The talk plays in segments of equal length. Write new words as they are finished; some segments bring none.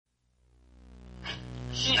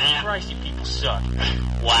Christ, you people suck.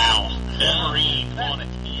 Wow. Wolverine on a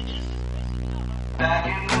tangent. Back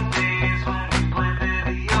in the days when we played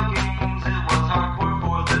video games, it was hardcore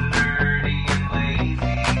for the nerdy and lazy.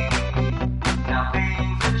 Now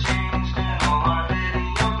things have changed and all our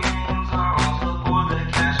video games are also for the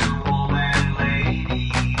casual and lady.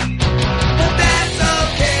 But that's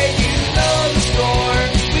okay, you know the score.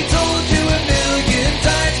 We told you a million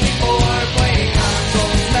times before. Playing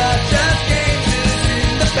consoles, not just games, is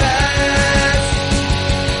in the past.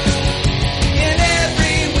 And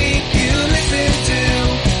every week you listen to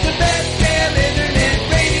the best damn internet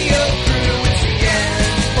radio crew. It's the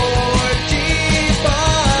N4G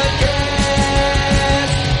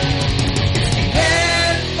podcast. It's the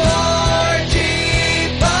N4G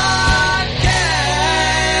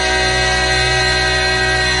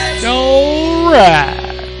podcast.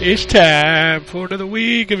 Alright, it's time for another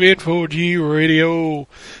week of N4G Radio.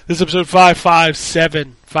 This is episode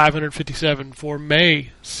 557 for May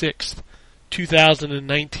 6th,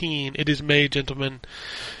 2019. It is May, gentlemen.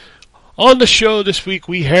 On the show this week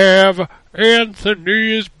we have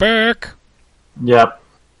Anthony is back. Yep.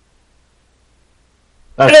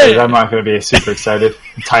 That's Hey. it. I'm not going to be super excited.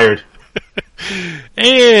 I'm tired.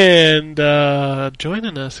 And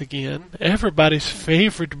joining us again, everybody's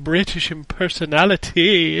favorite British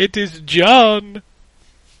impersonality, it is John.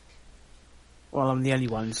 Well, I'm the only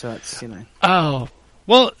one, so it's, you know. Oh,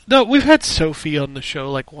 well, no, we've had Sophie on the show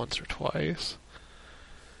like once or twice.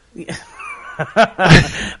 Yeah.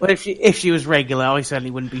 Well, if she was regular, I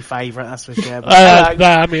certainly wouldn't be favourite, that's for sure. But,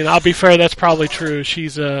 I mean, I'll be fair, that's probably true.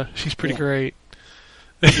 She's pretty great.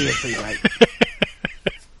 she is pretty great.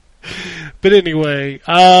 But anyway,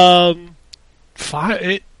 we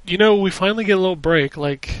finally get a little break.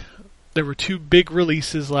 Like, there were two big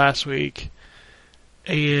releases last week,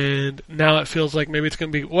 and now it feels like maybe it's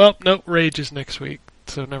going to be, well, nope, Rage is next week,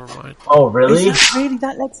 so never mind. Oh, really? Is it really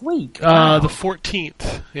that next week? Wow. The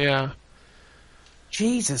 14th, yeah.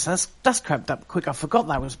 Jesus, that's crept up quick. I forgot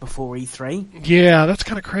that was before E3. Yeah, that's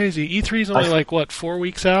kind of crazy. E3's only 4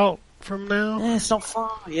 weeks out from now? Yeah, it's not far.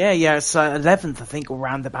 Yeah, it's 11th, I think, or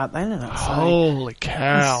round about then. Isn't it? So Holy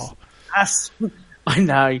cow. I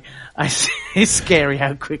know. It's scary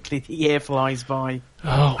how quickly the year flies by.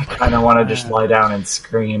 Oh, my I kind of want to just lie down and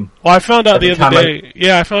scream. Well, I found out the Every other time day.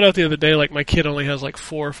 Yeah, I found out the other day. Like, my kid only has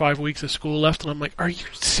 4 or 5 weeks of school left, and I'm like, "Are you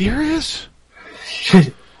serious?"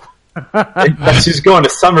 That's who's going to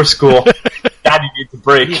summer school. Daddy needs a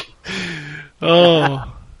break.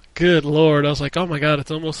 Oh, good lord! I was like, "Oh my god, it's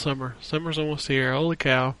almost summer. Summer's almost here. Holy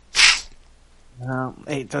cow!"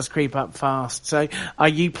 It does creep up fast. So, are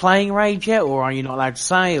you playing Rage yet, or are you not allowed to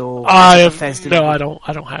say? Or I don't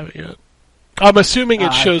have it yet. I'm assuming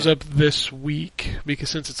it shows up this week because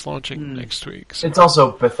since it's launching next week. So. It's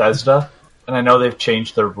also Bethesda, and I know they've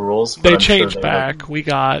changed their rules. But They I'm sure changed back. We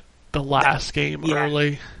got the last game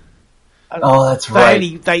early. Oh, that's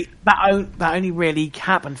right. That only really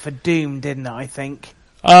happened for Doom, didn't it? I think.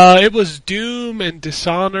 It was Doom and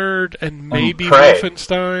Dishonored and maybe Prey.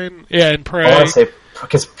 Wolfenstein. Yeah, and Prey. I want to say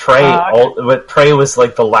because Prey was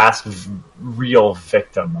like the last real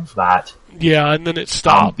victim of that. Yeah, and then it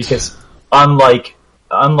stopped. Because unlike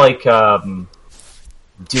Doom,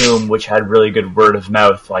 which had really good word of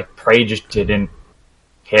mouth, like Prey just didn't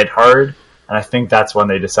hit hard, and I think that's when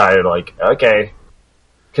they decided, okay,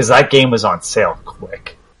 because that game was on sale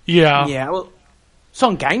quick. Yeah. Yeah. Well, it's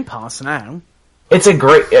on Game Pass now. It's a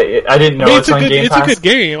great. I didn't know it's on Game Pass. It's a good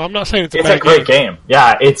game. I'm not saying it's a It's bad a great game.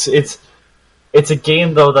 Yeah, it's a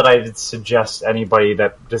game though that I would suggest anybody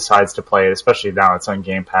that decides to play it, especially now it's on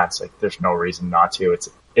Game Pass. Like, there's no reason not to.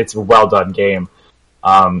 It's a well done game.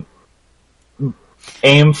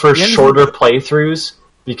 Aim for shorter playthroughs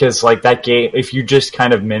because that game, if you just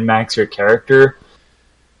kind of min-max your character,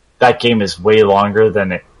 that game is way longer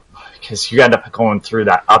than it because you end up going through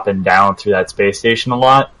that up and down through that space station a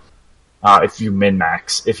lot. If you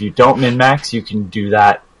min-max. If you don't min-max, you can do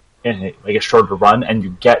that in a shorter run, and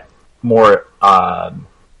you get more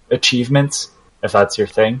achievements, if that's your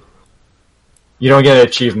thing. You don't get an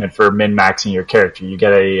achievement for min-maxing your character. You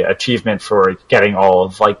get an achievement for getting all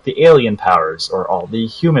of, the alien powers, or all the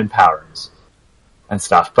human powers, and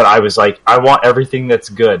stuff. But I was like, I want everything that's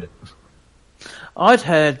good. I'd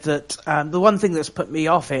heard that the one thing that's put me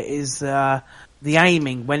off it is the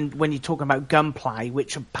aiming when you're talking about gunplay,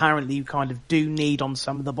 which apparently you kind of do need on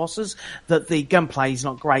some of the bosses, that the gunplay is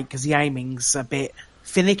not great because the aiming's a bit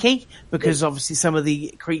finicky because obviously some of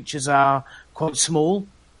the creatures are quite small.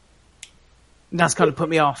 And that's kind of put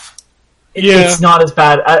me off. It's not as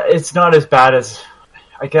bad. It's not as bad as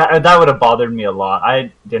that would have bothered me a lot.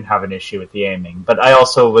 I didn't have an issue with the aiming, but I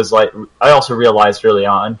also realized early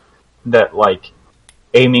on that like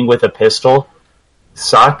aiming with a pistol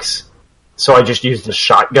sucks. So I just used the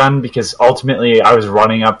shotgun because ultimately I was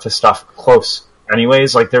running up to stuff close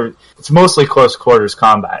anyways. Like it's mostly close quarters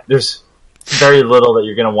combat. There's very little that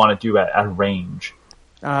you're going to want to do at range.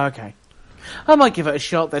 Okay. I might give it a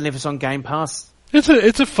shot then if it's on Game Pass.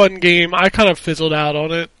 It's a fun game. I kind of fizzled out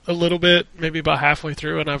on it a little bit, maybe about halfway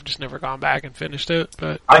through, and I've just never gone back and finished it.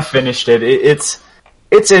 But I finished it. It's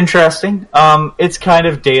interesting. It's kind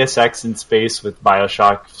of Deus Ex in space with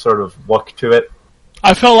BioShock sort of look to it.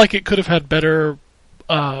 I felt like it could have had better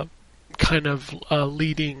kind of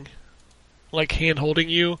leading, like hand-holding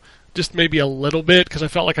you, just maybe a little bit, because I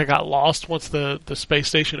felt like I got lost once the space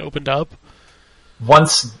station opened up.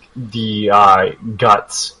 Once the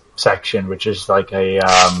guts section, which is like a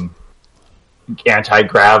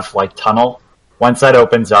anti-grav like tunnel, once that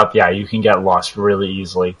opens up, yeah, you can get lost really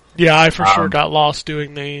easily. Yeah, I for sure got lost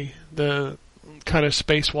doing the kind of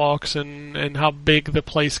spacewalks and how big the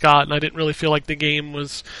place got, and I didn't really feel like the game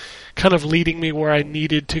was kind of leading me where I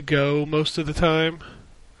needed to go most of the time.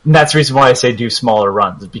 And that's the reason why I say do smaller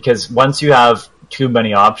runs, because once you have too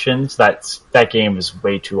many options, that game is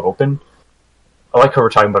way too open. I like how we're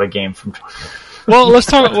talking about a game from... Well, let's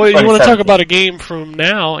talk. Well, you want to talk about a game from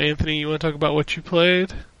now, Anthony? You want to talk about what you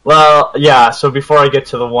played? Well, yeah. So before I get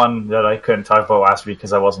to the one that I couldn't talk about last week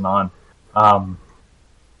because I wasn't on,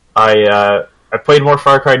 I played more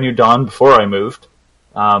Far Cry New Dawn before I moved.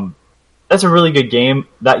 That's a really good game.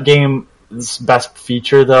 That game's best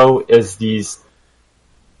feature, though, is these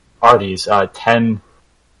 10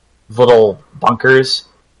 little bunkers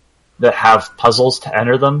that have puzzles to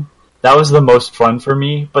enter them. That was the most fun for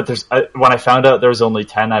me, but when I found out there was only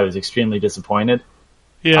 10, I was extremely disappointed.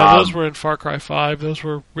 Yeah, those were in Far Cry 5. Those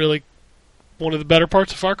were really one of the better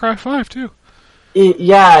parts of Far Cry 5, too.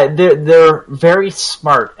 Yeah, they're very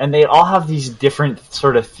smart, and they all have these different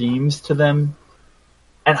sort of themes to them.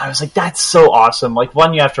 And I was like, that's so awesome. Like,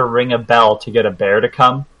 one, you have to ring a bell to get a bear to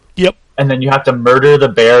come. Yep. And then you have to murder the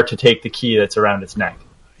bear to take the key that's around its neck.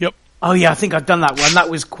 Yep. Oh yeah, I think I've done that one. That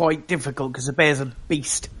was quite difficult because the bear's a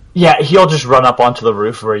beast. Yeah, he'll just run up onto the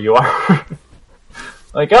roof where you are.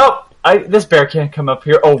 Like, this bear can't come up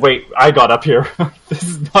here. Oh, wait, I got up here. This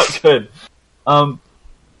is not good.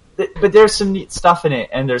 But there's some neat stuff in it,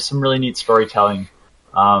 and there's some really neat storytelling.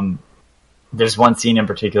 There's one scene in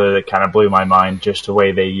particular that kind of blew my mind, just the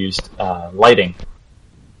way they used lighting.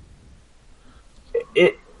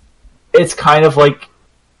 It's kind of like,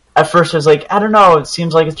 at first I was like, I don't know, it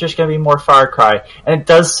seems like it's just going to be more Far Cry. And it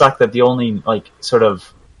does suck that the only, like, sort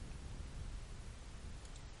of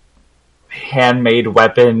handmade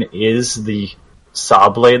weapon is the saw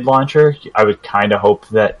blade launcher. I would kind of hope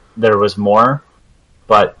that there was more,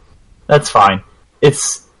 but that's fine.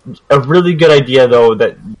 It's a really good idea, though,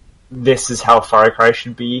 that this is how Far Cry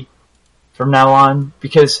should be from now on,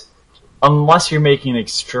 because unless you're making an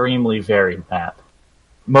extremely varied map,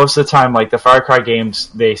 most of the time, like the Far Cry games,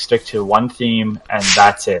 they stick to one theme, and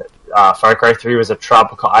that's it. Far Cry 3 was a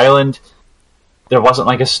tropical island. There wasn't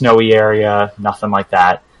like a snowy area, nothing like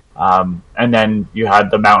that. And then you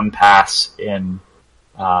had the mountain pass in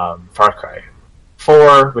Far Cry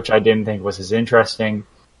 4, which I didn't think was as interesting.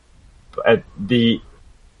 But the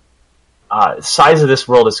size of this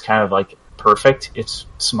world is kind of like perfect. It's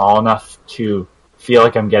small enough to feel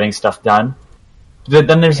like I'm getting stuff done. But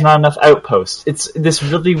then there's not enough outposts. It's this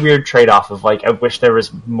really weird trade-off of like, I wish there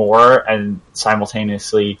was more, and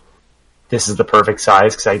simultaneously, this is the perfect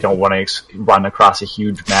size because I don't want to run across a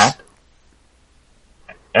huge map.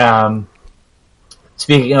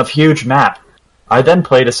 Speaking of huge map, I then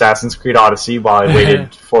played Assassin's Creed Odyssey while I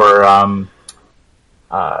waited for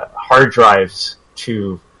hard drives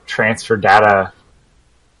to transfer data.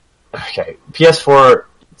 Okay, PS4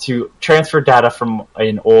 to transfer data from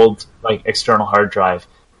an old like external hard drive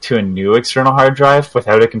to a new external hard drive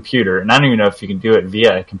without a computer, and I don't even know if you can do it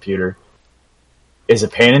via a computer, is a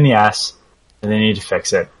pain in the ass, and they need to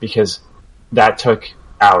fix it because that took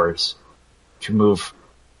hours to move.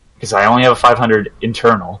 Because I only have a 500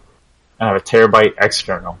 internal, and I have a terabyte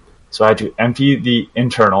external. So I had to empty the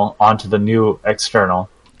internal onto the new external,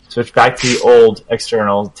 switch back to the old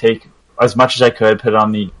external, take as much as I could, put it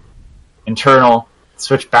on the internal,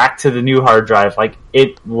 switch back to the new hard drive. Like,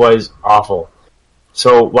 it was awful.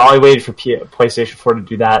 So while I waited for PlayStation 4 to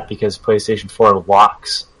do that, because PlayStation 4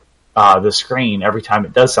 locks the screen every time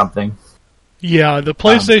it does something. Yeah, the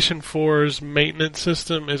PlayStation 4's maintenance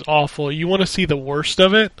system is awful. You want to see the worst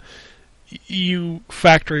of it? You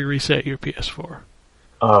factory reset your PS4.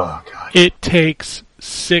 Oh, God. It takes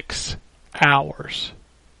 6 hours.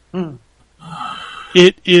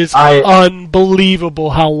 It is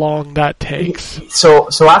unbelievable how long that takes. So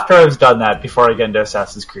after I was done that, before I get into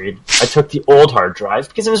Assassin's Creed, I took the old hard drive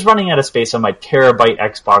because it was running out of space on my terabyte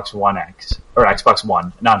Xbox One X or Xbox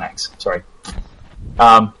One, not X. Sorry.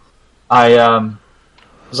 I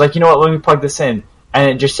was like, you know what? Let me plug this in, and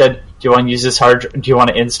it just said, "Do you want to use this do you want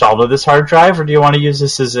to install to this hard drive, or do you want to use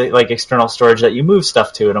this as like external storage that you move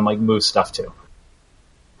stuff to?" And I'm like, "Move stuff to."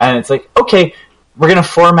 And it's like, okay, we're gonna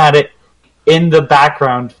format it in the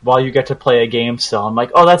background while you get to play a game still. I'm like,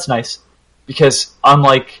 oh, that's nice. Because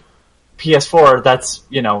unlike PS4, that's,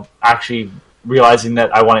 actually realizing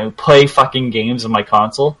that I want to play fucking games on my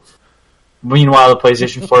console. Meanwhile, the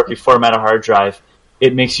PlayStation 4, if you format a hard drive,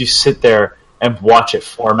 it makes you sit there and watch it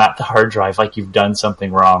format the hard drive like you've done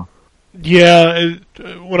something wrong. Yeah,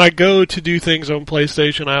 when I go to do things on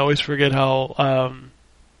PlayStation, I always forget how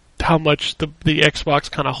much the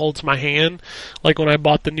Xbox kind of holds my hand. Like when I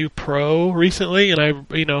bought the new Pro recently, and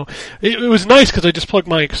it was nice because I just plugged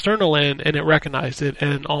my external in and it recognized it,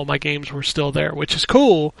 and all my games were still there, which is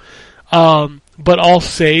cool. But all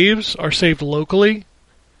saves are saved locally,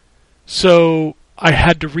 so I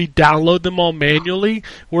had to re-download them all manually.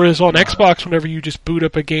 Whereas on Xbox, whenever you just boot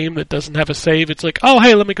up a game that doesn't have a save, it's like, oh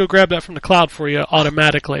hey, let me go grab that from the cloud for you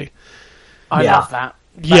automatically. I love that.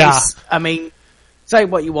 Yeah, Say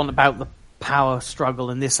what you want about the power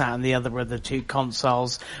struggle and this, that, and the other of the two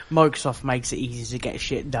consoles. Microsoft makes it easy to get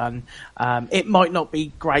shit done. It might not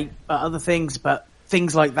be great at other things, but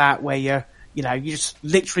things like that where you just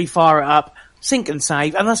literally fire it up, sync and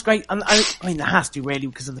save, and that's great. And I mean, it has to really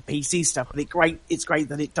because of the PC stuff, but it's great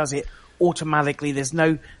that it does it automatically. There's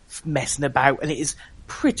no messing about, and it is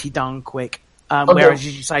pretty darn quick. Whereas,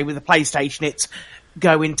 as you say, with the PlayStation, it's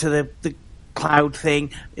go into the cloud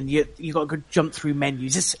thing, and you got to go jump through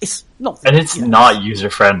menus. It's not, and it's not user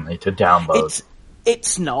friendly to download.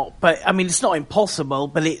 It's not, but I mean, it's not impossible.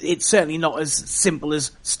 But it's certainly not as simple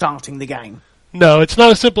as starting the game. No, it's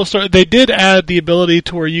not a simple start. They did add the ability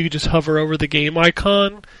to where you could just hover over the game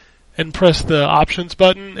icon and press the options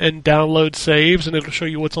button and download saves, and it'll show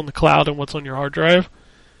you what's on the cloud and what's on your hard drive.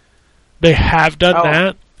 They have done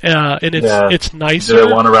that. And it's nicer. Do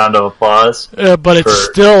they want a round of applause? But it's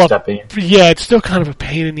still it's still kind of a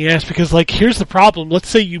pain in the ass because here's the problem. Let's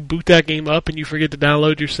say you boot that game up and you forget to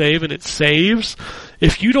download your save and it saves.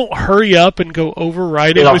 If you don't hurry up and go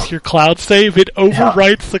overwrite it with your cloud save, it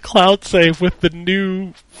overwrites the cloud save with the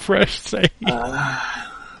new fresh save.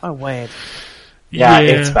 Oh, weird. Yeah,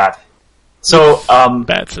 it's bad. So,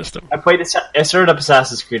 bad system. I started up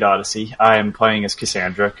Assassin's Creed Odyssey. I am playing as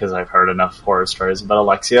Cassandra because I've heard enough horror stories about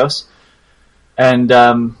Alexios. And,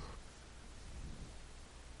 that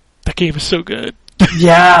game is so good.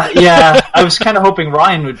 Yeah. I was kind of hoping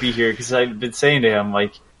Ryan would be here because I've been saying to him,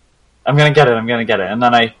 like, I'm gonna get it. And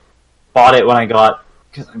then I bought it when because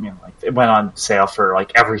it went on sale for,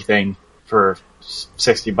 everything for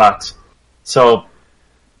 $60. So,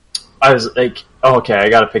 I was like, oh, okay, I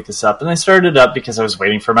gotta pick this up. And I started it up because I was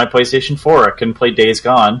waiting for my PlayStation 4. I couldn't play Days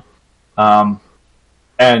Gone.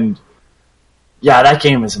 And, yeah, that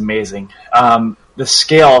game is amazing. The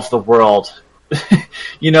scale of the world.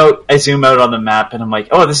 I zoom out on the map and I'm like,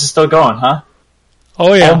 oh, this is still going, huh?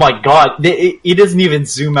 Oh, yeah. Oh, my God. It doesn't even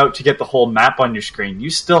zoom out to get the whole map on your screen. You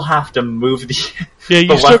still have to move the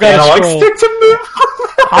left analog stick to move.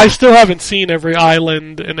 I still haven't seen every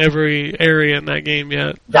island and every area in that game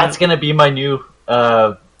yet. That's going to be my new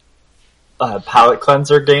palate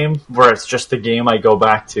cleanser game, where it's just the game I go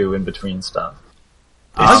back to in between stuff.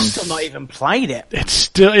 I've still not even played it. It's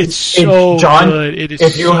so John, good. It is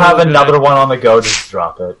if you so have good. another one on the go, just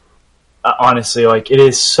drop it. Honestly, it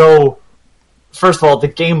is so... First of all, the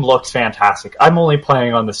game looks fantastic. I'm only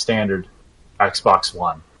playing on the standard Xbox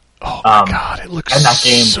One. Oh my God, it looks and that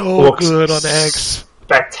game so looks good on X.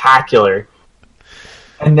 Spectacular.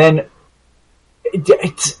 And then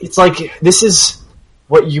it's like this is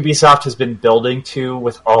what Ubisoft has been building to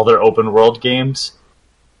with all their open world games.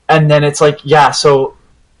 And then it's like, so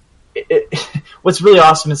what's really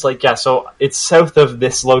awesome is so it's south of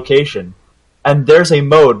this location. And there's a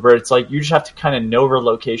mode where it's like you just have to kind of know where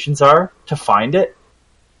locations are to find it.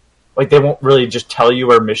 They won't really just tell you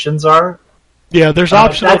where missions are. Yeah, there's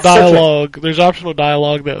optional dialogue. There's optional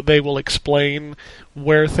dialogue that they will explain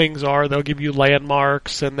where things are. They'll give you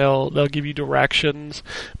landmarks and they'll give you directions.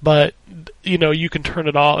 But you can turn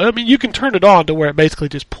it off. I mean, you can turn it on to where it basically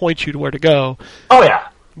just points you to where to go. Oh yeah.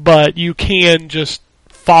 But you can just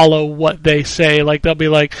follow what they say. They'll be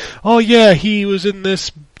like, "Oh yeah, he was in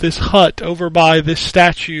this hut over by this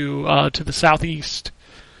statue to the southeast."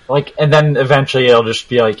 Like, and then eventually it'll just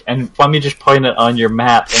be like, and let me just point it on your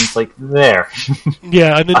map, and it's like, there.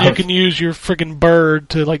 Yeah, and then you can use your friggin' bird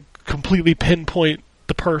to, like, completely pinpoint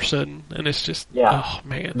the person, and it's just, oh,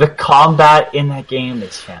 man. The combat in that game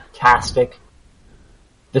is fantastic.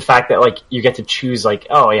 The fact that, like, you get to choose, like,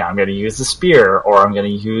 oh, yeah, I'm going to use the spear, or I'm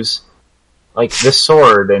going to use, like, the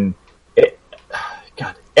sword, and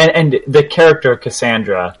God. And the character,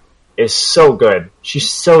 Cassandra, is so good. She's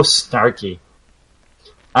so snarky.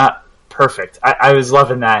 Perfect. I was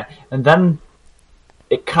loving that. And then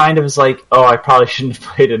it kind of was like, oh, I probably shouldn't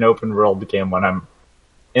have played an open world game when I'm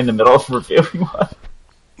in the middle of reviewing one.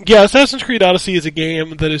 Yeah, Assassin's Creed Odyssey is a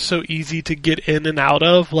game that is so easy to get in and out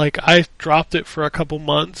of. Like, I dropped it for a couple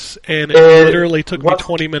months, and it literally took me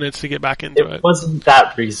 20 minutes to get back into it. It wasn't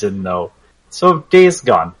that reason, though. So, Days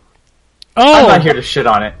Gone. Oh! I'm not here to shit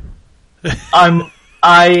on it.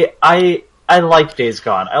 I like Days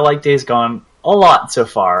Gone. I like Days Gone a lot so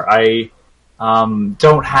far. I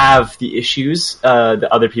don't have the issues that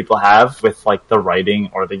other people have with, like, the writing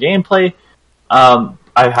or the gameplay.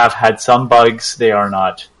 I have had some bugs. They are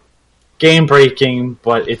not game breaking,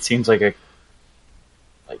 but it seems like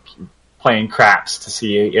playing craps to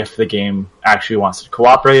see if the game actually wants to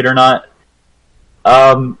cooperate or not.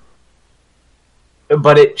 But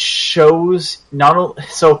it shows not only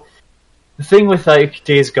so. The thing with, like,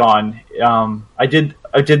 Days Gone, I did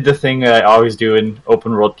the thing that I always do in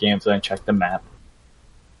open world games, and I check the map,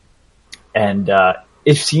 and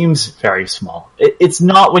it seems very small. It's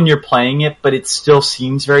not when you're playing it, but it still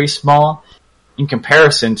seems very small in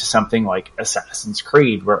comparison to something like Assassin's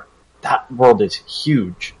Creed, where that world is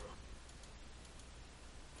huge.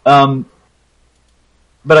 But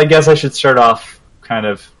I guess I should start off kind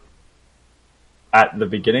of at the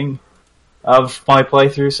beginning of my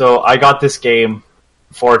playthrough. So I got this game,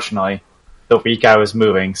 fortunately, the week I was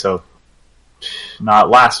moving, so not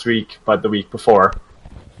last week, but the week before.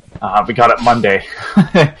 We got it Monday,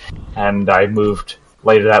 and I moved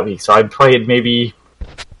later that week. So I played I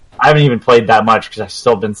haven't even played that much because I've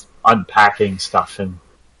still been unpacking stuff, and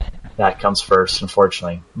that comes first,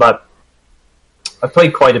 unfortunately. But I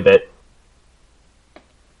played quite a bit.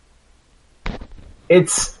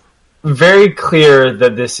 It's very clear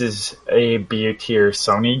that this is a B-tier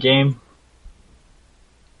Sony game,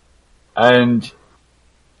 and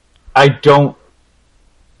I don't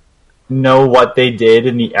know what they did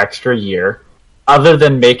in the extra year other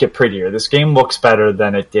than make it prettier. This game looks better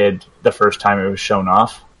than it did the first time it was shown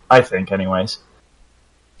off, I think, anyways.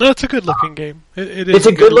 No, it's a good looking game. It's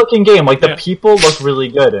a good looking game. Like, the people look really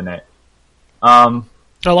good in it. I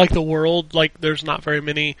like the world. Like, there's not very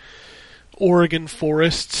many Oregon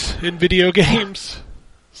forests in video games.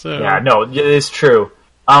 So yeah, no, it is true.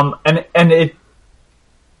 And it,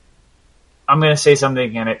 I'm going to say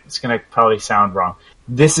something, and it's going to probably sound wrong.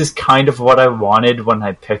 This is kind of what I wanted when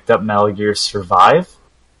I picked up Metal Gear Survive.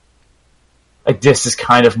 Like, this is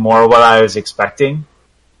kind of more what I was expecting.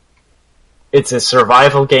 It's a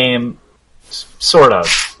survival game, sort of.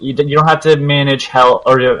 You don't have to manage health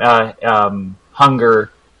or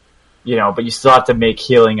hunger, but you still have to make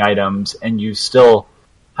healing items, and you still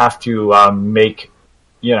have to make,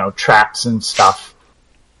 traps and stuff.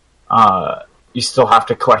 You still have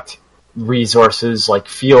to collect resources like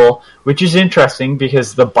fuel, which is interesting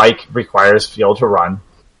because the bike requires fuel to run.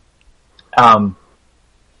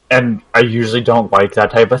 And I usually don't like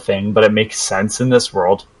that type of thing, but it makes sense in this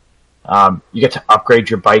world. You get to upgrade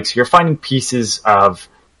your bikes. You're finding pieces of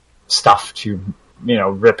stuff to,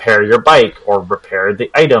 repair your bike or repair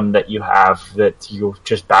the item that you have that you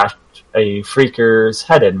just bashed a freaker's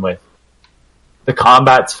head in with. The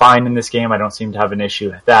combat's fine in this game. I don't seem to have an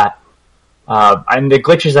issue with that. And the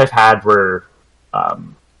glitches I've had were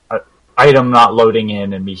an item not loading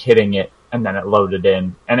in and me hitting it, and then it loaded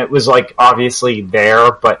in. And it was, like, obviously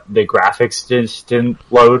there, but the graphics just didn't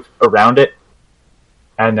load around it.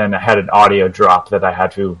 And then I had an audio drop that I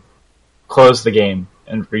had to close the game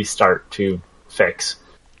and restart to fix.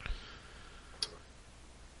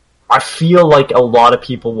 I feel like a lot of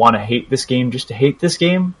people want to hate this game just to hate this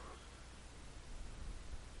game.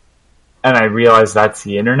 And I realize that's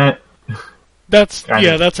the internet. That's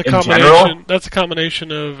a combination. General. That's a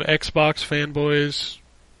combination of Xbox fanboys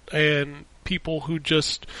and people who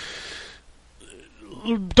just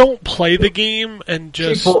don't play the game and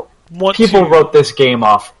just people wrote this game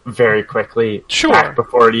off very quickly. Sure. Back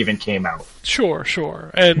before it even came out. Sure.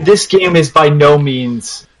 And this game is by no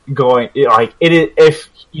means going like it is. If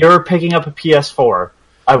you're picking up a PS4,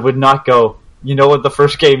 I would not go. You know what the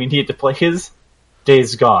first game you need to play is?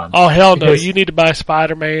 Days Gone. Oh hell no! You need to buy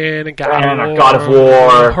Spider-Man and God of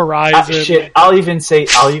War, Horizon. Horizon. Shit, I'll even say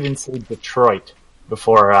Detroit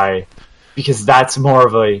because that's more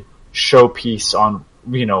of a showpiece on,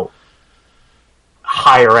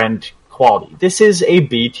 higher end quality. This is a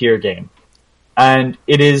B tier game, and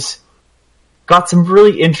it is got some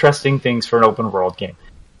really interesting things for an open world game.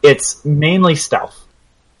 It's mainly stealth.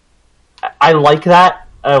 I like that.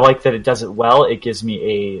 I like that it does it well. It gives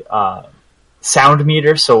me a sound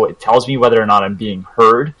meter, so it tells me whether or not I'm being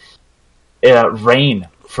heard. Rain,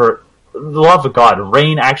 for the love of God,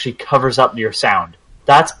 rain actually covers up your sound.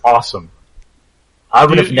 That's awesome. I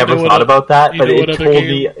would have never thought about that, but it told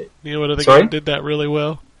me... You know what other game did that really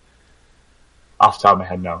well? Off the top of my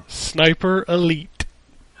head, no. Sniper Elite.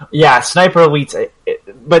 Yeah, Sniper Elite,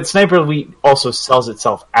 but Sniper Elite also sells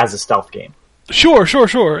itself as a stealth game. Sure,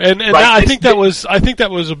 and right. I think that was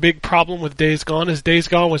a big problem with Days Gone. Is Days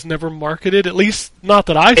Gone was never marketed, at least not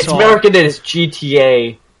that I saw. It's marketed as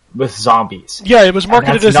GTA with zombies. Yeah, it was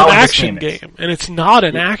marketed as an action game, and it's not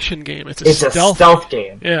an action game. It's a stealth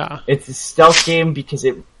game. Yeah, it's a stealth game because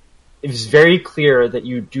it was very clear that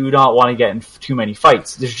you do not want to get in too many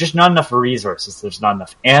fights. There's just not enough resources. There's not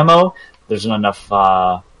enough ammo. There's not enough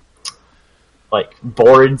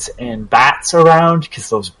boards and bats around because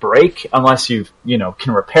those break unless you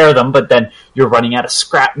can repair them. But then you're running out of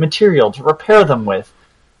scrap material to repair them with.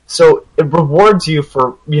 So it rewards you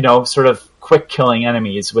for sort of quick killing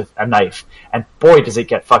enemies with a knife, and boy does it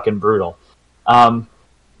get fucking brutal. I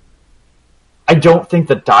don't think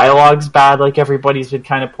the dialogue's bad, like everybody's been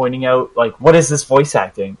kind of pointing out. Like, what is this voice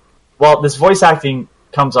acting? Well, this voice acting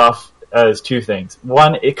comes off as two things.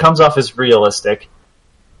 One, it comes off as realistic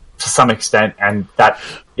to some extent, and that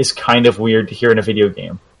is kind of weird to hear in a video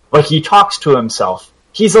game. Like, he talks to himself.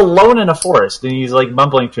 He's alone in a forest, and he's,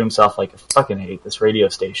 mumbling to himself, I fucking hate this radio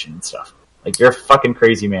station and stuff. You're a fucking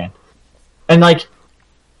crazy man. And,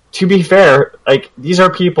 to be fair, these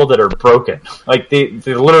are people that are broken. They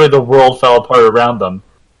literally, the world fell apart around them.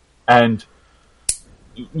 And,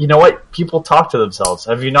 you know what? People talk to themselves.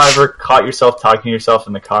 Have you not ever caught yourself talking to yourself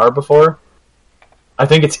in the car before? I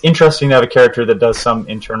think it's interesting to have a character that does some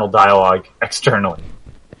internal dialogue externally.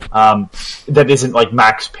 That isn't like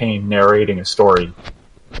Max Payne narrating a story.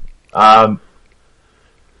 And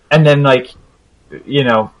then,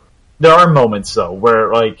 there are moments, though,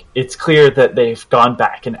 where, it's clear that they've gone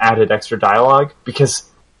back and added extra dialogue because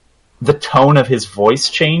the tone of his voice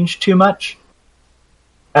changed too much.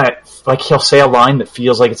 And he'll say a line that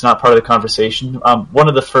feels like it's not part of the conversation. One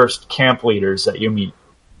of the first camp leaders that you meet,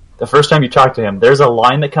 the first time you talk to him, there's a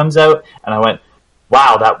line that comes out, and I went,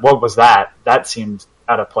 wow, what was that? That seemed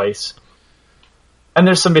out of place. And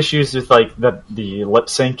there's some issues with, the lip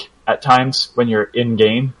sync at times when you're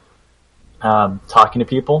in-game talking to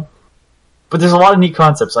people. But there's a lot of neat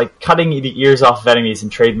concepts, like cutting the ears off of enemies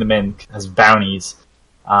and trading them in as bounties.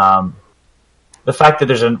 The fact that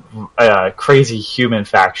there's a crazy human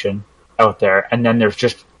faction out there, and then there's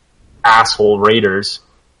just asshole raiders.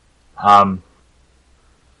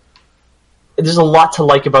 There's a lot to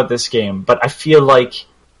like about this game, but I feel like,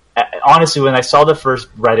 honestly, when I saw the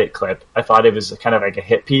first Reddit clip, I thought it was kind of like a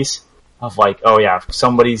hit piece of oh yeah,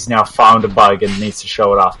 somebody's now found a bug and needs to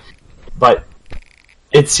show it off. But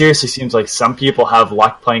it seriously seems like some people have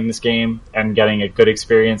luck playing this game and getting a good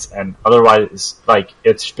experience, and otherwise,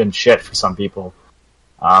 it's been shit for some people.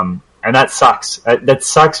 And that sucks. That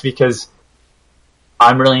sucks because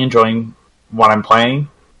I'm really enjoying what I'm playing,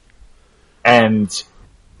 and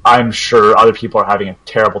I'm sure other people are having a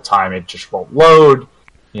terrible time. It just won't load,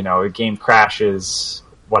 the game crashes,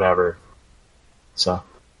 whatever. So,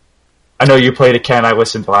 I know you played it, Ken. I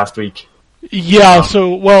listened to last week. Yeah,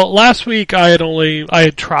 last week I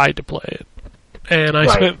had tried to play it, and I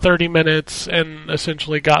spent 30 minutes and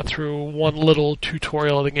essentially got through one little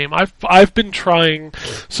tutorial of the game. I've been trying,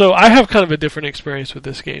 so I have kind of a different experience with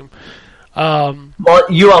this game. Well,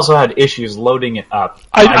 you also had issues loading it up.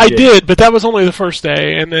 I did, but that was only the first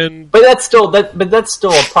day, and then. But that's still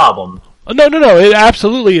a problem. No.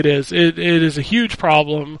 Absolutely, it is. It is a huge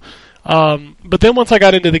problem. But then once I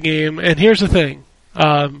got into the game, and here's the thing.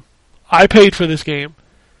 I paid for this game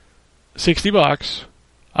 $60.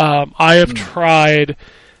 I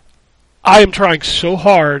am trying so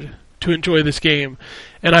hard to enjoy this game,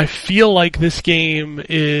 and I feel like this game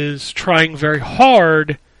is trying very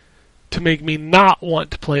hard to make me not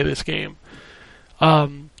want to play this game.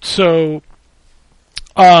 I'll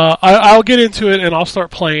get into it and I'll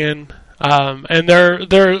start playing. And they're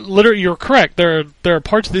literally, you're correct. There are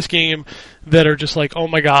parts of this game that are just oh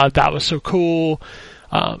my god, that was so cool.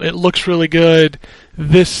 It looks really good.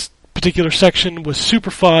 This particular section was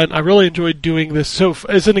super fun. I really enjoyed doing this. So,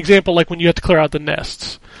 as an example, when you have to clear out the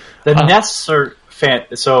nests. The nests are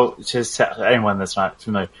so just anyone that's not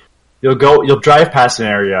familiar, you'll drive past an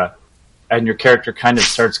area, and your character kind of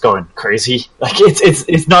starts going crazy. Like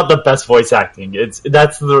it's not the best voice acting.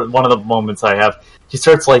 That's one of the moments I have. He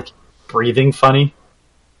starts like breathing funny.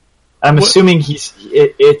 I'm assuming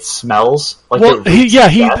it smells like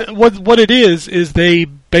what it is they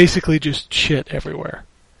basically just shit everywhere.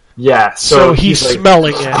 Yeah, so he's like,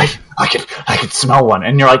 smelling it. I could smell one,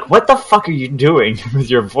 and you're like, what the fuck are you doing with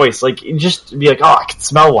your voice? Like, just be like, oh, I can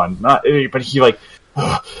smell one. But he like,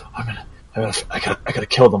 oh, I gotta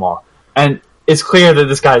kill them all. And it's clear that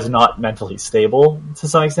this guy's not mentally stable to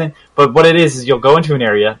some extent. But what it is you'll go into an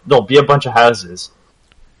area, there'll be a bunch of houses,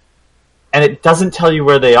 and it doesn't tell you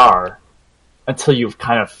where they are until you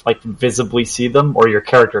kind of like visibly see them, or your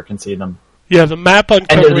character can see them. Yeah, the map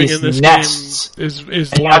uncovering in this nests, game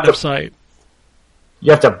is line of sight.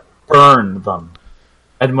 You have to burn them.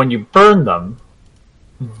 And when you burn them,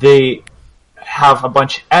 they have a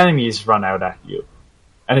bunch of enemies run out at you.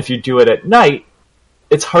 And if you do it at night,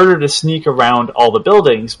 it's harder to sneak around all the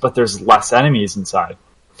buildings, but there's less enemies inside.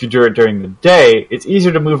 If you do it during the day, it's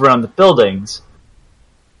easier to move around the buildings,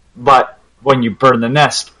 but when you burn the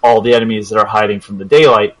nest, all the enemies that are hiding from the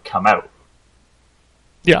daylight come out.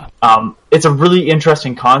 Yeah. It's a really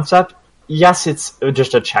interesting concept. Yes, it's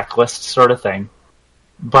just a checklist sort of thing,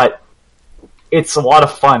 but it's a lot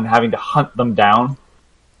of fun having to hunt them down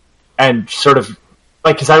and sort of,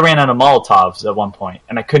 like, because I ran out of Molotovs at one point,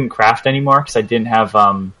 and I couldn't craft anymore because I didn't have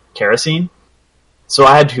kerosene. So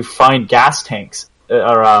I had to find gas tanks,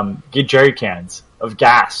 or get jerry cans of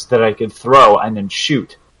gas that I could throw and then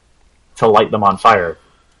shoot to light them on fire.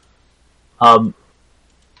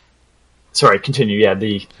 Sorry, continue.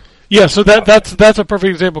 Yeah, so that's a perfect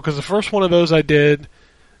example, because the first one of those I did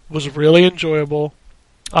was really enjoyable.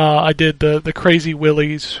 I did the Crazy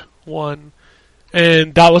Willies one,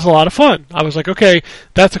 and that was a lot of fun. I was like, okay,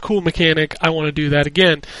 that's a cool mechanic. I want to do that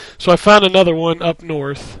again. So I found another one up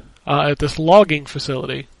north at this logging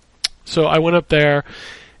facility. So I went up there,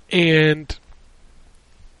 and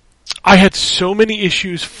I had so many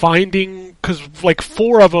issues finding, because like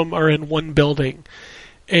 4 of them are in one building,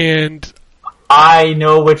 and I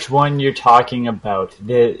know which one you're talking about.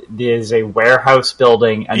 There's a warehouse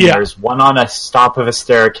building, and there's one on a stop of a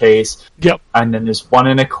staircase. Yep. And then there's one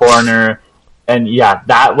in a corner, and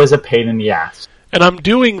that was a pain in the ass. And I'm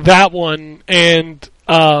doing that one, and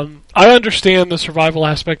I understand the survival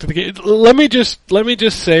aspect of the game. Let me just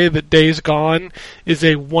say that Days Gone is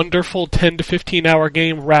a wonderful 10 to 15 hour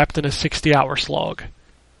game wrapped in a 60-hour slog.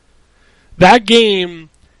 That game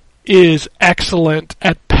is excellent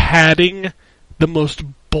at padding the most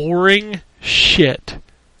boring shit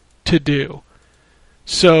to do.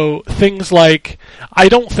 So things like, I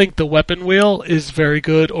don't think the weapon wheel is very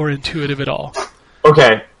good or intuitive at all.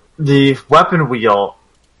 Okay, the weapon wheel,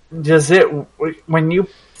 when you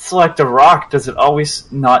select a rock, does it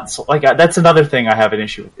always not, that's another thing I have an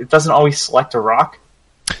issue with. It doesn't always select a rock.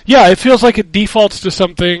 Yeah, it feels like it defaults to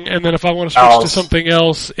something, and then if I want to switch to something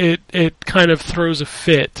else, it kind of throws a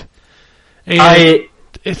fit. And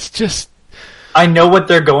it's just, I know what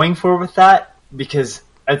they're going for with that, because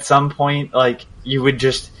at some point, like, you would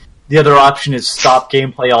just, the other option is stop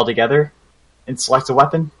gameplay altogether and select a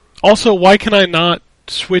weapon. Also, why can I not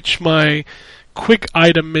switch my quick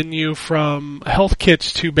item menu from health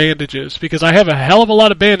kits to bandages? Because I have a hell of a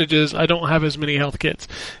lot of bandages, I don't have as many health kits.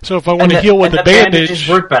 So if I want to heal with a bandage, bandages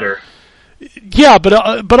work better. Yeah,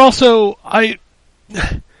 but also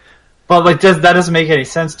But like, that doesn't make any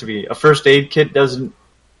sense to me. A first aid kit doesn't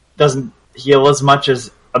heal as much as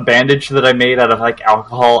a bandage that I made out of like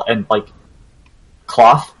alcohol and like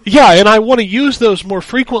cloth. Yeah, and I want to use those more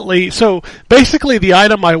frequently. So basically, the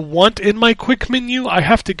item I want in my quick menu, I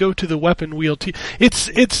have to go to the weapon wheel.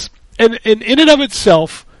 It's in and of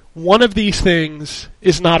itself, one of these things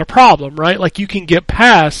is not a problem, right? Like, you can get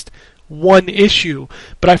past one issue,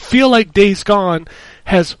 but I feel like Days Gone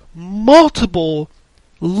has multiple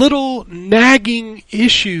little nagging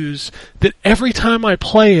issues that every time I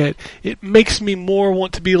play it, it makes me more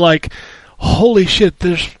want to be like, holy shit,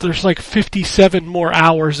 there's like 57 more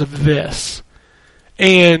hours of this.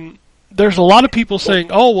 And there's a lot of people saying,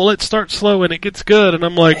 oh, well, it starts slow and it gets good, and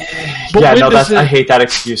I'm like, but I hate that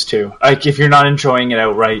excuse too. Like, if you're not enjoying it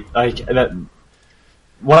outright, like, that,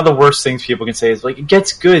 one of the worst things people can say is, like, it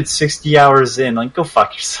gets good 60 hours in. Like, go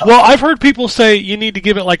fuck yourself. Well, I've heard people say you need to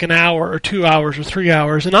give it like an hour or 2 hours or 3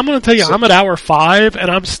 hours, and I'm going to tell you, I'm at hour 5,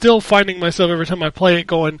 and I'm still finding myself every time I play it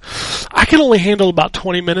going, I can only handle about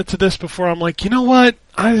 20 minutes of this before I'm like, you know what?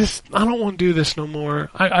 I don't want to do this no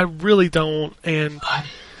more. I really don't. And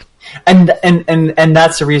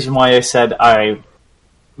that's the reason why I said I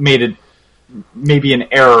made it maybe an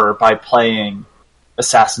error by playing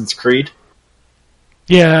Assassin's Creed.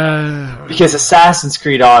 Yeah. Because Assassin's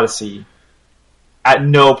Creed Odyssey, at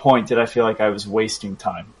no point did I feel like I was wasting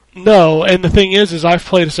time. No, and the thing is I've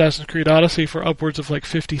played Assassin's Creed Odyssey for upwards of like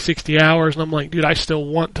 50, 60 hours, and I'm like, dude, I still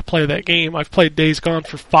want to play that game. I've played Days Gone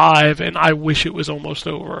for 5, and I wish it was almost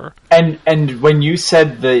over. And when you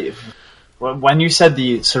said the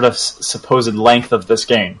sort of supposed length of this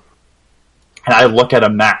game, and I look at a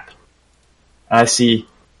map, and I see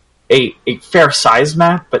a fair-sized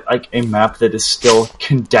map, but like a map that is still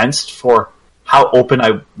condensed for how open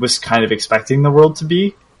I was kind of expecting the world to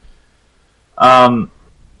be,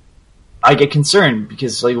 I get concerned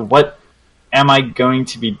because, like, what am I going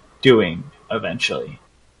to be doing eventually?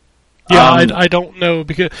 Yeah, I don't know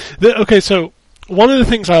because okay. So one of the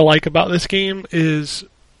things I like about this game is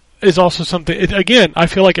also something. Again, I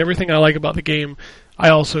feel like everything I like about the game, I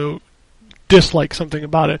also dislike something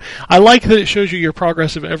about it. I like that it shows you your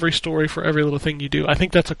progress of every story for every little thing you do. I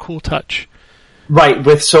think that's a cool touch. Right.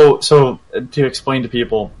 With so to explain to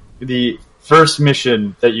people, the first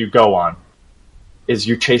mission that you go on is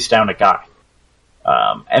you chase down a guy,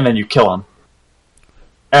 and then you kill him,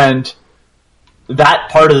 and that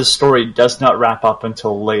part of the story does not wrap up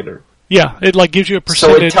until later. Yeah, it like gives you a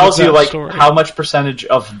percentage. So it tells you like story. how much percentage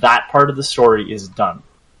of that part of the story is done,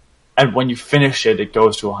 and when you finish it, it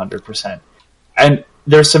goes to 100%. And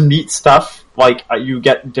there's some neat stuff, like you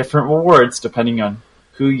get different rewards depending on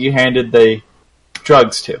who you handed the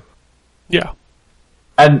drugs to. Yeah,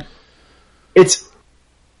 and it's.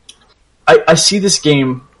 I see this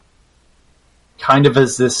game kind of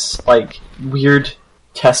as this like weird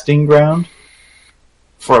testing ground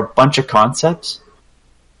for a bunch of concepts,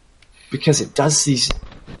 because it does these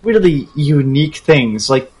really unique things,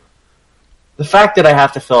 like the fact that I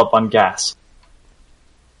have to fill up on gas.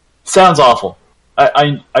 Sounds awful.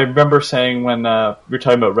 I remember saying when we were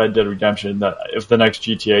talking about Red Dead Redemption that if the next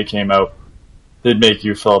GTA came out, they'd make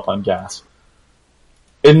you fill up on gas.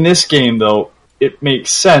 In this game, though, it makes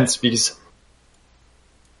sense because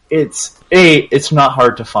it's not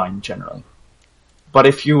hard to find generally. But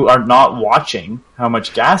if you are not watching how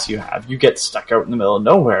much gas you have, you get stuck out in the middle of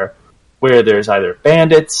nowhere where there's either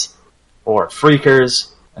bandits or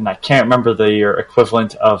freakers, and I can't remember their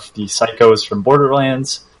equivalent of the psychos from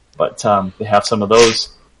Borderlands, but they have some of those.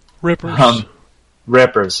 Rippers.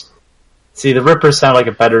 Rippers. See, the Rippers sound like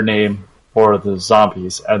a better name for the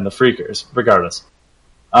zombies and the freakers, regardless.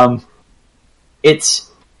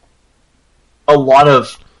 It's a lot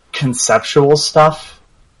of conceptual stuff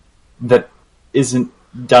that isn't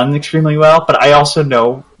done extremely well, but I also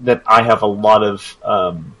know that I have a lot of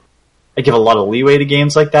I give a lot of leeway to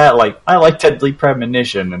games like that. Like, I like Deadly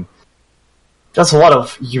Premonition and does a lot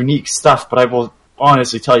of unique stuff, but I will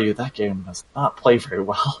honestly tell you that game does not play very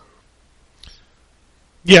well.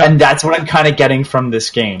 Yeah, and that's what I'm kind of getting from this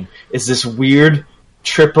game, is this weird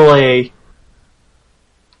AAA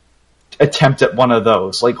attempt at one of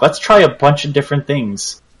those. Like, let's try a bunch of different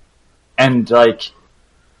things. And, like,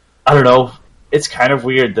 I don't know, it's kind of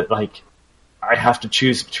weird that, like, I have to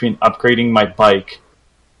choose between upgrading my bike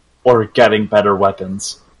or getting better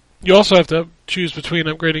weapons. You also have to choose between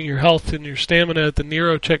upgrading your health and your stamina at the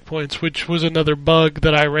Nero checkpoints, which was another bug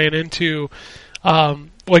that I ran into.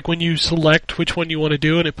 Like when you select which one you want to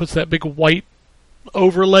do, and it puts that big white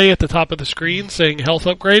overlay at the top of the screen saying health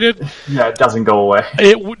upgraded. Yeah, it doesn't go away.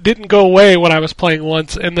 It didn't go away when I was playing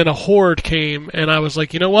once, and then a horde came, and I was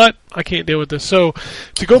like, you know what? I can't deal with this. So,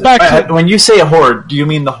 to go back to... When you say a horde, do you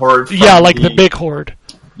mean the horde from Yeah, like the big horde.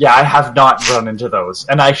 Yeah, I have not run into those,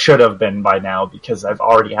 and I should have been by now, because I've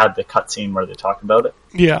already had the cutscene where they talk about it.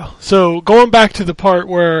 Yeah, so going back to the part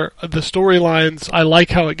where the storylines, I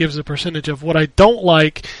like how it gives a percentage of. What I don't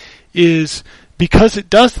like is... because it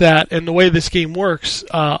does that, and the way this game works,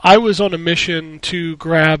 I was on a mission to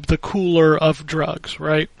grab the cooler of drugs,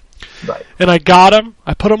 right? Right. And I got them,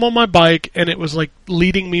 I put them on my bike, and it was like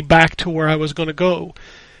leading me back to where I was going to go.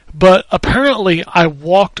 But apparently I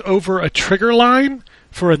walked over a trigger line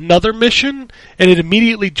for another mission, and it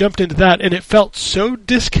immediately jumped into that, and it felt so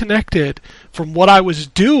disconnected from what I was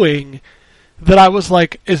doing that I was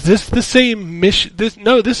like, is this the same mission?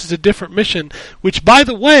 No, this is a different mission, which, by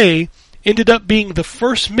the way, ended up being the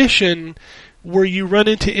first mission where you run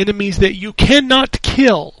into enemies that you cannot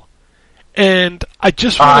kill. And I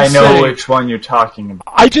just want to say... I know which one you're talking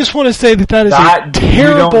about. I just want to say that is a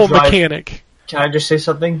terrible mechanic. Can I just say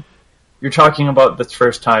something? You're talking about the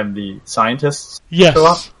first time the scientists show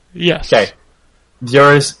up? Yes. Okay.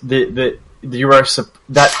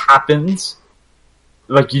 That happens.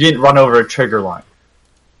 Like, you didn't run over a trigger line.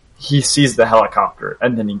 he sees the helicopter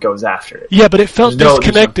and then he goes after it. Yeah, but it felt There's no-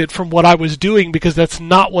 disconnected from what I was doing because that's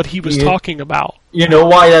not what he was talking about. You know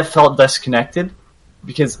why that felt disconnected?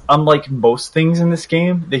 Because unlike most things in this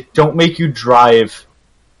game, they don't make you drive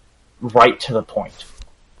right to the point.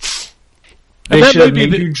 They should have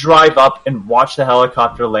made you drive up and watch the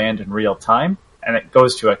helicopter land in real time, and it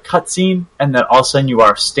goes to a cutscene, and then all of a sudden you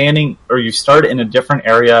are standing, or you start in a different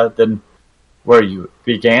area than where you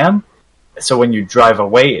began. So when you drive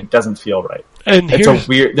away, it doesn't feel right. And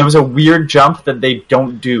there was a weird jump that they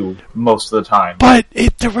don't do most of the time. But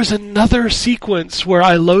there was another sequence where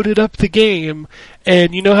I loaded up the game,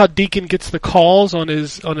 and you know how Deacon gets the calls on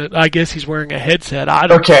it. I guess he's wearing a headset. I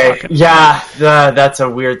don't. Okay, yeah, that's a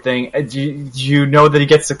weird thing. Do you know that he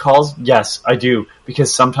gets the calls? Yes, I do,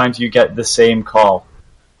 because sometimes you get the same call.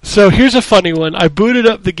 So here's a funny one. I booted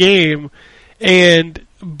up the game, and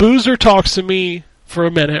Boozer talks to me for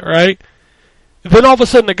a minute, right? Then all of a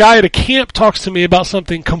sudden a guy at a camp talks to me about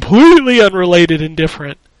something completely unrelated and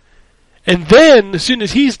different. And then, as soon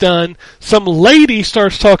as he's done, some lady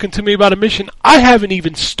starts talking to me about a mission I haven't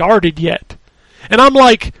even started yet. And I'm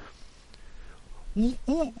like,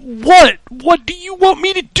 what? What do you want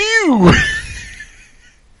me to do?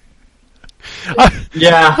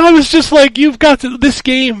 I was just like, this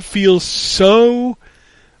game feels so,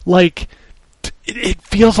 like, it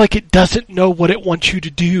feels like it doesn't know what it wants you to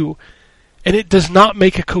do. And it does not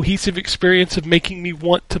make a cohesive experience of making me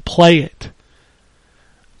want to play it.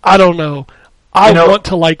 I don't know. I want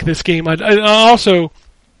to like this game. I don't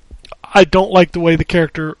like the way the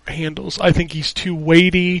character handles. I think he's too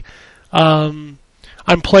weighty. I'm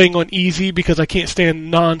playing on easy because I can't stand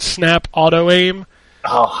non-snap auto-aim.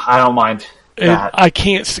 Oh, I don't mind that. And I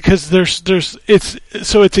can't, because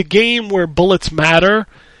it's a game where bullets matter,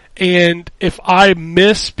 and if I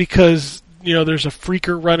miss because there's a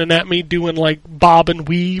freaker running at me doing like bob and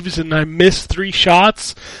weaves and I miss 3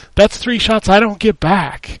 shots, that's 3 shots I don't get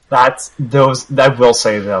back. I will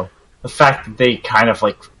say though, the fact that they kind of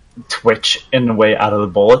like twitch in the way out of the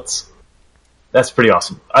bullets, that's pretty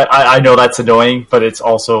awesome. I know that's annoying, but it's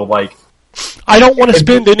also like, I don't want to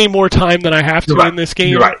spend any more time than I have to in this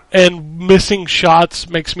game, right. And missing shots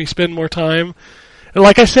makes me spend more time. And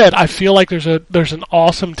like I said, I feel like there's an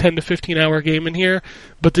awesome 10 to 15 hour game in here,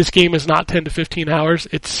 but this game is not 10 to 15 hours,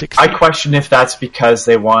 it's 60. I question if that's because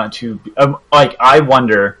they want to... I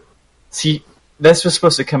wonder... See, this was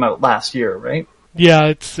supposed to come out last year, right?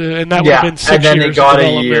 Yeah, and that would have been 6 years. And then they got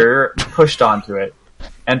a year pushed onto it.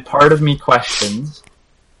 And part of me questions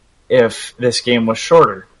if this game was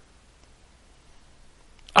shorter.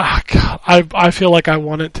 Ah, God, I feel like I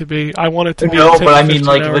want it to be. I want it to be. No, but I mean,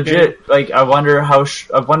 like, Game. legit. Like, I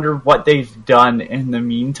wonder what they've done in the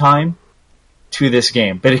meantime to this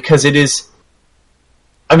game, but because it is.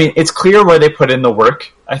 I mean, it's clear where they put in the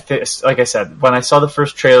work. Like I said, when I saw the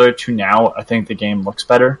first trailer to now, I think the game looks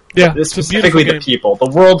better. Yeah, specifically the people, the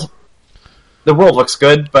world looks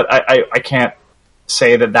good, but I can't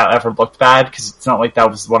say that ever looked bad because it's not like that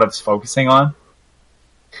was what I was focusing on.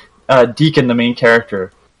 Deacon, the main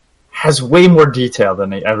character, has way more detail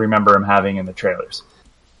than I remember him having in the trailers.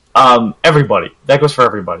 Everybody. That goes for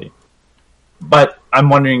everybody. But I'm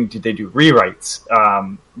wondering, did they do rewrites?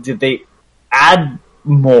 Did they add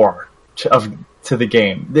more to the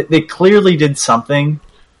game? They clearly did something,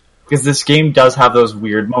 because this game does have those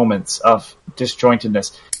weird moments of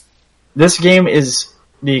disjointedness. This game is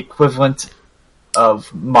the equivalent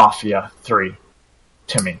of Mafia 3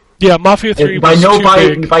 to me. Yeah, Mafia 3 by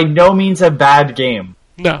was by no means a bad game.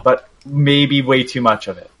 No. But maybe way too much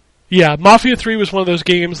of it. Yeah, Mafia 3 was one of those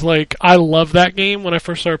games, like, I loved that game when I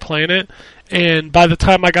first started playing it, and by the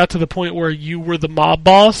time I got to the point where you were the mob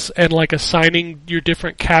boss and, like, assigning your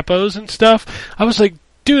different capos and stuff, I was like,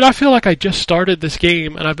 dude, I feel like I just started this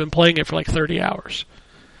game and I've been playing it for like 30 hours.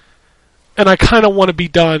 And I kind of want to be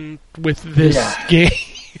done with this game.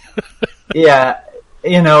 Yeah,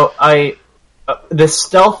 the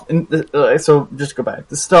stealth... so, just go back.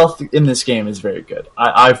 The stealth in this game is very good.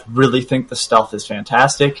 I really think the stealth is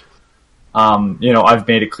fantastic. I've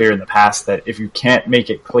made it clear in the past that if you can't make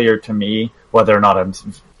it clear to me whether or not I'm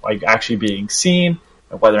like actually being seen,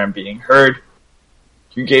 or whether I'm being heard,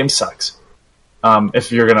 your game sucks.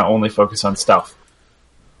 If you're going to only focus on stealth.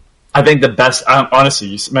 I think the best... honestly,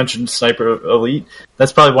 you mentioned Sniper Elite.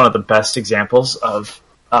 That's probably one of the best examples of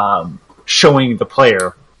showing the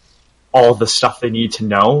player all the stuff they need to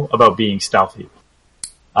know about being stealthy.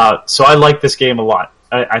 So I like this game a lot.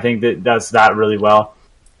 I think that it does that really well.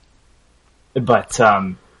 But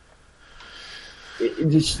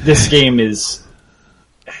this game is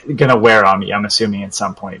going to wear on me, I'm assuming, at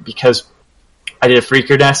some point. Because I did a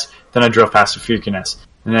Freaker Nest, then I drove past a Freaker Nest.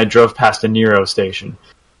 and I drove past a Nero station,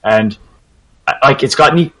 and like it's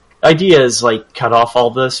got neat ideas, like cut off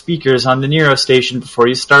all the speakers on the Nero station before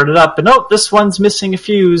you start it up, and this one's missing a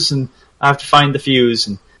fuse, and I have to find the fuse,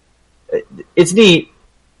 and it's neat.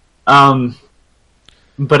 But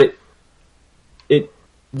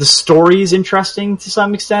the story is interesting to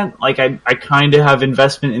some extent. Like I kind of have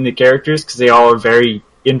investment in the characters because they all are very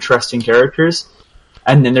interesting characters.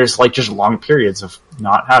 And then there's like just long periods of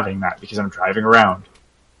not having that because I'm driving around.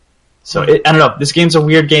 So I don't know. This game's a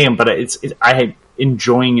weird game, but I'm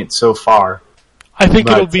enjoying it so far. I think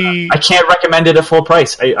it'll be. I can't recommend it at full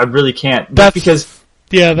price. I really can't. That's because.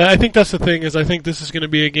 Yeah, I think that's the thing. Is I think this is going to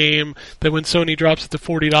be a game that when Sony drops it to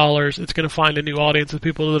 $40, it's going to find a new audience of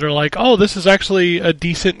people that are like, "Oh, this is actually a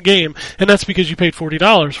decent game," and that's because you paid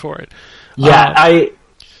 $40 for it.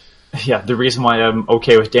 Yeah, the reason why I'm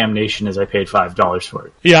okay with Damnation is I paid $5 for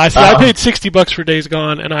it. Yeah, I paid $60 for Days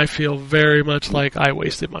Gone, and I feel very much like I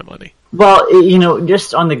wasted my money. Well,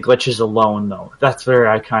 just on the glitches alone, though, that's where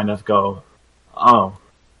I kind of go, oh,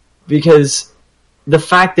 because the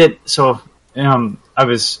fact that I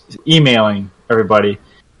was emailing everybody,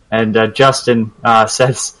 and Justin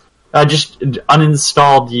says, just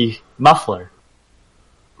uninstall the muffler.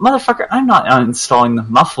 Motherfucker, I'm not uninstalling the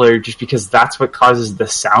muffler just because that's what causes the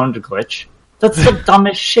sound glitch. That's the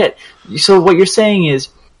dumbest shit. So what you're saying is,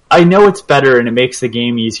 I know it's better and it makes the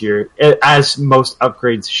game easier, as most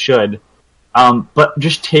upgrades should, but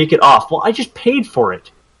just take it off. Well, I just paid for it.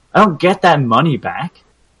 I don't get that money back.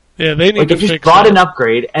 Yeah, they need to fix it. I just bought an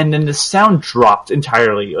upgrade, and then the sound dropped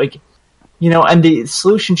entirely. And the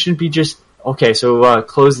solution shouldn't be just, okay, so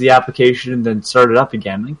close the application and then start it up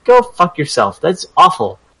again. Like, go fuck yourself. That's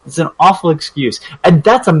awful. It's an awful excuse. And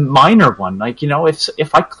that's a minor one.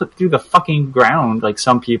 If I clip through the fucking ground like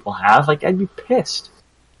some people have, I'd be pissed.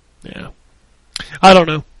 Yeah. I don't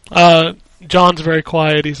know. John's very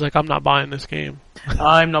quiet. He's like, I'm not buying this game.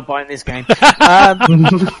 I'm not buying this game. You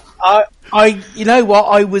know what?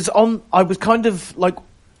 I was kind of like,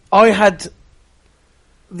 I had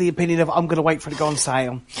the opinion of I'm going to wait for it to go on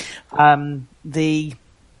sale. The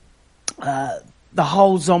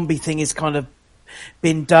whole zombie thing is kind of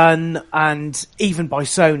been done, and even by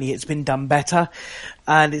Sony, it's been done better.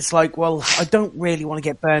 And it's like, well, I don't really want to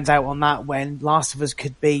get burned out on that when Last of Us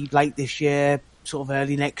could be late this year, sort of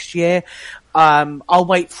early next year. I'll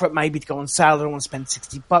wait for it maybe to go on sale. I don't want to spend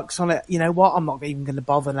 $60 on it. You know what? I'm not even going to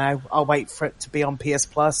bother now. I'll wait for it to be on PS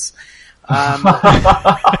Plus.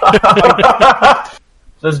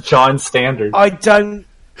 That's John's standard. I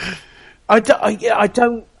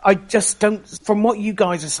just don't. From what you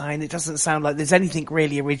guys are saying, it doesn't sound like there's anything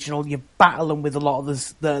really original. You're battling with a lot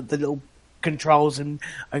of the little controls and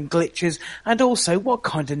glitches. And also, what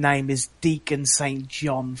kind of name is Deacon St.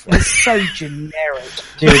 John? It's so generic.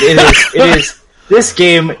 Dude, it is. This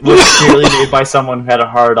game was clearly made by someone who had a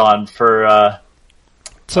hard-on for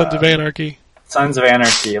Sons of Anarchy. Sons of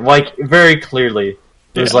Anarchy. Very clearly.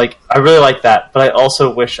 It was I really like that, but I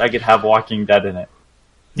also wish I could have Walking Dead in it.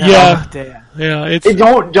 Yeah. Oh, yeah. It's it's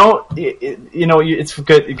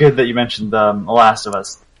good that you mentioned The Last of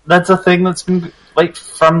Us. That's a thing that's been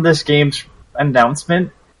from this game's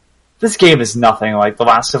announcement. This game is nothing like The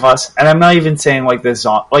Last of Us, and I'm not even saying this.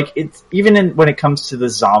 It's even when it comes to the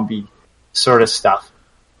zombie sort of stuff.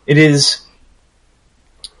 It is.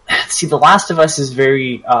 See, The Last of Us is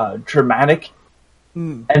very dramatic,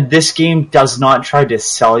 and this game does not try to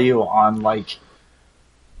sell you on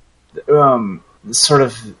sort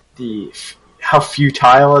of how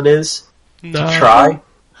futile it is to try.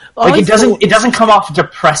 It doesn't come off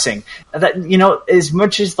depressing. That as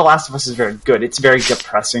much as The Last of Us is very good, it's a very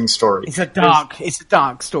depressing story. It's a dark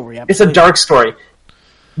story. Absolutely. It's a dark story.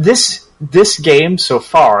 This game so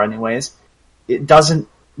far, anyways, it doesn't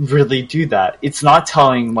really do that. It's not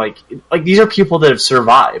telling these are people that have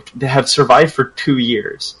survived. They have survived for 2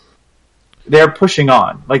 years. They're pushing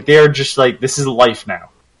on. They are just this is life now,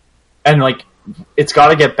 and it's got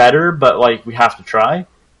to get better, but we have to try.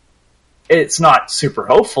 It's not super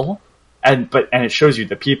hopeful, and it shows you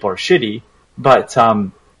that people are shitty, but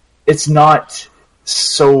it's not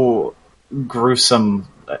so gruesome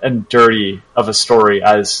and dirty of a story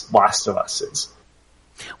as Last of Us is.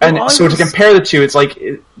 And to compare the two, it's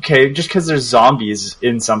okay, just because there's zombies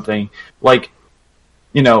in something,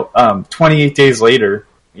 28 Days Later,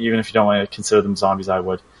 even if you don't want to consider them zombies, I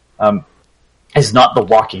would, is not The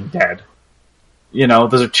Walking Dead.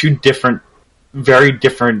 Those are two very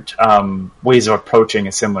different ways of approaching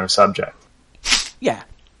a similar subject. Yeah,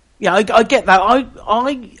 I get that.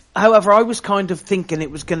 However, I was kind of thinking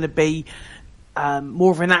it was going to be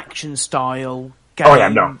more of an action style game. Oh yeah,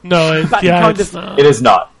 no, But it's not. it is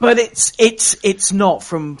not. But it's not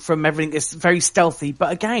from everything. It's very stealthy.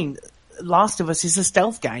 But again, Last of Us is a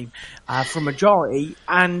stealth game for majority,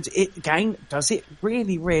 and it again does it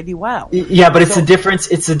really, really well. Yeah, but it's a difference.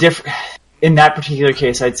 It's a different. In that particular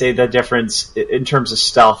case, I'd say the difference in terms of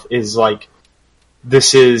stealth is like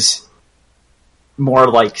this is more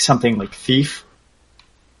like something like Thief,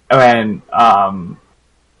 and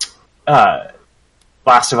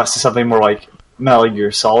Last of Us is something more like Metal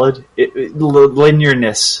Gear Solid. The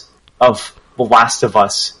linearness of The Last of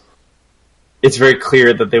Us, it's very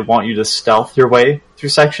clear that they want you to stealth your way through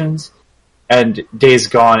sections. And Days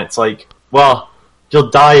Gone, it's like, well, you'll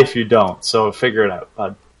die if you don't, so figure it out,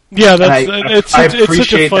 bud. Yeah, it's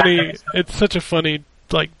such a funny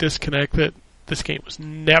like disconnect that this game was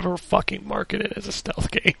never fucking marketed as a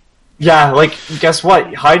stealth game. Yeah, like, guess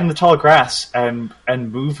what? Hide in the tall grass and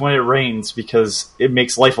move when it rains because it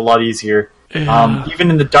makes life a lot easier. Yeah. Even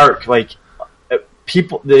in the dark, like,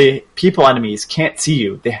 the people enemies can't see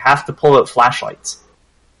you. They have to pull out flashlights.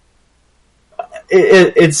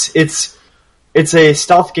 It's a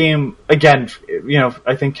stealth game. Again,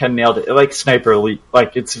 I think Ken nailed it. Like Sniper Elite.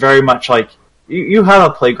 Like, it's very much like, you have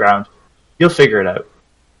a playground. You'll figure it out.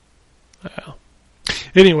 Wow.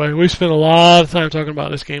 Anyway, we spent a lot of time talking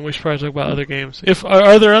about this game. We should probably talk about other games.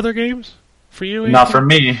 Are there other games for you? Not for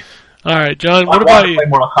me. All right, John. I What about you? play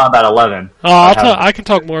Mortal Kombat 11. Oh, I can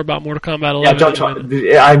talk more about Mortal Kombat 11. Yeah, don't talk.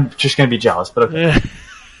 I'm just going to be jealous, but okay.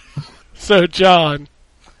 So, John.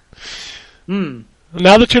 Now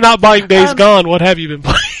that you're not buying Days Gone, what have you been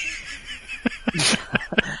playing?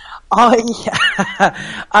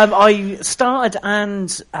 I started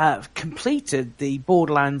and completed the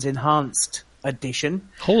Borderlands Enhanced Edition.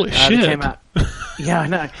 Holy shit! Came out, yeah, I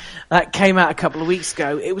know. That came out a couple of weeks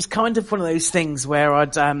ago. It was kind of one of those things where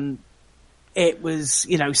it was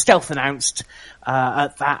stealth announced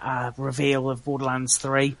at that reveal of Borderlands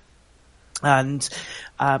 3, and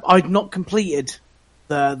I'd not completed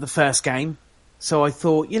the first game, so I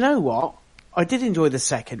thought, you know what, I did enjoy the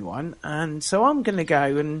second one, and so I'm going to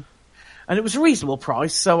go and it was a reasonable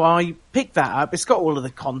price, so I picked that up. It's got all of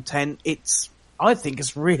the content. I think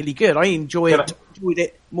it's really good. I enjoyed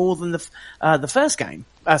it more than the first game.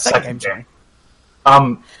 Second game, sorry.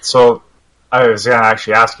 So I was going to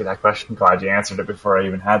actually ask you that question. Glad you answered it before I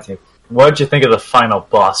even had to. What did you think of the final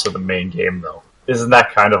boss of the main game, though? Isn't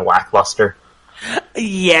that kind of lackluster?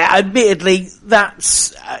 Yeah, admittedly,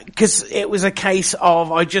 that's because it was a case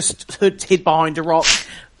of I just hid behind a rock,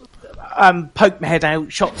 poked my head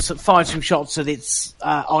out, fired some shots at its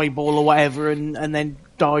eyeball or whatever, and then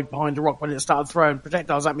died behind a rock when it started throwing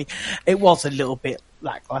projectiles at me. It was a little bit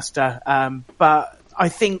lackluster, but I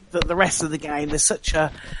think that the rest of the game, there's such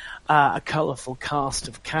a colourful cast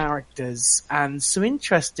of characters and some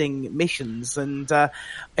interesting missions, and I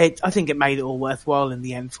think it made it all worthwhile in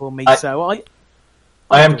the end for me.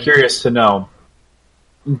 I am curious to know,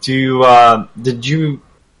 did you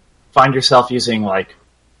find yourself using like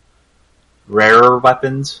rarer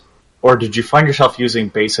weapons, or did you find yourself using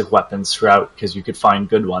basic weapons throughout because you could find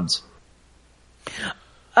good ones?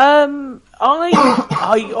 I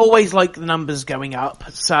always like the numbers going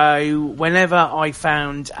up, so whenever I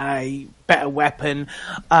found a better weapon,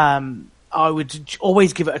 I would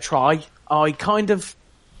always give it a try. I kind of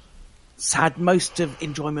had most of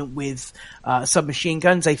enjoyment with submachine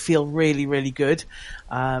guns. They feel really, really good,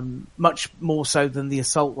 much more so than the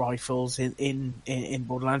assault rifles in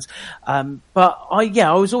Borderlands. But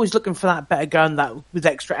I was always looking for that better gun that with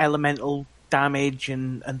extra elemental damage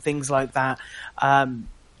and things like that.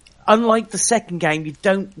 Unlike the second game, you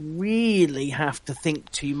don't really have to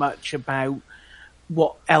think too much about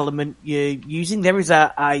what element you're using. There is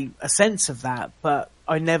a sense of that, but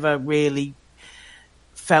I never really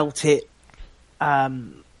felt it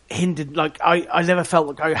hindered. Like I never felt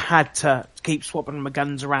like I had to keep swapping my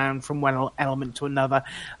guns around from one element to another.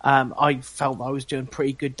 I felt I was doing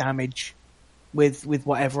pretty good damage with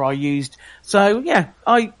whatever I used. So yeah,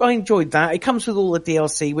 I enjoyed that. It comes with all the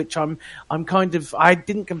DLC, which I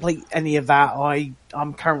didn't complete any of that.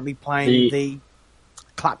 I'm currently playing the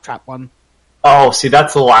Claptrap one. Oh, see,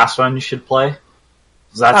 that's the last one you should play.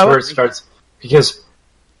 That's where it starts, because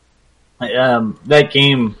that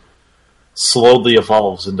game slowly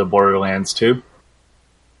evolves into Borderlands 2,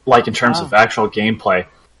 like in terms of actual gameplay.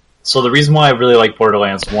 So the reason why I really like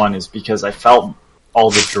Borderlands 1 is because I felt all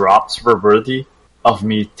the drops were worthy of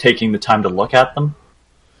me taking the time to look at them.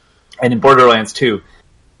 And in Borderlands 2,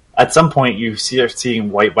 at some point you start seeing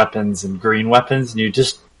white weapons and green weapons, and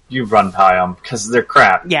you run by them because they're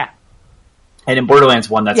crap. Yeah. And in Borderlands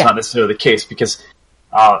 1, that's not necessarily the case, because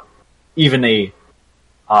even a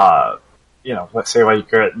let's say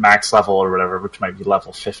like you're at max level or whatever, which might be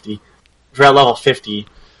level 50. If you're at level 50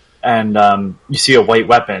 and you see a white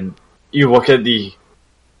weapon, you look at the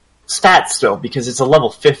stats still because it's a level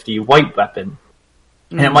 50 white weapon.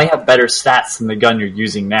 And it might have better stats than the gun you're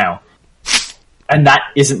using now. And that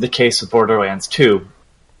isn't the case with Borderlands 2.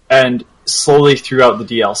 And slowly throughout the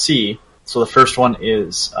DLC, so the first one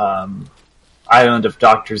is Island of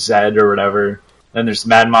Dr. Zed or whatever. Then there's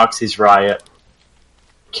Mad Moxie's Riot.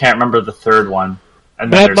 Can't remember the third one.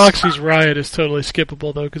 And then Mad Moxie's Riot is totally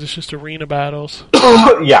skippable, though, because it's just arena battles.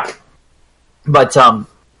 Yeah. But,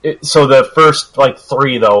 so the first, like,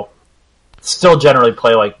 3, though, still generally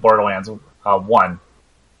play like Borderlands 1.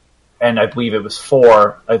 And I believe it was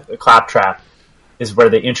 4, Claptrap, is where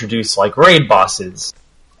they introduce, like, raid bosses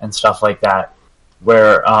and stuff like that,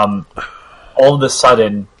 where all of a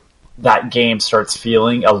sudden that game starts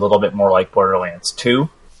feeling a little bit more like Borderlands 2.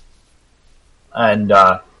 And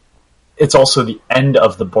it's also the end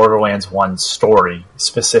of the Borderlands 1 story,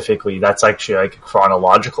 specifically. That's actually, like,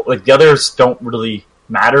 chronological. Like, the others don't really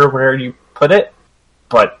matter where you put it,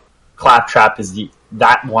 but Claptrap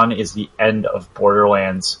that one is the end of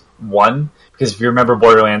Borderlands 1, because if you remember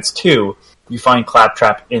Borderlands 2, you find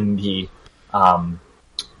Claptrap in the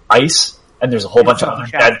ice, and there's a whole bunch of other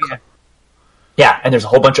dead... Yeah, and there's a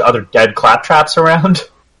whole bunch of other dead Claptraps around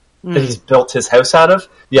that he's built his house out of.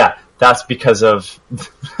 Yeah, that's because of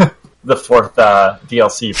the 4th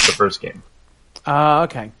DLC for the first game.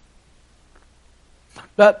 Okay.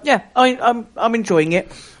 But yeah, I'm enjoying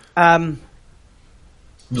it. Looking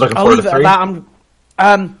I'll forward leave to it 3? at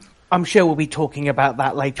that. I'm sure we'll be talking about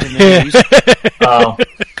that later in the news.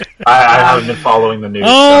 I haven't been following the news.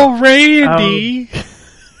 Oh, so. Randy!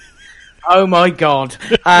 Oh my God!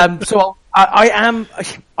 So I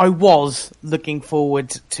was looking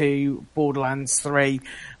forward to Borderlands 3,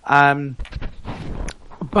 but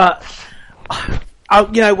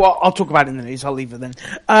you know what? I'll talk about it in the news. I'll leave it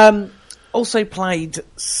then. Also played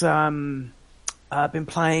some. Been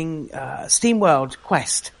playing SteamWorld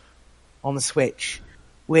Quest on the Switch,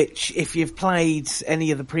 which, if you've played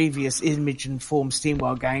any of the previous Image and Form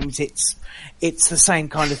SteamWorld games, it's the same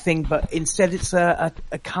kind of thing, but instead it's a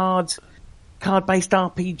card-based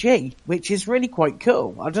RPG, which is really quite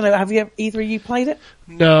cool. I don't know, have either of you played it?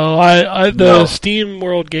 No, the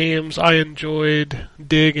SteamWorld games I enjoyed,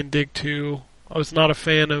 Dig and Dig 2. I was not a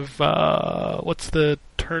fan of what's the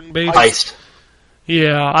turn-based? Heist.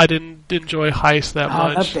 Yeah, I didn't enjoy Heist that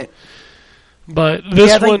much. Loved it. But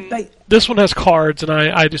this one has cards, and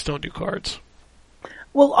I just don't do cards.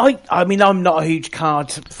 Well, I mean, I'm not a huge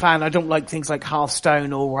card fan. I don't like things like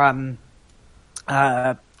Hearthstone or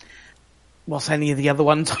what's any of the other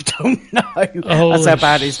ones? I don't know. That's how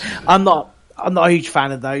bad it is. I'm not a huge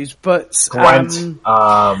fan of those. But Gwent,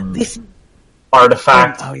 this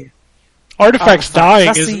Artifact. Oh yeah, Artifact's dying,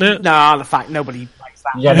 isn't it? No, Artifact. Nobody plays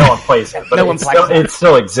that. Yeah, no one plays it, but No one plays it. It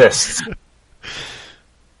still exists.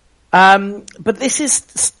 But this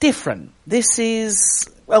is different. This is,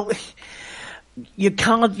 well, your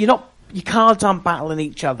cards aren't battling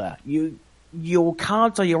each other. Your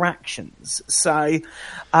cards are your actions. So,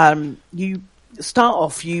 you start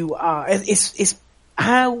off, it's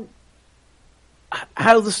how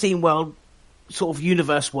the SteamWorld sort of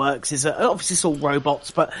universe works is obviously it's all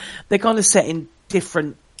robots, but they're kind of set in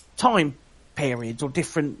different time periods or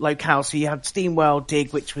different locales. So you had SteamWorld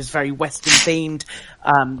Dig, which was very Western themed.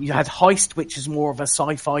 You had Heist, which is more of a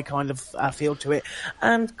sci-fi kind of feel to it,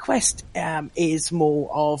 and Quest is more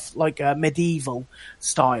of like a medieval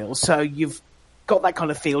style. So you've got that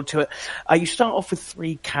kind of feel to it. You start off with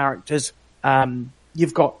 3 characters.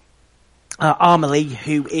 You've got Amelie,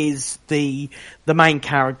 who is the main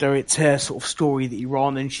character. It's her sort of story that you're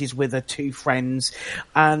on, and she's with her 2 friends,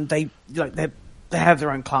 and they have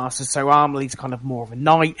their own classes. So Amelie's kind of more of a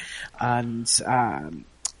knight, and I'm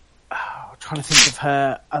trying to think of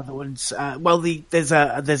her other ones. There's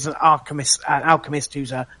an alchemist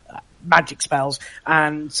who's a magic spells,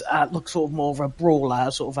 and looks sort of more of a brawler,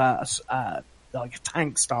 sort of like a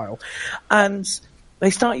tank style. And they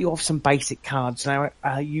start you off some basic cards. Now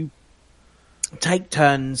you take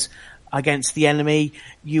turns against the enemy.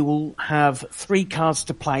 You will have 3 cards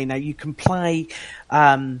to play. Now you can play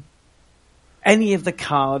any of the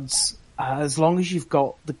cards as long as you've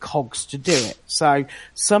got the cogs to do it. So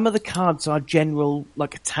some of the cards are general,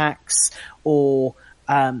 like attacks or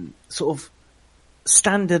sort of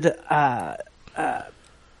standard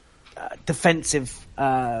defensive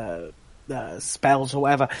spells or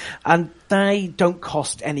whatever, and they don't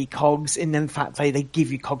cost any cogs, and in fact they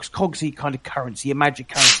give you cogs. Cogs are your kind of currency, your magic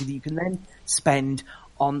currency that you can then spend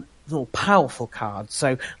on more powerful cards.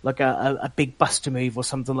 So like a big buster move or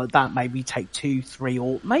something like that, maybe take 2, 3,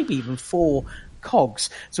 or maybe even 4 cogs.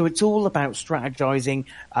 So it's all about strategizing,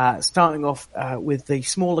 starting off with the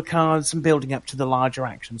smaller cards and building up to the larger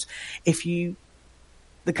actions. The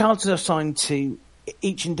cards are assigned to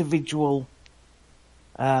each individual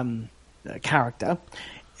character,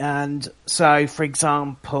 and so, for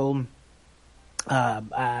example,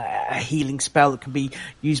 a healing spell that can be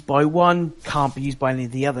used by one can't be used by any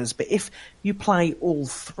of the others. But if you play all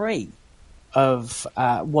 3 of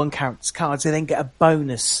one character's cards, they then get a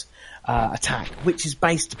bonus attack, which is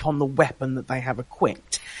based upon the weapon that they have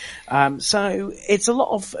equipped. So it's a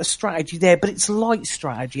lot of strategy there, but it's light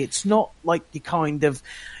strategy. It's not like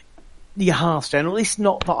your Hearthstone, at least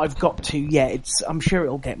not that I've got to yet. I'm sure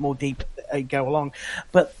it'll get more deep as they go along,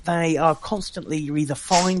 but they are constantly, you're either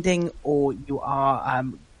finding or you are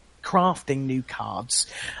crafting new cards,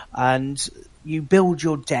 and you build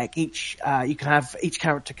your deck. Each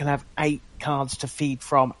character can have 8 cards to feed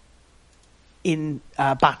from in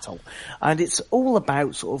battle, and it's all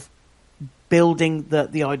about sort of building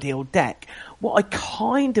the ideal deck. What I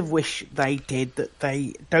kind of wish they did that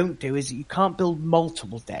they don't do is that you can't build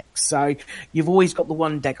multiple decks. So you've always got the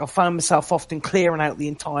one deck. I found myself often clearing out the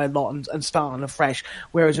entire lot and starting afresh,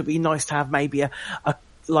 whereas it'd be nice to have maybe a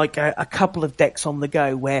couple of decks on the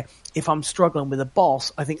go, where if I'm struggling with a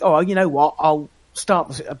boss, I think, oh, you know what, I'll start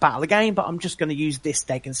the battle again, but I'm just going to use this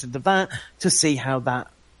deck instead of that to see how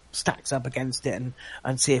that stacks up against it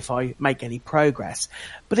and see if I make any progress.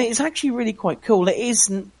 But it is actually really quite cool. It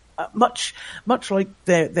isn't much like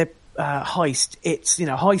their Heist. It's,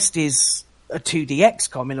 Heist is a 2D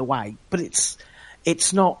XCOM in a way, but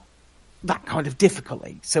it's not that kind of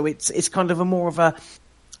difficulty. So it's kind of a more of a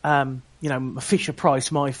Fisher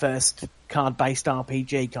Price, my first card-based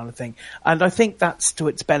RPG kind of thing. And I think that's to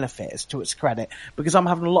its benefit, to its credit, because I'm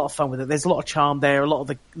having a lot of fun with it. There's a lot of charm there. A lot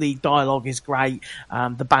of the dialogue is great.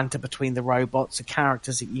 The banter between the robots, the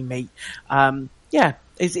characters that you meet.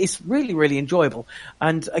 It's really, really enjoyable.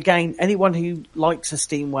 And again, anyone who likes a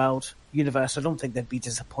SteamWorld universe, I don't think they'd be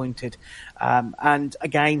disappointed. And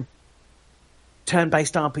again,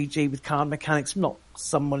 turn-based RPG with card mechanics. I'm not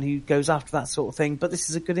someone who goes after that sort of thing, but this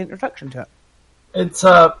is a good introduction to it. It's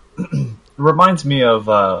reminds me of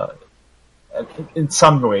in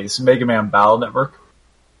some ways Mega Man Battle Network.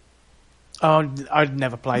 Oh, I'd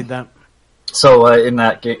never played that. So in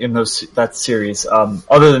that game, that series,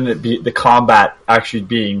 other than the combat actually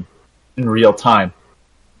being in real time,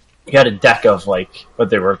 you had a deck of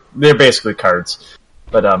they're basically cards,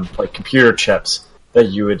 but like computer chips that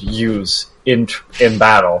you would use in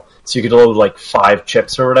battle. So you could load 5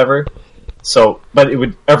 chips or whatever. So, but it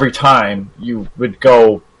would, every time you would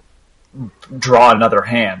go draw another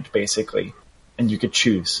hand, basically, and you could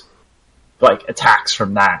choose attacks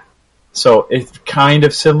from that. So it's kind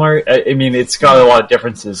of similar. I mean, it's got a lot of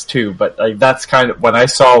differences too, but that's kind of, when I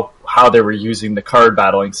saw how they were using the card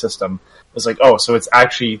battling system, I was like, oh, so it's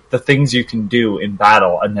actually the things you can do in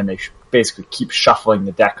battle, and then they basically keep shuffling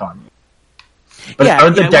the deck on you. But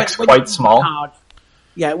aren't the decks quite small?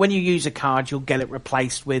 When you use a card, you'll get it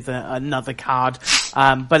replaced with another card,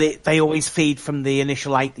 but they always feed from the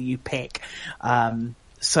initial 8 that you pick.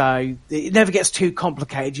 So it never gets too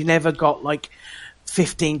complicated. You never got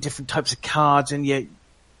 15 different types of cards, and you're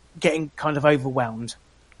getting kind of overwhelmed.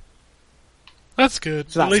 That's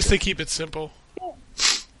good. So At least they keep it simple.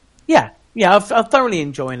 Yeah, I'm thoroughly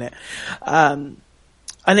enjoying it. And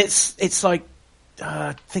it's I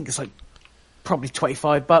think it's probably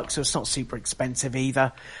 $25, so it's not super expensive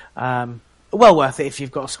either. Well worth it if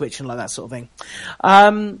you've got a Switch and that sort of thing.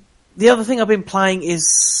 The other thing I've been playing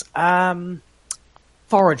is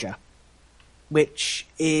Forager, which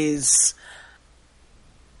is,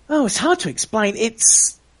 it's hard to explain. It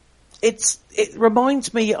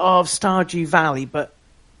reminds me of Stardew Valley, but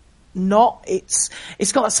not.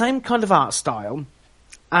 It's got the same kind of art style,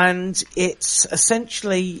 and it's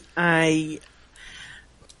essentially I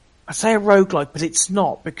say a roguelike, but it's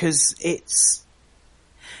not, because it's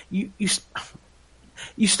you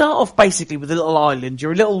start off basically with a little island.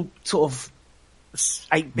 You're a little sort of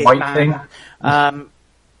 8-bit White man. thing?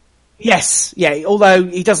 Yes, yeah. Although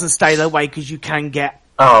he doesn't stay that way, because you can get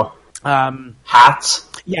hats.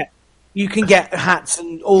 Yeah, you can get hats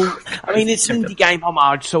and all. I mean, it's an indie game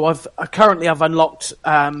homage. So I've unlocked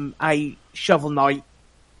a Shovel Knight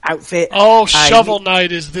outfit. Oh, Shovel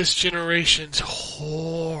Knight is this generation's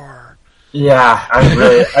whore. Yeah,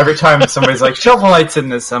 every time somebody's like, Shovel Knight's in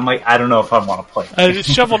this, I'm like, I don't know if I want to play.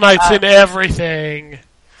 Shovel Knight's in everything.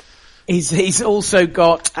 He's also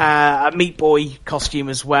got a Meat Boy costume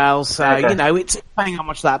as well, so Okay. it's depending how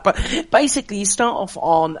much of that. But basically, you start off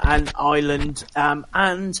on an island,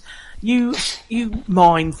 and you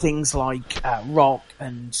mine things like rock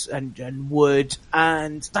and wood,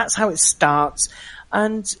 and that's how it starts.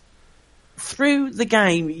 And through the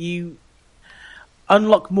game, you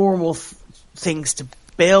unlock more and more things to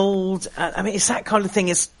build. I mean, it's that kind of thing.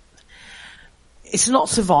 It's not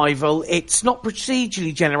survival. It's not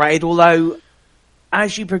procedurally generated, although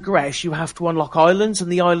as you progress, you have to unlock islands,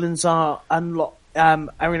 and the islands are in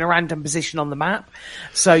a random position on the map.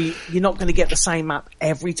 So you're not going to get the same map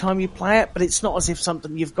every time you play it, but it's not as if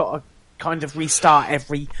something you've got to kind of restart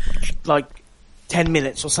every, 10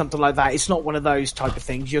 minutes or something like that. It's not one of those type of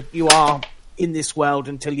things. You are in this world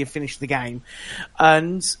until you finish the game.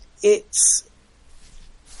 And it's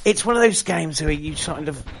one of those games where you kind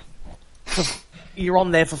of... You're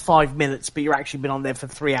on there for 5 minutes, but you're actually been on there for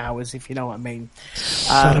 3 hours, if you know what I mean.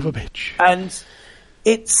 Son of a bitch. And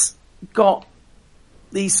it's got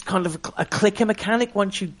these kind of a clicker mechanic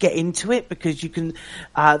once you get into it, because you can.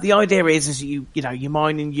 The idea is you're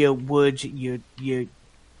mining your wood, your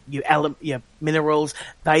minerals.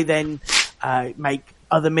 They then make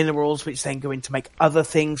other minerals, which then go into make other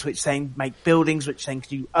things, which then make buildings, which then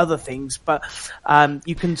do other things. But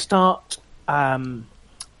you can start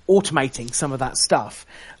automating some of that stuff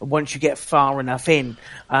once you get far enough in,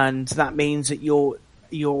 and that means that your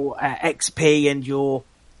XP and your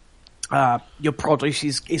produce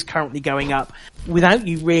is currently going up without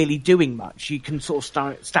you really doing much. You can sort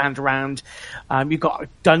of stand around. You've got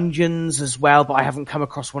dungeons as well, but I haven't come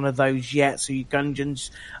across one of those yet. So your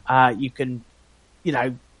dungeons, you can,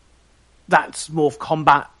 that's more of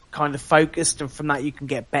combat kind of focused, and from that you can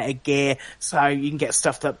get better gear. So you can get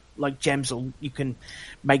stuff that like gems, or you can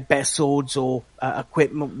make better swords or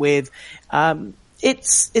equipment with.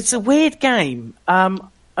 It's a weird game. As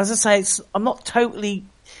I say, I'm not totally.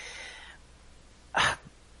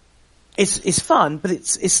 It's fun, but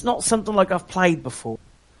it's not something like I've played before,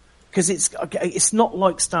 because it's not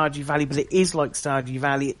like Stardew Valley, but it is like Stardew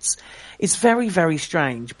Valley. It's very, very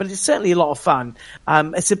strange, but it's certainly a lot of fun.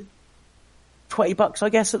 It's $20, I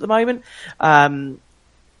guess, at the moment. And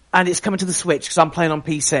it's coming to the Switch because I'm playing on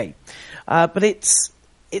PC. But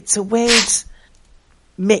it's a weird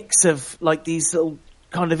mix of like these little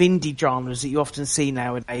kind of indie genres that you often see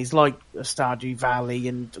nowadays, like Stardew Valley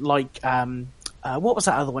and like, what was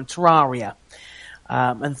that other one? Terraria,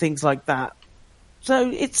 and things like that. So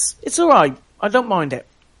it's alright. I don't mind it.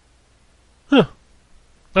 Huh.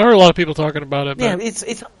 I heard a lot of people talking about it, but Yeah,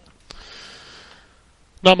 it's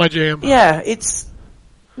not my jam. Yeah, it's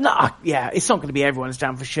not going to be everyone's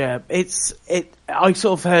jam for sure. I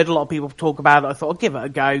sort of heard a lot of people talk about it. I thought I'll give it a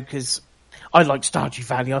go because I like Stardew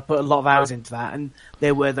Valley. I put a lot of hours into that, and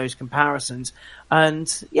there were those comparisons. And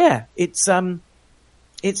yeah,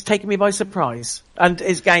 it's taken me by surprise. And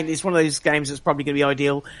it's one of those games that's probably going to be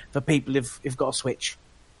ideal for people who've got a Switch.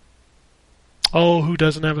 Oh, who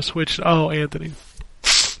doesn't have a Switch? Oh, Anthony.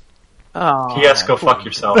 Oh, Yes, go fuck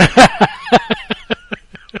yourself.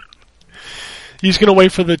 He's going to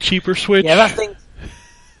wait for the cheaper Switch? Yeah, that thing.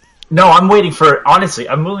 No, I'm waiting for. Honestly,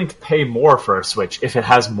 I'm willing to pay more for a Switch if it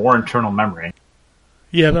has more internal memory,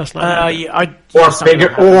 Yeah, that's not bad. or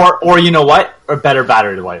bigger, or you know what, or better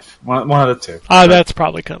battery life. One of the two. That's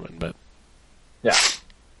probably coming, but Yeah.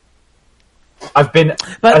 I've been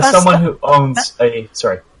But as that's someone who owns a.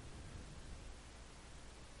 Sorry.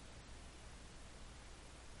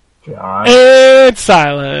 John. and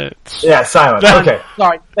silence. Yeah, silent. Okay.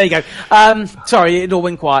 Sorry, there you go. Sorry, it all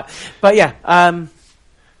went quiet. But yeah, I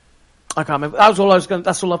can't remember. That's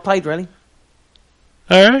all I've played, really.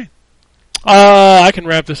 All right. I can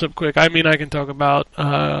wrap this up quick. I mean, I can talk about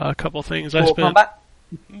a couple things. Mortal Kombat?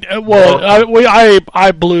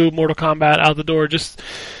 I blew Mortal Kombat out the door just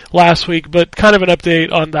last week, but kind of an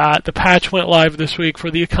update on that. The patch went live this week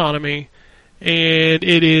for the economy, and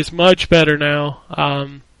it is much better now.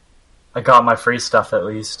 I got my free stuff at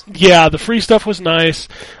least. Yeah, the free stuff was nice.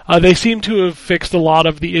 They seem to have fixed a lot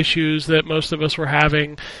of the issues that most of us were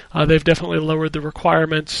having. They've definitely lowered the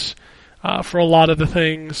requirements for a lot of the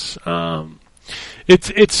things.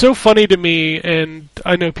 It's so funny to me, and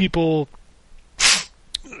I know people,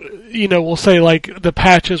 will say like the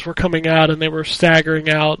patches were coming out and they were staggering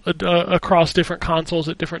out across different consoles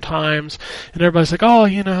at different times, and everybody's like, oh,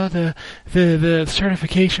 the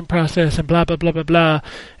certification process and blah blah blah blah blah,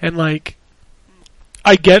 and like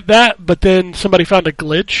I get that, but then somebody found a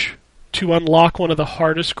glitch to unlock one of the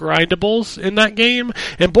hardest grindables in that game,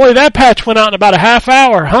 and boy, that patch went out in about a half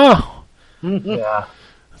hour, huh? Yeah.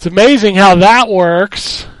 It's amazing how that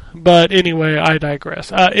works. But anyway, I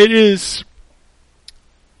digress. It is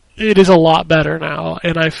a lot better now,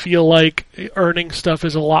 and I feel like earning stuff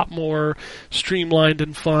is a lot more streamlined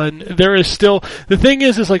and fun. There is still, the thing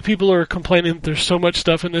is like people are complaining that there's so much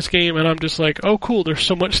stuff in this game, and I'm just like, oh cool, there's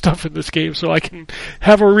so much stuff in this game, so I can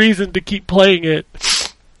have a reason to keep playing it.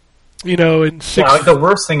 In six. Yeah, like the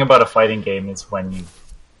worst thing about a fighting game is when you,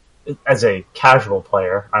 as a casual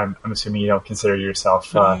player, I'm assuming you don't consider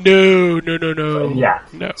yourself. No. Yeah.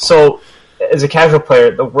 No. So, as a casual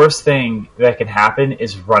player, the worst thing that can happen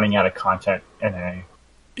is running out of content in a.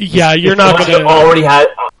 Yeah, you're not going going to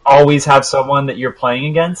always have someone that you're playing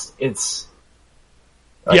against. It's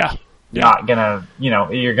not gonna.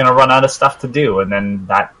 You're gonna run out of stuff to do, and then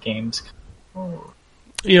that game's.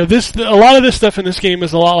 A lot of this stuff in this game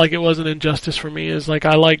is a lot like it was in Injustice for me. Is like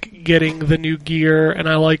I like getting the new gear, and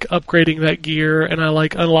I like upgrading that gear, and I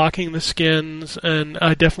like unlocking the skins, and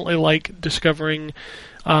I definitely like discovering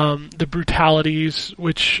the brutalities,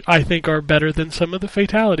 which I think are better than some of the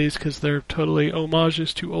fatalities because they're totally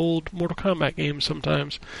homages to old Mortal Kombat games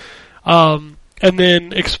sometimes. And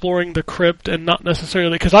then exploring the crypt, and not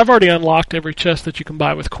necessarily because I've already unlocked every chest that you can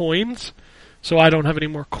buy with coins, so I don't have any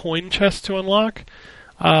more coin chests to unlock.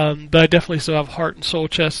 But I definitely still have heart and soul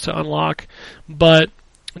chests to unlock. But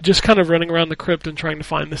just kind of running around the crypt and trying to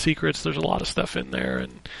find the secrets, there's a lot of stuff in there.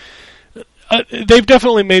 And they've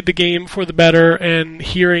definitely made the game for the better, and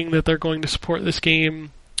hearing that they're going to support this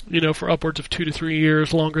game, for upwards of 2 to 3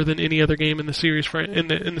 years, longer than any other game in the series in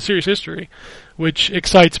the series history, which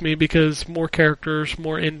excites me because more characters,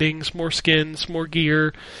 more endings, more skins, more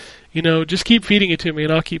gear. Just keep feeding it to me,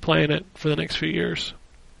 and I'll keep playing it for the next few years.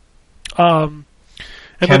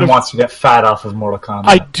 Ken wants to get fat off of Mortal Kombat.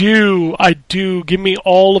 I do. Give me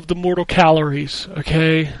all of the mortal calories,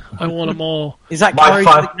 okay? I want them all. Is that my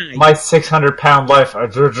 600-pound life? I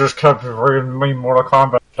just kept feeding me Mortal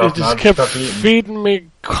Kombat stuff. It just kept feeding me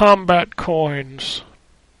combat coins.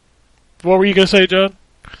 What were you going to say, John?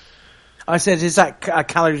 I said, is that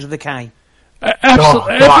calories with a K?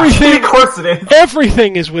 Absolutely. Everything, of course it is.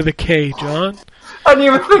 Everything is with a K, John. I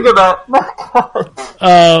didn't even think of that.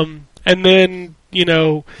 And then,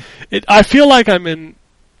 I feel like I'm in...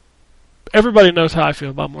 Everybody knows how I feel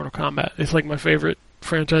about Mortal Kombat. It's like my favorite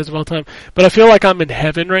franchise of all time. But I feel like I'm in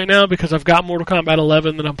heaven right now because I've got Mortal Kombat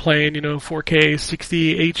 11 that I'm playing, 4K,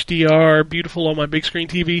 60 HDR, beautiful on my big screen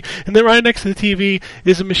TV. And then right next to the TV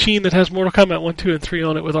is a machine that has Mortal Kombat 1, 2, and 3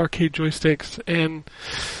 on it with arcade joysticks. And,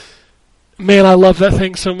 man, I love that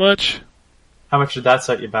thing so much. How much did that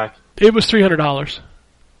set you back? It was $300.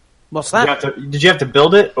 What's that? Did you have to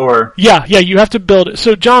build it, or? Yeah, you have to build it.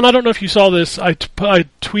 So, John, I don't know if you saw this. I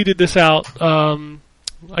tweeted this out,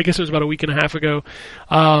 I guess it was about a week and a half ago.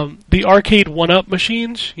 The arcade 1-up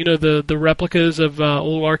machines, the replicas of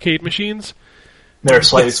old arcade machines. They're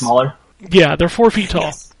slightly smaller? Yeah, they're 4 feet tall.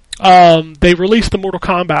 Yes. They released the Mortal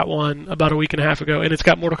Kombat one about a week and a half ago, and it's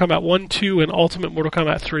got Mortal Kombat 1, 2, and Ultimate Mortal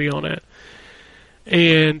Kombat 3 on it.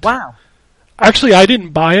 And wow. Actually, I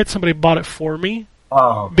didn't buy it. Somebody bought it for me.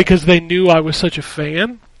 Oh. Because they knew I was such a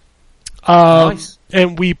fan. Nice.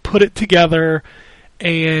 And we put it together,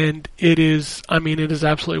 and it is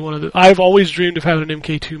absolutely one of the... I've always dreamed of having an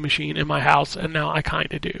MK2 machine in my house, and now I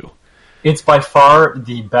kind of do. It's by far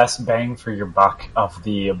the best bang for your buck of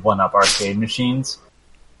the 1-up arcade machines.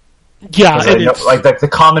 Yeah, the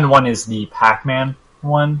common one is the Pac-Man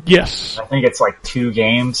one. Yes. I think it's like 2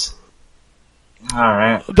 games.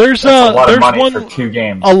 Alright. There's a lot of money one, for 2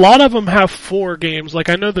 games. A lot of them have 4 games. Like,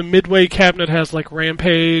 I know the Midway cabinet has, like,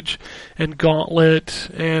 Rampage and Gauntlet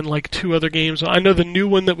and, like, 2 other games. I know the new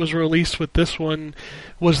one that was released with this one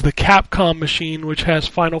was the Capcom machine, which has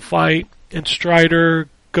Final Fight and Strider,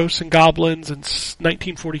 Ghosts and Goblins, and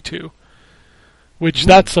 1942. Which,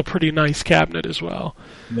 that's a pretty nice cabinet as well.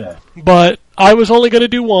 Yeah. But I was only going to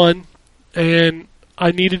do one, and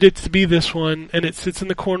I needed it to be this one, and it sits in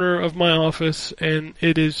the corner of my office, and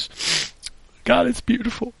it is... God, it's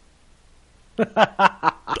beautiful. It's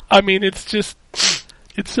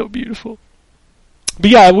so beautiful. But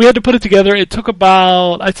yeah, we had to put it together. It took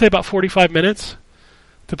I'd say about 45 minutes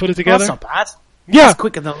to put it together. That's not bad. Yeah. That's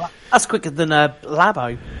quicker than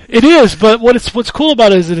Labo. It is, but what's cool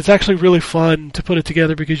about it is that it's actually really fun to put it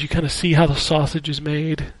together because you kind of see how the sausage is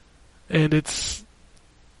made, and it's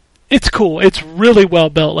cool. It's really well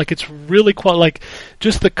built. Like, it's really like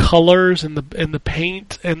just the colors and the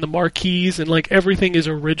paint and the marquees and like everything is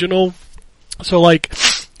original. So like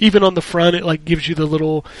even on the front, it like gives you the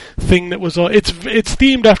little thing that was on. It's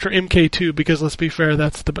themed after MK2 because let's be fair,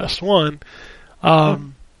 that's the best one.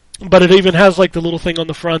 But it even has like the little thing on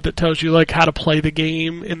the front that tells you like how to play the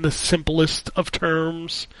game in the simplest of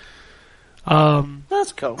terms.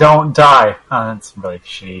 That's cool. Don't die. Oh, that's really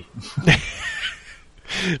shitty.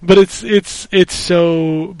 But it's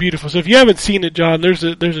so beautiful. So if you haven't seen it, John, there's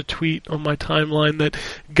a tweet on my timeline that,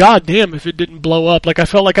 goddamn, if it didn't blow up, like I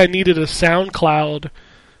felt like I needed a SoundCloud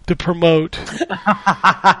to promote.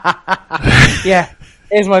 Yeah,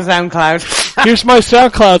 here's my SoundCloud. Here's my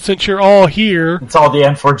SoundCloud since you're all here. It's all the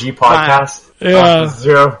N4G podcast. Yeah.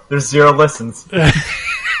 There's zero listens.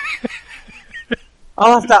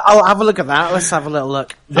 I'll have a look at that. Let's have a little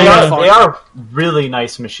look. They are really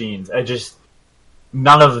nice machines.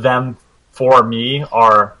 None of them for me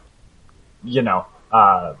are, no,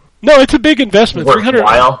 it's a big investment.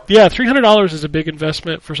 Worthwhile. $300 is a big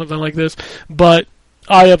investment for something like this. But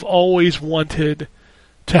I have always wanted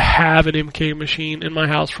to have an MK machine in my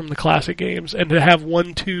house from the classic games, and to have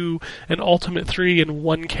 1, 2, and Ultimate 3 in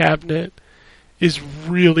one cabinet is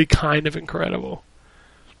really kind of incredible.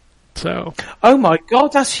 So, oh my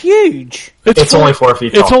god, that's huge! It's only 4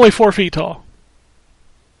 feet tall. It's only 4 feet tall.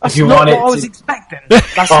 That's not what I was expecting.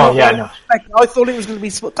 That's not what I was expecting. I thought it was going to be...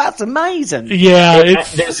 That's amazing. Yeah,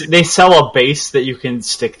 they sell a base that you can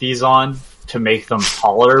stick these on to make them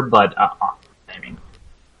taller, but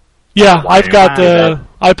yeah, I've got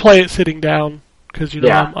I play it sitting down because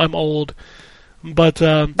I'm old, but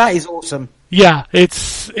that is awesome. Yeah,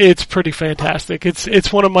 it's pretty fantastic.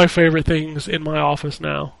 It's one of my favorite things in my office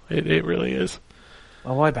now. It really is.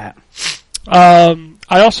 Oh, I bet.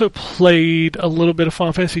 I also played a little bit of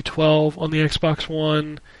Final Fantasy 12 on the Xbox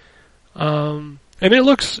One, and it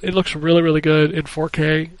looks really, really good in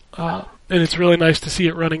 4K, and it's really nice to see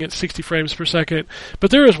it running at 60 frames per second.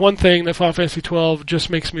 But there is one thing that Final Fantasy 12 just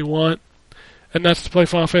makes me want, and that's to play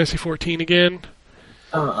Final Fantasy 14 again.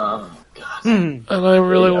 God. And I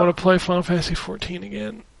really want to play Final Fantasy 14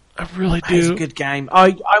 again. I really do. It's a good game.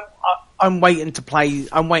 I'm waiting to play.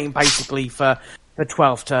 I'm waiting basically for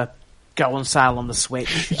 12 to go on sale on the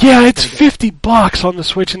Switch. Yeah, it's $50 on the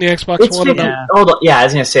Switch and the Xbox One. Hold on. Yeah, I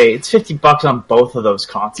was gonna say it's $50 on both of those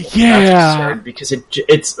consoles. Yeah, that's absurd because I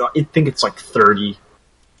think it's like $30.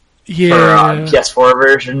 Yeah, for PS4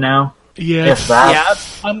 version now. Yeah, yeah.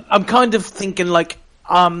 I'm kind of thinking like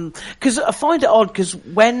because I find it odd because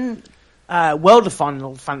when World of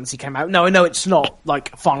Final Fantasy came out. No, I know it's not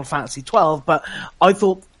like Final Fantasy 12, but I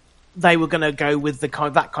thought they were going to go with that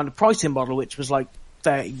kind of pricing model, which was like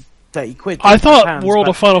 30 quid. I thought World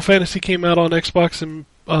of Final Fantasy came out on Xbox and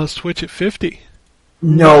Switch at 50.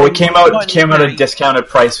 No, it came out at a discounted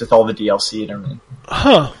price with all the DLC and everything.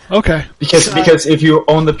 Huh. Okay. Because if you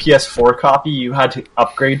own the PS4 copy, you had to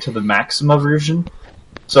upgrade to the Maxima version.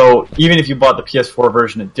 So even if you bought the PS4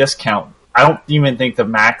 version at discount, I don't even think the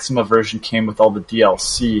Maxima version came with all the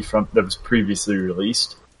DLC that was previously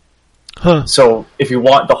released. Huh. So if you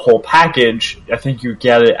want the whole package, I think you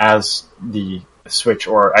get it as the Switch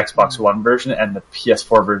or Xbox One version, and the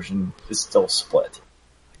PS4 version is still split.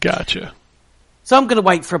 Gotcha. So I'm going to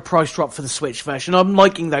wait for a price drop for the Switch version. I'm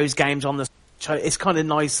liking those games on the Switch. It's kind of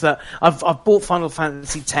nice that I've bought Final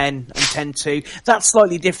Fantasy X and X-2. That's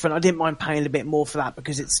slightly different. I didn't mind paying a bit more for that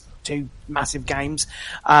because it's two massive games.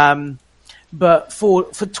 But for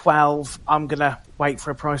 12, I'm going to wait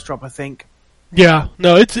for a price drop, I think. Yeah,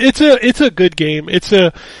 no, it's a good game. It's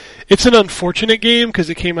an unfortunate game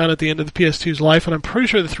because it came out at the end of the PS2's life, and I'm pretty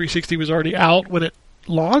sure the 360 was already out when it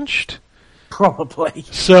launched. Probably.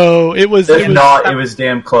 So it was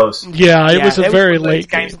damn close. Yeah, it was a very late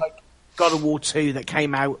game. Games like God of War 2 that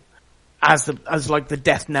came out as like the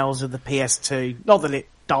death knells of the PS2. Not that it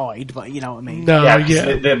died, but you know what I mean. No,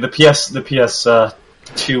 the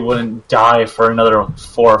PS2 wouldn't die for another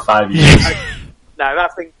 4 or 5 years. No,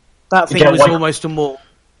 that thing was almost a more.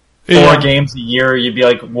 4 games a year, you'd be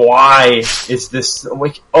like, why is this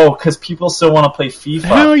like? Oh, because people still want to play FIFA.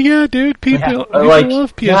 Hell yeah, dude! People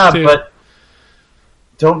love PS2. Yeah, but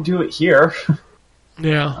don't do it here.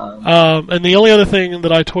 Yeah. And the only other thing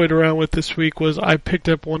that I toyed around with this week was I picked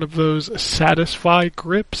up one of those Satisfy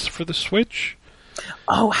grips for the Switch.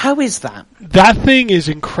 Oh, how is that? That thing is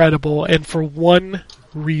incredible, and for one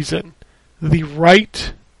reason. The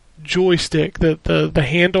right joystick, the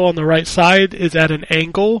handle on the right side is at an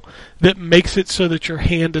angle that makes it so that your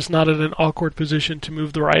hand is not in an awkward position to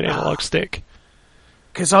move the right analog stick.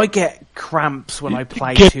 Because I get cramps when I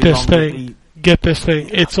play Get this thing.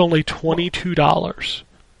 It's only $22.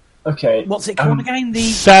 Okay. What's it called again? The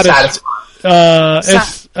Satisfy.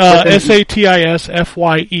 SATISFYE.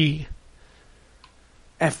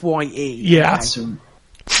 FYE. Yeah. Okay.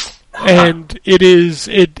 And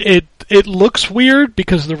it looks weird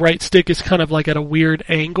because the right stick is kind of like at a weird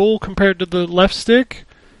angle compared to the left stick,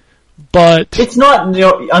 but it's not.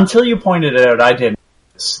 Until you pointed it out, I didn't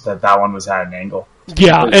notice that one was at an angle.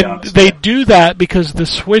 Yeah, completely and honest they with you. do that because the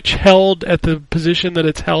switch held at the position that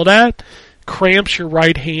it's held at cramps your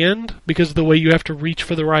right hand because of the way you have to reach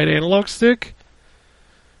for the right analog stick.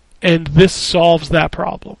 And this solves that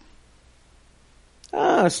problem.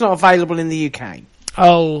 Oh, it's not available in the UK.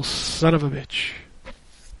 Oh, son of a bitch.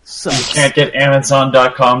 Sucks. Can't get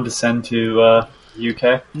Amazon.com to send to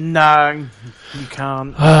UK. No, you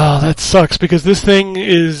can't. Oh, that sucks because this thing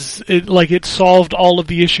it solved all of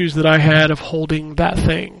the issues that I had of holding that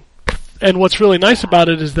thing. And what's really nice about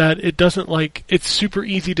it is that it doesn't it's super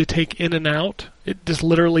easy to take in and out. It just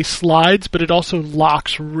literally slides, but it also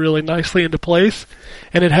locks really nicely into place.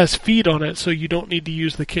 And it has feet on it, so you don't need to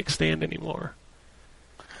use the kickstand anymore.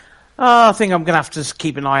 Oh, I think I'm going to have to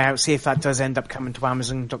keep an eye out, see if that does end up coming to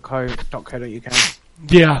Amazon.co.uk.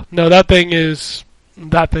 Yeah, no, that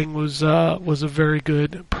thing was a very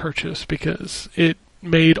good purchase because it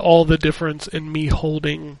made all the difference in me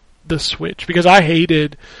holding the Switch, because I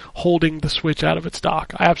hated holding the Switch out of its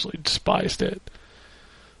dock. I absolutely despised it.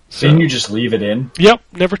 So, Didn't you just leave it in Yep,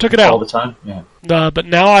 never took it out all the time? Yeah. But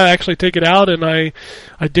now I actually take it out, and I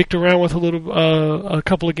dicked around with a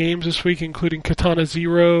couple of games this week, including Katana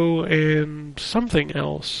Zero and something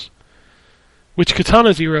else. Which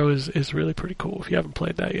Katana Zero is really pretty cool if you haven't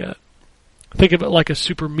played that yet. Think of it like a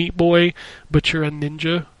Super Meat Boy, but you're a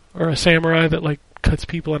ninja or a samurai that cuts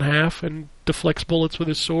people in half and deflects bullets with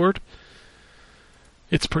his sword.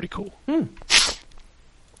 It's pretty cool.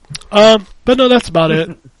 But no, that's about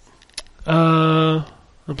it. I'm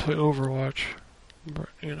playing Overwatch.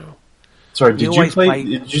 Sorry, You did you always play? play-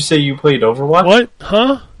 Did you say you played Overwatch? What?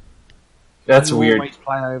 Huh? That's You weird. always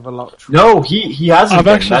play Overwatch. No, he hasn't. I've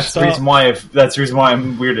been. actually That's the reason why. That's the reason why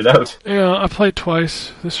I'm weirded out. Yeah, I played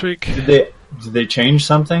twice this week. Did they change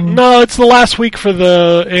something? No, it's the last week for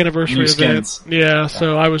the anniversary New event. skins. Yeah,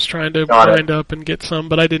 so I was trying to Got it. grind up and get some,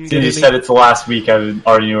 but I didn't As get soon any. as you said it's the last week, I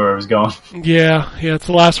already knew where I was going. Yeah, it's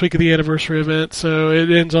the last week of the anniversary event, so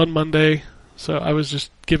it ends on Monday. So I was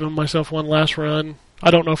just giving myself one last run.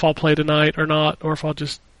 I don't know if I'll play tonight or not, or if I'll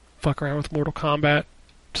just fuck around with Mortal Kombat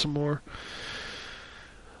some more.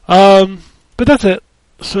 But that's it.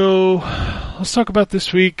 So let's talk about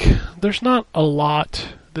this week. There's not a lot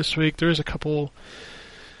this week. There is a couple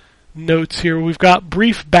notes here. We've got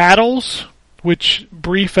brief battles, which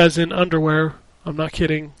brief as in underwear. I'm not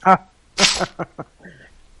kidding.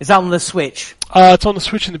 Is that on the Switch? It's on the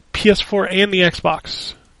Switch and the PS4 and the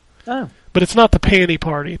Xbox. Oh. But it's not the Panty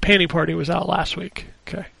Party. Panty Party was out last week.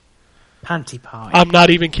 Okay. Panty Pie. I'm not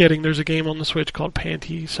even kidding. There's a game on the Switch called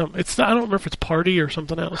Panty. I don't remember if it's Party or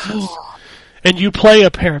something else. And you play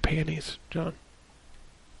a pair of panties, John.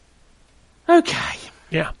 Okay.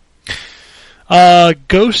 Yeah.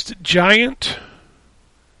 Ghost Giant.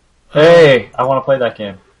 Hey, I want to play that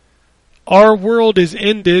game. Our World is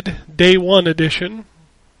Ended, Day 1 edition.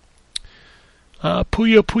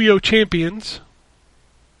 Puyo Puyo Champions.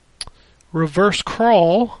 Reverse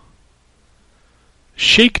Crawl.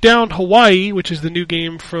 Shakedown Hawaii, which is the new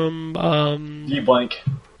game from D-Blank.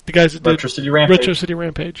 the guys that did Retro City Rampage. Retro City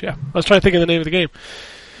Rampage, yeah. I was trying to think of the name of the game.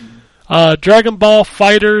 Dragon Ball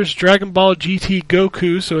Fighters, Dragon Ball GT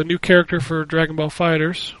Goku, so a new character for Dragon Ball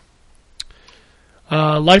Fighters.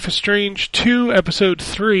 Life is Strange 2, Episode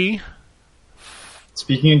 3.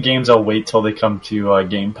 Speaking of games, I'll wait till they come to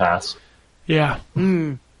Game Pass. Yeah.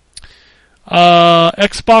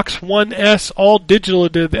 Xbox One S All Digital.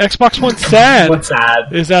 The Xbox One SAD What's that?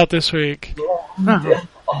 is out this week.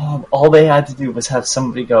 All they had to do was have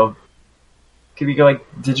somebody go, could we go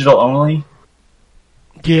digital only?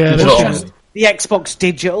 Yeah, Digital that's only. The Xbox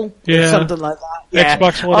Digital. Yeah. Something like that. Yeah.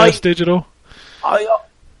 Xbox One S Digital.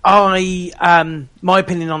 My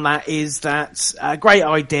opinion on that is that's a great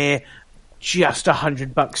idea, just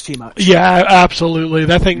 $100 too much. Yeah, absolutely.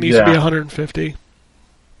 That thing needs to be Yeah. 150.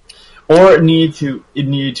 Or it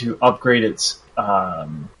needed to upgrade its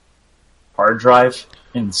hard drive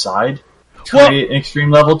inside to Well- create an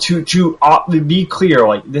extreme level. To be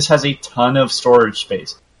clear, this has a ton of storage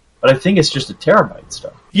space, but I think it's just a terabyte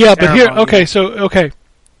stuff. Yeah, but here, Terabyte, okay.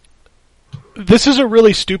 This is a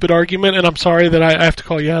really stupid argument, and I'm sorry that I have to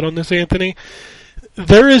call you out on this, Anthony.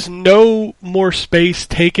 There is no more space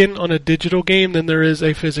taken on a digital game than there is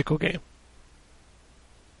a physical game.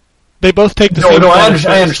 They both take the same.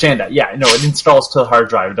 I understand that. Yeah, no, it installs to the hard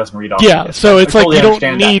drive. It doesn't read off. Yeah, so it's I totally you don't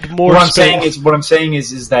understand need that. more space. What I'm saying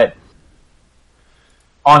is that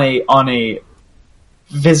on a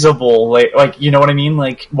visible, you know what I mean?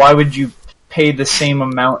 Why would you pay the same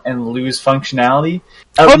amount and lose functionality?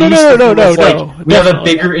 No. We have a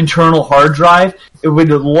definitely. bigger internal hard drive. It would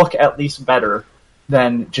look at least better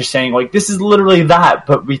than just saying, like, this is literally that,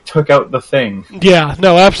 but we took out the thing. Yeah,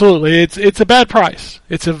 no, absolutely. It's a bad price.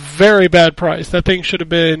 It's a very bad price. That thing should have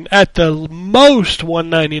been at the most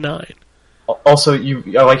 $199. Also,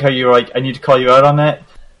 I like how you were like, I need to call you out on that.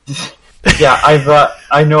 Yeah,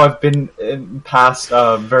 I know I've been in the past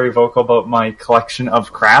very vocal about my collection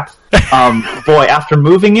of crap. Boy, after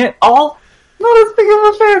moving it all, not as big of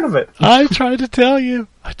a fan of it. I tried to tell you.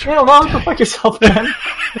 Go fuck yourself, man.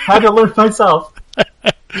 I had to learn myself.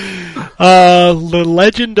 The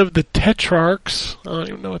Legend of the Tetrarchs. I don't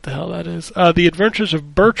even know what the hell that is. The Adventures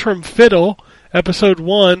of Bertram Fiddle, Episode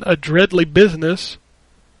 1, A Dreadly Business.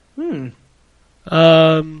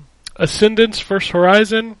 Ascendance, First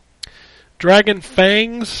Horizon. Dragon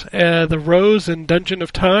Fangs, The Rose and Dungeon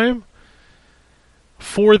of Time.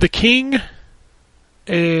 For the King.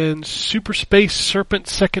 And Super Space Serpent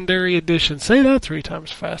Secondary Edition. Say that 3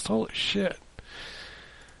 times fast. Holy shit.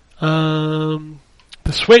 The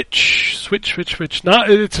Switch.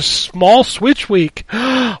 It's a small Switch week.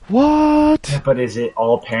 What? Yeah, but is it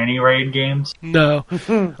all Panty Raid games? No.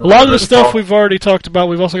 A lot of the stuff we've already talked about.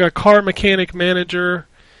 We've also got Car Mechanic Manager,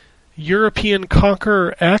 European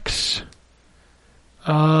Conqueror X,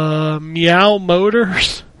 Meow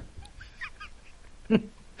Motors,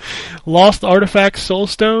 Lost Artifacts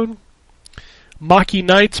Soulstone, Maki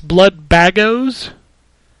Knights Blood Bagos,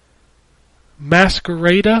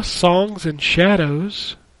 Masquerada Songs and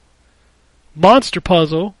Shadows, Monster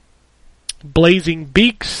Puzzle, Blazing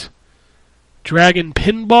Beaks, Dragon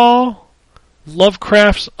Pinball,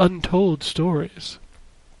 Lovecraft's Untold Stories,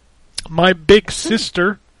 My Big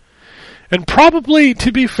Sister, and probably,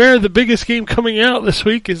 to be fair, the biggest game coming out this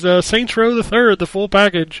week is Saints Row the Third, the full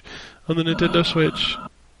package on the Nintendo Switch.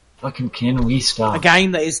 Fucking can we stop? A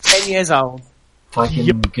game that is 10 years old.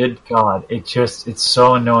 Fucking good God. It's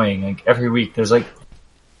so annoying. Like, every week there's like...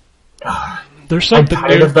 There's something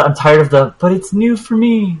I'm tired of the, but it's new for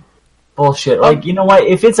me bullshit. Like, you know what?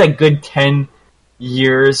 If it's a good 10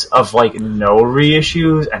 years of, like, no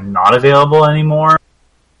reissues and not available anymore,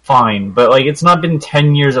 fine. But, like, it's not been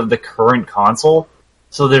 10 years of the current console,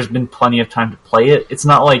 so there's been plenty of time to play it. It's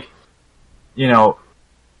not like, you know...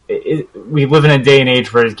 we live in a day and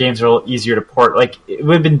age where games are a little easier to port. Like, it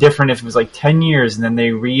would have been different if it was like 10 years and then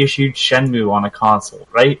they reissued Shenmue on a console,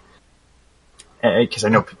 right? Because I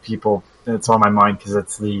know people, it's on my mind because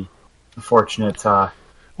it's the unfortunate... well,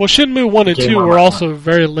 Shenmue 1 and 2 were also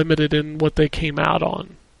very limited in what they came out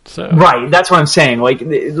on. So right, that's what I'm saying. Like,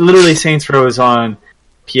 literally Saints Row is on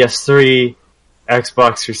PS3,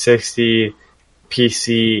 Xbox 360,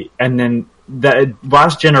 PC, and then the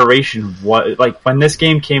last generation, like, when this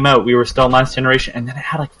game came out, we were still in last generation, and then it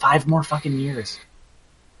had like 5 more fucking years.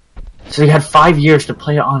 So you had 5 years to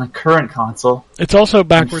play it on a current console. It's also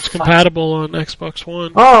backwards compatible on Xbox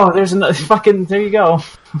One. Oh, there's another fucking, there you go.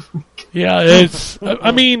 Yeah, it's,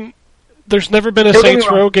 I mean, there's never been a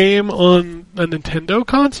Saints Row game on a Nintendo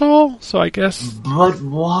console, so I guess... But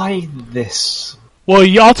why this? Well,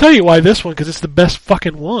 I'll tell you why this one, because it's the best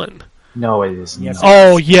fucking one. No, it isn't. Yes.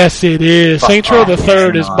 Oh, yes, it is. Saints Row the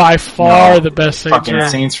Third is by far the best Saints Row.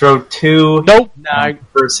 Saints Row 2. Nope. No.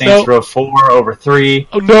 Saints Row 4 over 3.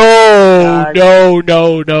 Oh,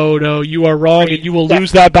 no. You are wrong, and you will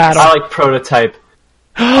lose that battle. I like Prototype.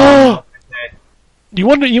 You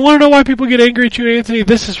want to know why people get angry at you, Anthony?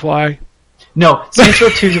 This is why. No, Saints Row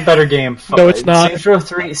 2 is a better game. No, it's not.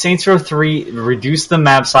 Saints Row 3 reduced the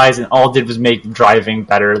map size and all it did was make driving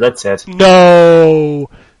better. That's it.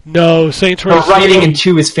 No, Saints Row. The writing in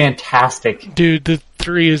 2 is fantastic. Dude, the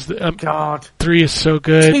 3 is... God. 3 is so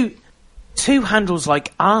good. 2 handles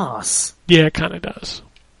like arse. Yeah, it kind of does.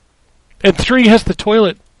 And 3 has the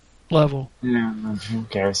toilet level. Yeah, who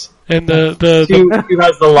cares? And the 2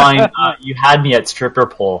 has the line, you had me at stripper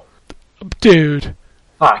pole. Dude.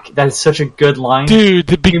 Fuck, that is such a good line. Dude,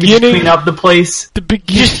 the beginning... You clean up the place. The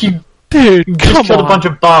beginning... Dude, come just killed on. a bunch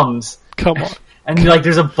of bums. Come on. And, like,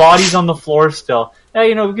 there's bodies on the floor still. Yeah,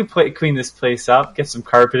 you know, we could clean this place up, get some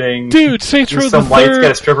carpeting. Dude, Saints Row the some lights, Third...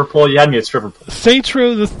 get a stripper pole. You had me at stripper pole. Saints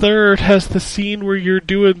Row the Third has the scene where you're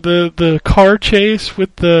doing the car chase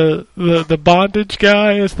with the bondage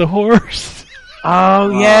guy as the horse.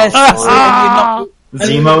 Oh, yes.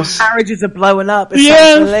 Zemos. Carriages are blowing up. It's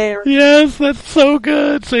Yes, hilarious. yes, that's so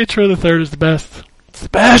good. Saints Row the Third is the best. It's the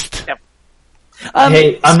best. Yep.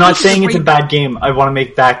 Hey, I'm not speaking saying of it's a bad game. I want to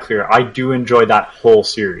make that clear. I do enjoy that whole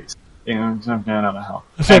series. You know, Get Out of Hell.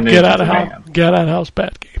 I said And Get Agents Out of of Hell. Mayhem. Get Out of Hell's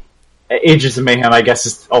bad game. Agents of Mayhem, I guess,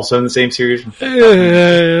 is also in the same series.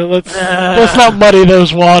 Let's not muddy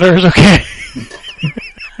those waters, okay?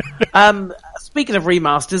 Speaking of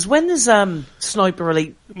remasters, when is Sniper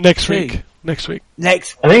Elite Next 2? week. Next week.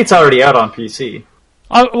 Next. I think it's already out on PC.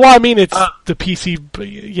 Well, I mean, it's the PC, but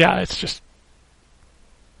yeah, it's just.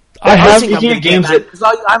 I think have I'm gonna get games that- because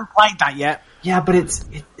I haven't played that yet. Yeah, but it's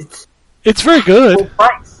It's very good. full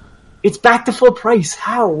price. It's back to full price.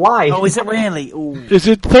 How? Why? Oh, is it really? Ooh. Is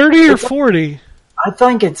it 30 or 40? I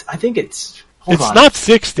think it's. Hold It's on. not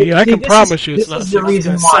 60. I can This promise you it's this not is the 60.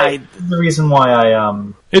 reason I was why. gonna say- This is the reason why I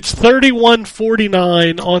It's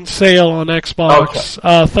 $31.49 on sale on Xbox.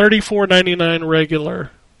 $34.99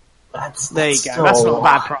 regular. There you go. That's not a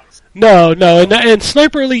bad price. No, and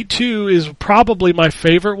Sniper Elite 2 is probably my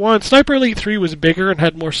favorite one. Sniper Elite 3 was bigger and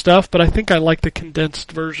had more stuff, but I think I like the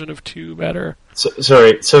condensed version of 2 better.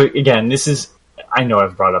 Sorry. So again, this is. I know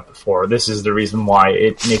I've brought up before. This is the reason why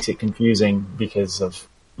it makes it confusing because of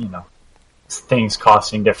things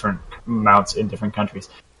costing different amounts in different countries.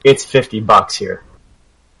 It's $50 here.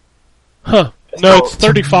 Huh. No, So- it's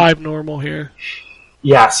 35 normal here.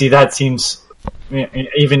 Yeah. See, that seems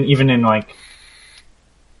even in like.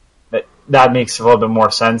 That makes a little bit more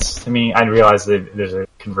sense to me. I realize that there's a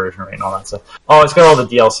conversion rate and all that stuff. Oh, it's got all the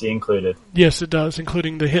DLC included. Yes, it does,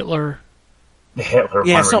 including the Hitler. The Hitler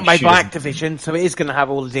Yeah, one it's where not he made by shoots- Activision, so it is going to have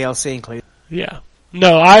all the DLC included. Yeah.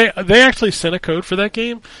 No, they actually sent a code for that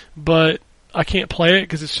game, but I can't play it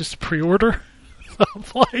because it's just a pre-order. I'm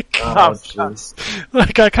like, Oh, jeez.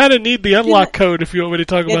 I kind of need the unlock code if you want me to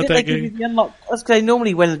talk Yeah, about didn't that they give you game. the unlock? I was going to say,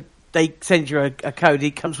 normally when they send you a code,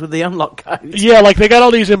 it comes with the unlock code. Yeah, like they got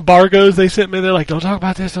all these embargoes they sent me. They're like, don't talk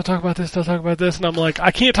about this, don't talk about this, don't talk about this. And I'm like,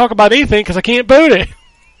 I can't talk about anything because I can't boot it.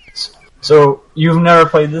 So you've never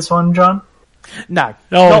played this one, John? No,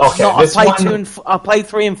 Oh, not, okay, not I this played one- I played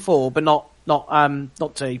 3 and 4, but not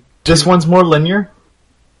 2. This one's more linear,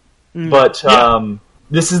 but Yeah.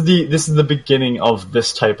 this is the beginning of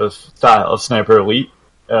this type of style of Sniper Elite,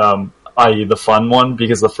 i.e. the fun one,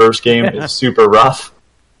 because the first game is super rough.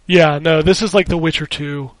 Yeah, no, this is like The Witcher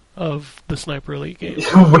 2 of the Sniper Elite game.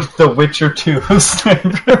 With the Witcher 2 of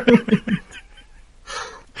Sniper Elite.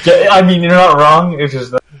 Yeah, I mean, you're not wrong. It's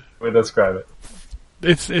just the way to describe it.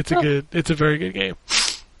 It's a very good game.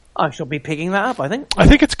 I shall be picking that up, I think. I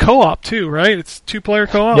think it's co-op too, right? It's 2-player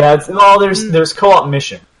co-op. Yeah, there's co-op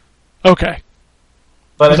mission, Okay.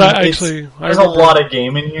 but 'Cause I mean, I there's a remember- lot of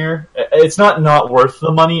game in here. It's not worth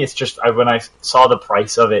the money. It's just when I saw the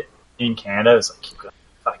price of it in Canada, it's like, you got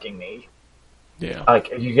fucking me. Yeah.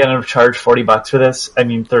 Like, are you gonna charge $40 for this? I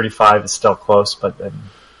mean, 35 is still close, but then.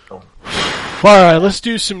 Alright, let's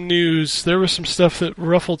do some news. There was some stuff that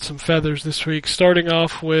ruffled some feathers this week, starting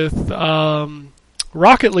off with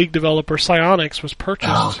Rocket League developer Psyonix was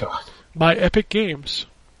purchased Oh god. by Epic Games.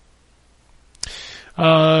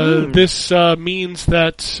 This means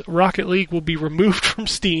that Rocket League will be removed from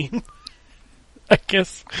Steam. I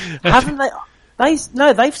guess. Haven't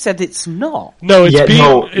they? They've said it's not. No, it's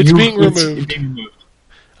being It's removed. being removed. It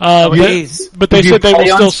But- is. But they If you said they play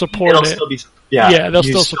will on still Steam, support it'll it. still be- Yeah, they'll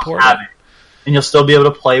you still support have it. and you'll still be able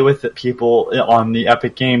to play with it, people on the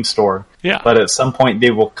Epic Games Store. Yeah. But at some point, they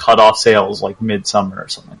will cut off sales like midsummer or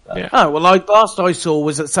something like that. Yeah. Oh, well, last I saw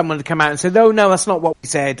was that someone had come out and said, no, that's not what we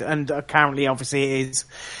said, and apparently, obviously, it is.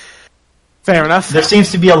 Fair enough. There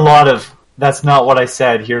seems to be a lot of, that's not what I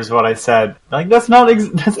said, here's what I said. Like, that's not what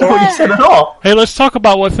you said at all. Hey, let's talk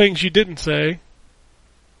about what things you didn't say.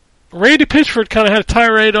 Randy Pitchford kind of had a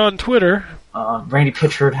tirade on Twitter. Randy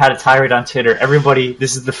Pitchford had a tirade on Twitter. Everybody,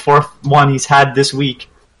 this is the fourth one he's had this week.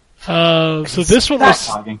 So this one That's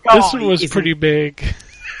was talking. this one was Isn't- pretty big.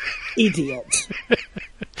 Idiot.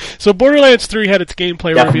 So Borderlands 3 had its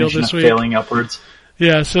gameplay reveal Definition this of week. failing upwards.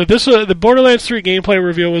 Yeah, so this the Borderlands 3 gameplay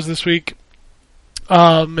reveal was this week.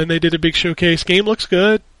 And they did a big showcase. Game looks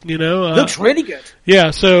good, you know. Looks really good.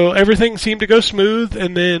 Yeah, so everything seemed to go smooth,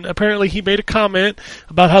 and then apparently he made a comment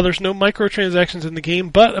about how there's no microtransactions in the game,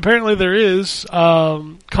 but apparently there is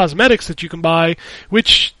cosmetics that you can buy,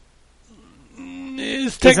 which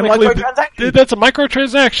is technically microtransaction. that's a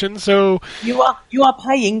microtransaction. So You are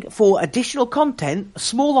paying for additional content,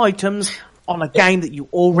 small items, on a game that you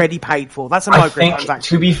already paid for. That's a I think, microtransaction.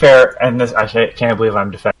 to be fair, and this, I can't believe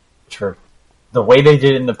I'm defending Pitchford. The way they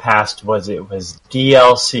did it in the past was it was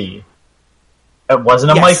DLC. It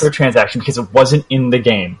wasn't a Yes. microtransaction because it wasn't in the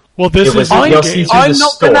game. well, this It was is in the DLC game. through I'm the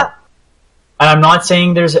not store. gonna- And I'm not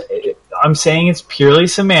saying I'm saying it's purely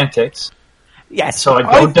semantics. Yes. So I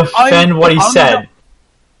don't defend what he said.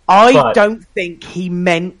 I but- don't think he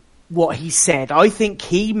meant what he said. I think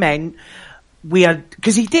he meant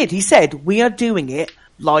because he did. He said we are doing it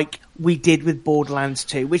like we did with Borderlands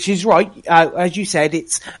 2, which is right. As you said,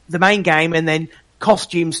 it's the main game and then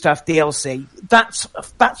costume stuff, DLC.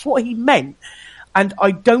 That's what he meant. And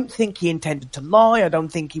I don't think he intended to lie. I don't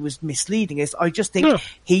think he was misleading us. I just think No.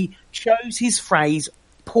 he chose his phrase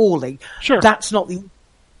poorly. Sure. That's not the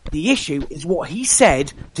The issue is what he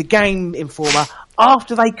said to Game Informer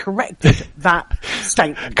after they corrected that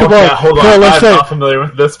statement. Come Okay, on, hold on. no, let's I'm say. not familiar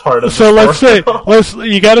with this part of So the let's story. say,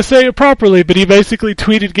 you got to say it properly. But he basically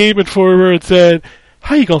tweeted Game Informer and said,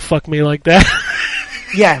 "How you gonna fuck me like that?"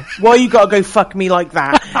 Yeah, why you gotta go fuck me like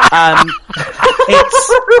that?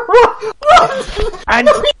 And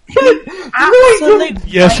he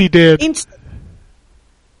absolutely Yes, he did.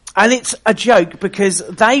 And it's a joke because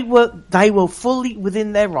they were fully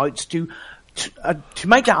within their rights to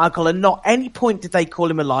make that article, and not any point did they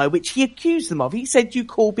call him a liar, which he accused them of. He said, "You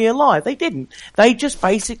called me a liar." They didn't. They just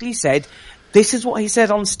basically said, "This is what he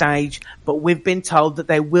said on stage, but we've been told that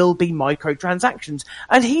there will be microtransactions."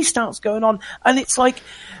 And he starts going on, and it's like,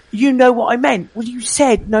 "You know what I meant? Well, you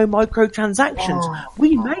said no microtransactions.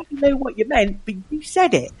 We maybe know what you meant, but you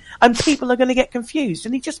said it, and people are going to get confused."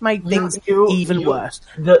 And he just made things even worse.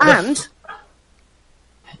 The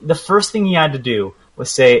first thing he had to do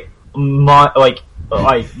was say, when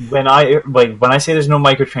I say there's no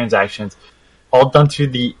microtransactions, all done through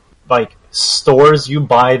the stores you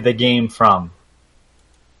buy the game from.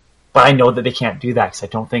 But I know that they can't do that because I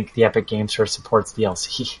don't think the Epic Games Store supports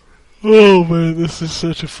DLC. Oh man, this is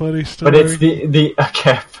such a funny story. But it's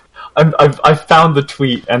okay. I found the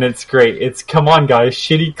tweet and it's great. It's, "Come on guys,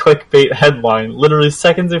 shitty clickbait headline." Literally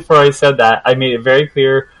seconds before I said that, I made it very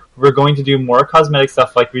clear we're going to do more cosmetic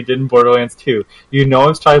stuff like we did in Borderlands 2. You know I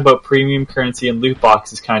was talking about premium currency and loot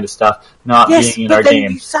boxes kind of stuff not being in our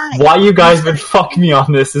game. Why you guys would fuck me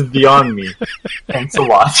on this is beyond me. Thanks a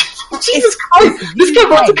lot. Jesus Christ, this guy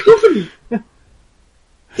wants a company.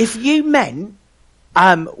 If you meant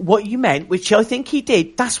what you meant, which I think he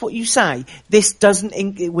did, that's what you say. This doesn't.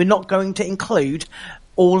 We're not going to include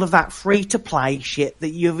all of that free-to-play shit that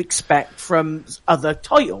you expect from other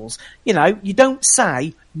titles. You know, you don't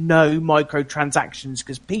say no microtransactions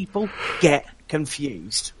because people get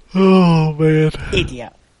confused. Oh man,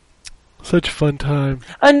 Idiot. such a fun time.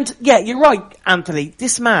 And yeah, you're right, Anthony.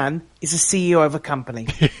 This man is a CEO of a company.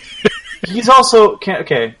 He's also...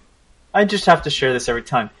 Okay, I just have to share this every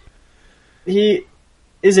time. He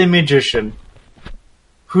is a magician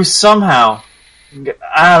who somehow,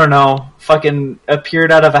 I don't know, fucking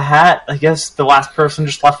appeared out of a hat. I guess the last person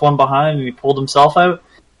just left one behind and he pulled himself out.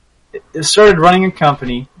 Started running a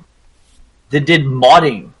company that did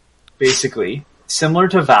modding, basically, similar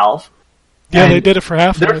to Valve. Yeah, And they did it for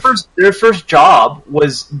Half-Life. Their first job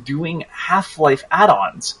was doing Half-Life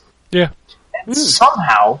add-ons. Yeah. And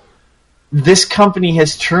somehow, this company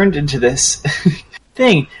has turned into this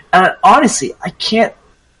thing. And honestly, I can't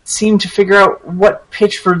seem to figure out what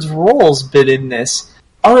Pitchford's role's been in this,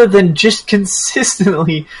 other than just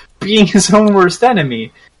consistently being his own worst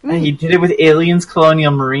enemy. And he did it with Aliens,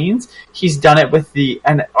 Colonial Marines. He's done it with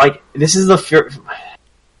this is the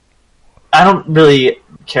I don't really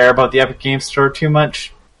care about the Epic Games Store too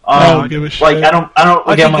much. I don't give a shit.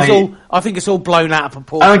 I think it's all blown out of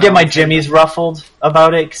proportion. I don't get my jimmies ruffled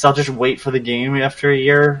about it because I'll just wait for the game after a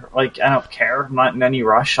year. I don't care. I'm not in any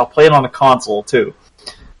rush. I'll play it on the console too.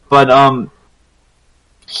 But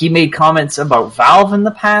he made comments about Valve in the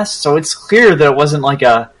past, so it's clear that it wasn't like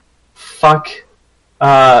a fuck.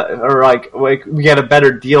 Or we got a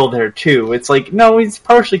better deal there too. It's like, no, it's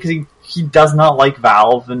partially because he does not like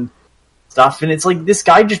Valve and stuff, and it's like this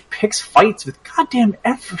guy just picks fights with goddamn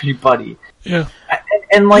everybody. Yeah,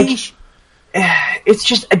 and it's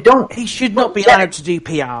just He should not be allowed to do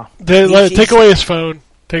PR. Take away his phone.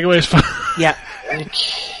 Take away his phone. Yeah,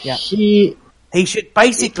 yeah. He should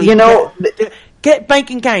basically, get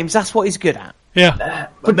making games. That's what he's good at. Yeah,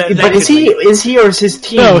 but is he or is his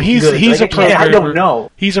team? No, he's good? a programmer. I don't know.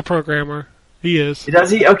 He's a programmer. He is. Does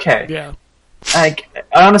he? Okay. Yeah. I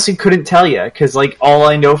honestly couldn't tell you because all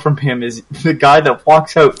I know from him is the guy that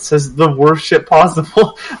walks out says the worst shit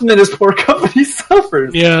possible, and then his poor company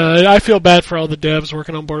suffers. Yeah, I feel bad for all the devs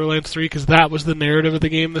working on Borderlands 3 because that was the narrative of the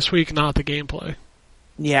game this week, not the gameplay.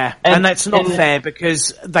 Yeah, and that's not fair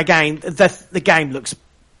because the game looks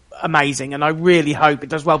amazing, and I really hope it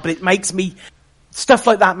does well. But it makes me stuff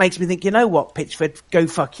like that makes me think, you know what, Pitchford, go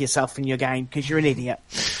fuck yourself in your game because you're an idiot.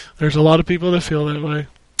 There's a lot of people that feel that way.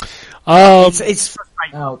 It's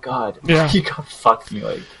frustrating. Oh god, yeah. You gotta fuck me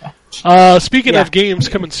like that. Speaking of games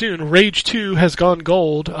coming soon, Rage 2 has gone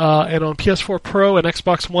gold, and on PS4 Pro and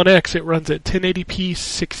Xbox One X it runs at 1080p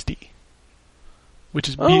 60, which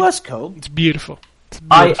is that's cool. It's beautiful.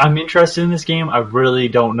 I'm interested in this game. I really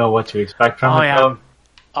don't know what to expect from it. Though.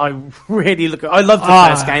 I really I loved the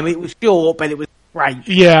first game. It was short, but it was Right.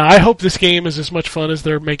 Yeah, I hope this game is as much fun as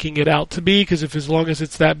they're making it out to be, because as long as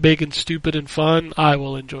it's that big and stupid and fun, I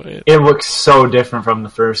will enjoy it. It looks so different from the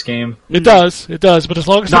first game. It does, but as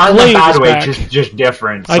long as Not the in a glaive bad is way, back, just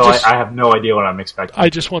different. So I have no idea what I'm expecting. I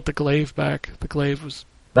just want the glaive back. The glaive was...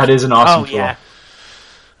 That is an awesome tool. Yeah.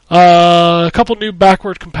 A couple new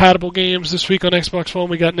backward compatible games this week on Xbox One.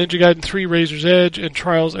 We got Ninja Gaiden 3 Razor's Edge and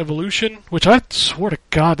Trials Evolution, which I swear to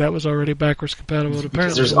God that was already backwards compatible. But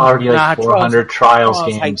apparently, There's already like 400 Trials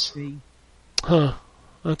games. HD. Huh?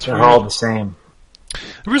 That's They're weird. all the same.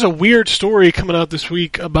 There was a weird story coming out this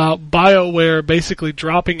week about BioWare basically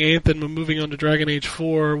dropping Anthem and moving on to Dragon Age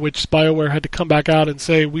 4, which BioWare had to come back out and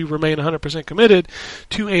say we remain 100% committed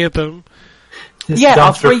to Anthem. Yeah,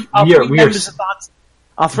 our Dumpster- three we are members of that.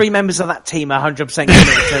 Our 3 members of that team are 100% committed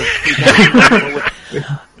to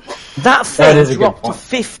that That is a thing good dropped to point.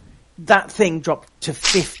 50. That thing dropped to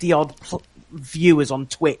 50 odd viewers on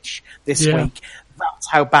Twitch this Yeah. week.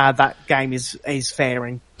 That's how bad that game is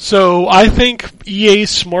faring. So I think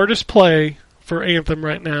EA's smartest play for Anthem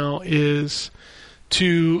right now is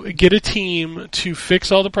to get a team to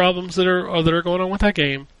fix all the problems that are going on with that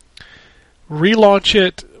game, relaunch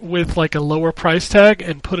it with like a lower price tag,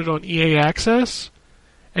 and put it on EA Access,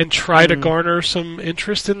 and try to garner some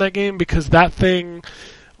interest in that game, because that thing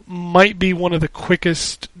might be one of the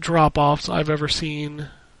quickest drop-offs I've ever seen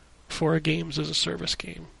for a games as a service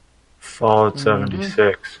game. Fallout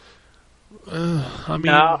 76. I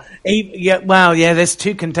mean, There's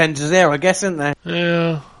 2 contenders there, I guess, isn't there?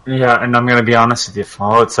 yeah. Yeah, and I'm going to be honest with you.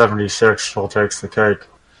 Fallout 76 still takes the cake.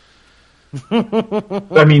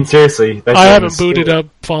 I mean, seriously. I haven't booted up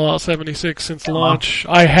Fallout 76 since launch.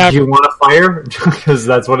 I Do haven't. you want to fire? Because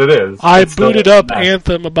that's what it is. I It's still booted up nice.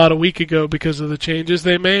 Anthem about a week ago because of the changes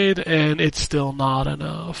they made, and it's still not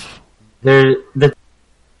enough. I'm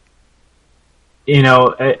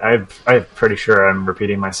pretty sure I'm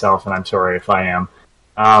repeating myself, and I'm sorry if I am.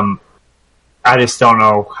 I just don't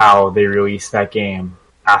know how they released that game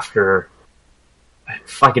after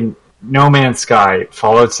fucking No Man's Sky,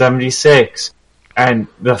 Fallout 76, and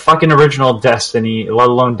the fucking original Destiny, let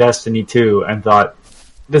alone Destiny 2, and thought,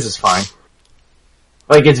 this is fine.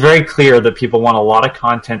 Like, it's very clear that people want a lot of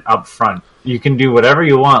content up front. You can do whatever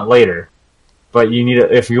you want later, but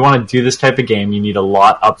if you want to do this type of game, you need a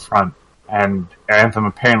lot up front. And Anthem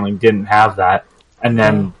apparently didn't have that, and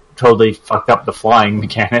then totally fucked up the flying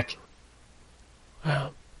mechanic. I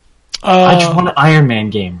just want an Iron Man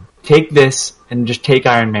game. Take this and just take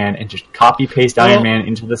Iron Man and just copy paste Iron Man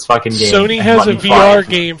into this fucking game. Sony and has let a me fly. VR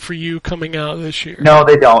game for you coming out this year. No,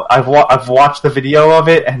 they don't. I've watched the video of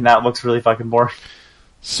it, and that looks really fucking boring.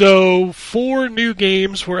 So 4 new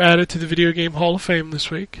games were added to the Video Game Hall of Fame this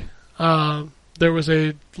week. There was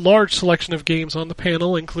a large selection of games on the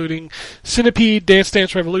panel, including Centipede, Dance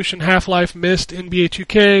Dance Revolution, Half-Life, Myst, NBA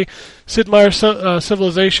 2K, Sid Meier's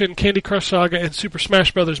Civilization, Candy Crush Saga, and Super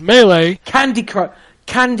Smash Bros. Melee. Candy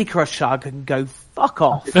Crush Saga can go fuck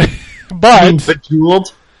off. But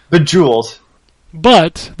Bejeweled.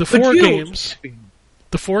 But the 4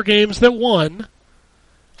 Bejeweled. games that won,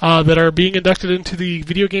 that are being inducted into the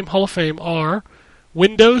Video Game Hall of Fame are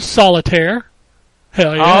Windows Solitaire.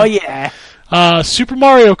 Hell yeah. Oh yeah. Super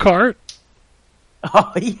Mario Kart,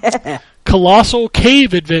 Oh yeah. Colossal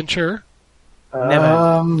Cave Adventure,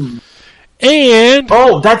 Never. and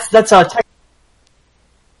That's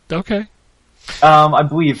okay. I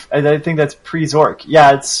believe. I think that's pre-Zork.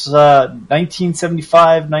 Yeah, it's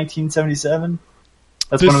 1975, 1977.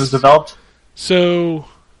 That's when it was developed. So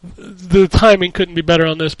the timing couldn't be better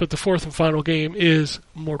on this, but the 4th and final game is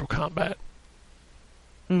Mortal Kombat.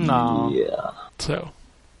 No. Yeah. So.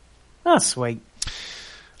 That's sweet.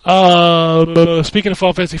 Speaking of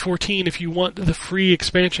Final Fantasy 14, if you want the free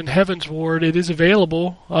expansion Heaven's Ward, it is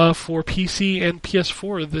available for PC and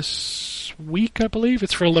PS4 this week, I believe.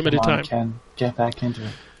 It's for a limited time. Ken, get back into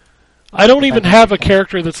it. I don't even have a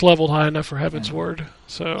character that's leveled high enough for Heaven's Ward,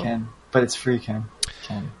 so Ken, but it's free, Ken.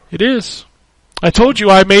 it is. I told you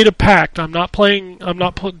I made a pact. I'm not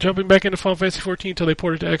jumping back into Final Fantasy 14 until they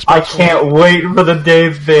port it to Xbox. I can't wait for the day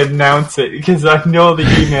that they announce it, because I know the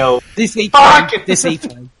email. This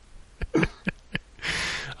E3.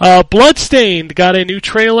 Bloodstained got a new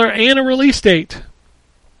trailer and a release date.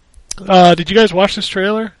 Did you guys watch this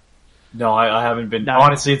trailer? No, I haven't been. No.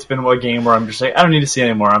 Honestly, it's been a game where I'm just like, I don't need to see it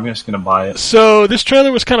anymore. I'm just going to buy it. So this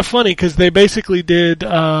trailer was kind of funny because they basically did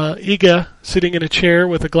Iga sitting in a chair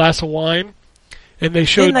with a glass of wine, and they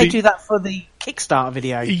showed Didn't they do that for the Kickstarter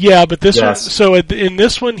video? Yeah, but this one. Yes. So in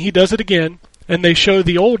this one, he does it again, and they show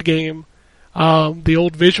the old game, the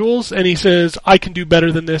old visuals, and he says, "I can do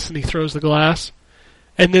better than this," and he throws the glass,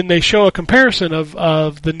 and then they show a comparison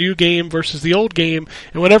of the new game versus the old game,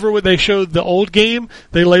 and whenever they showed the old game,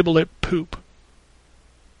 they labeled it poop.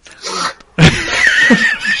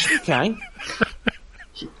 Okay.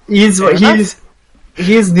 He's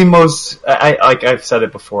the most, like I've said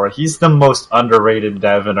it before, he's the most underrated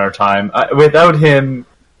dev in our time. Without him,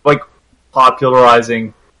 like,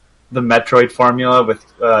 popularizing the Metroid formula with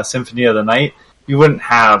Symphony of the Night, you wouldn't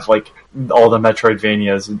have, like, all the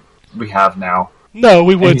Metroidvanias we have now. No,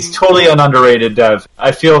 we wouldn't. And he's totally an underrated dev.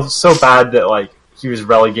 I feel so bad that, like, he was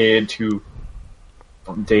relegated to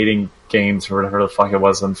dating games or whatever the fuck it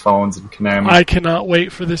was on phones and Konami. I cannot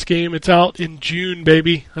wait for this game. It's out in June,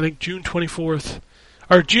 baby. I think June 24th.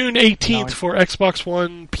 Or June 18th for Xbox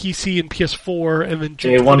One, PC, and PS4, and then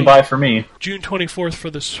Day one buy for me. June 24th for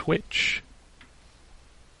the Switch.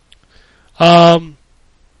 I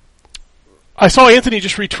saw Anthony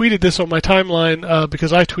just retweeted this on my timeline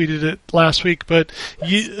because I tweeted it last week, but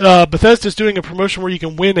Bethesda's doing a promotion where you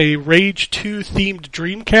can win a Rage 2 themed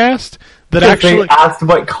Dreamcast that actually... They asked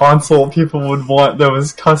what console people would want that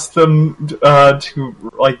was custom to,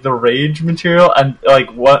 like, the Rage material, and,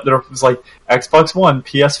 like, what there was, like, Xbox One,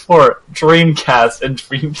 PS4, Dreamcast, and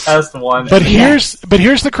Dreamcast 1. But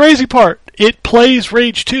here's the crazy part. It plays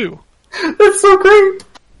Rage 2. That's so great!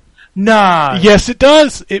 No. Yes, it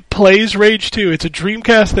does. It plays Rage 2. It's a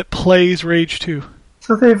Dreamcast that plays Rage 2.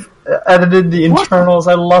 So they've edited the internals.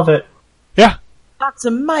 I love it. Yeah. That's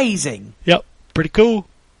amazing. Yep. Pretty cool.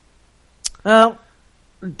 Well,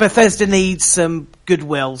 Bethesda needs some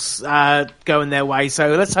goodwills going their way,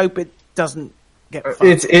 so let's hope it doesn't get fucked.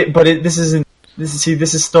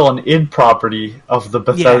 This is still an id property of the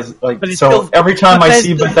Bethesda. Yeah, like, so every time I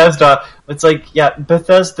see Bethesda, it's like, yeah,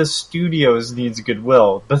 Bethesda Studios needs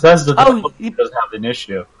goodwill. Bethesda doesn't have an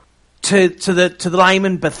issue. To the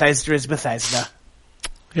layman, Bethesda is Bethesda.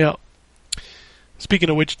 Yeah. Speaking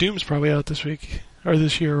of which, Doom's probably out this week or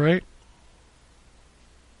this year, right?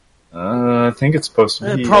 I think it's supposed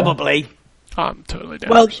to be probably. I'm totally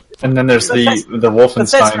down. Well, and then there's the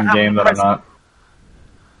Wolfenstein game that I'm not.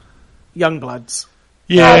 Youngbloods.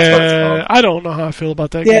 Yeah, I don't know how I feel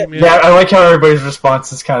about that game yet. Yeah, I like how everybody's response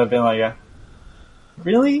has kind of been like,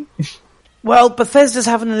 really? Well, Bethesda's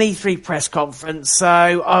having an E3 press conference,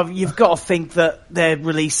 so you've got to think that they're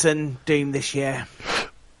releasing Doom this year.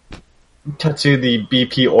 Tatsu, the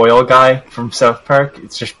BP oil guy from South Park,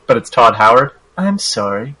 but it's Todd Howard. I'm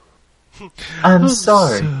sorry. I'm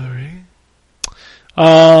sorry.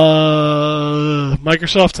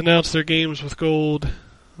 Microsoft announced their games with gold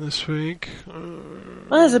this week.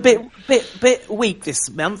 Well, it's a bit weak this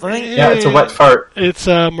month, I think. Yeah, it's a wet fart. It's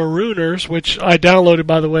Marooners, which I downloaded,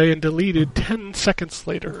 by the way, and deleted 10 seconds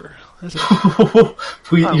later. You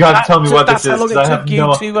gotta tell me what this is. That's how long it took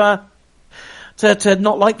you to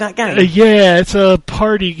not like that game. Yeah, it's a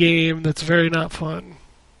party game that's very not fun.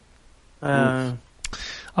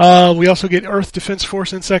 We also get Earth Defense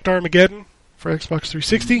Force Insect Armageddon for Xbox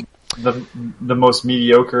 360. The most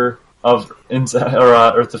mediocre of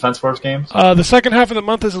Earth Defense Force games. The second half of the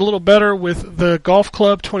month is a little better with the Golf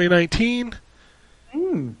Club 2019,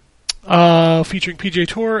 featuring PGA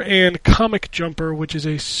Tour, and Comic Jumper, which is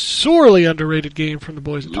a sorely underrated game from the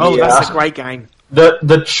boys at Oh, that's a great game.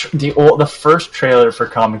 The first trailer for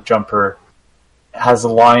Comic Jumper has a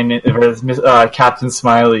line where Captain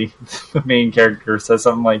Smiley, the main character, says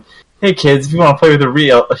something like, "Hey kids, if you want to play with a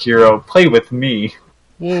real hero, play with me."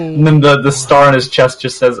 Whoa. And then the star on his chest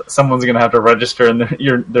just says someone's going to have to register in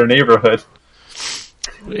their neighborhood.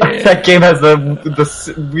 Yeah. That game has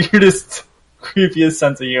the weirdest, creepiest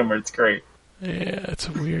sense of humor. It's great. Yeah, it's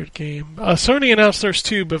a weird game. Sony announced theirs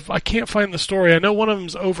too, but I can't find the story. I know one of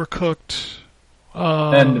them's Overcooked.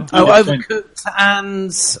 Overcooked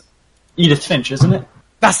and Edith Finch, isn't it?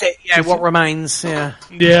 That's it. Yeah, What Remains. Yeah.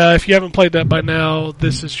 Yeah, if you haven't played that by now,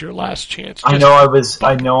 this is your last chance. I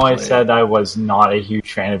said I was not a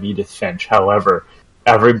huge fan of Edith Finch. However,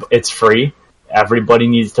 it's free. Everybody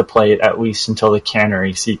needs to play it at least until the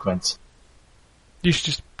cannery sequence. You should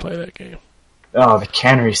just play that game. Oh, the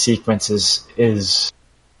cannery sequence is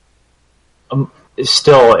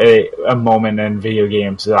still a moment in video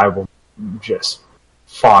games that I will just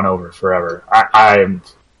fawn over forever.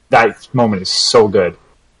 That moment is so good.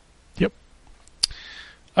 Yep.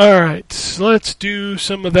 Alright, let's do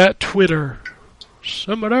some of that Twitter.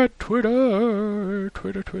 Twitter.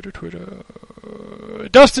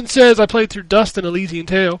 Dustin says, I played through Dust and Elysian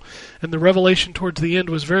Tale, and the revelation towards the end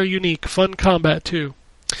was very unique. Fun combat, too.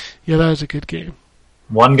 Yeah, that was a good game.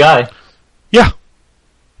 One guy. Yeah.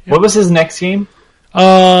 What was his next game?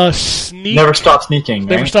 Sneak. Never Stop Sneaking,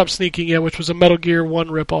 right? Never Stop Sneaking, yeah, which was a Metal Gear 1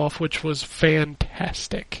 ripoff, which was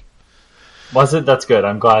fantastic. Was it? That's good.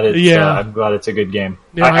 I'm glad it's. Yeah. I'm glad it's a good game.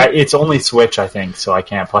 Yeah, It's only Switch, I think, so I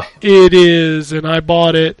can't play. It is, and I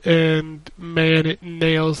bought it, and man, it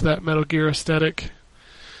nails that Metal Gear aesthetic.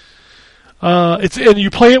 And you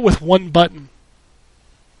play it with one button.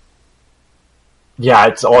 Yeah,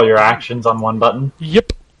 it's all your actions on one button.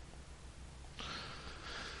 Yep.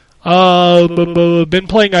 Been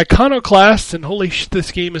playing Iconoclast, and holy shit,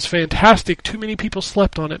 this game is fantastic. Too many people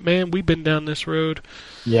slept on it, man. We've been down this road.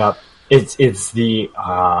 Yeah, it's the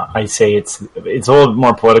I say it's a little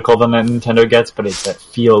more political than a Nintendo gets, but it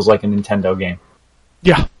feels like a Nintendo game.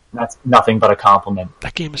 Yeah, That's nothing but a compliment.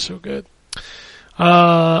 that game is so good.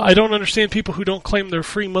 I don't understand people who don't claim they're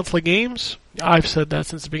free monthly games. I've said that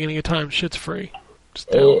since the beginning of time. Shit's free. Just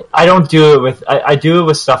don't. I don't do it with. I do it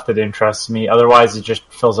with stuff that interests me. Otherwise, it just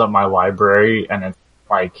fills up my library, and it's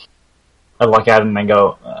like I look at it and I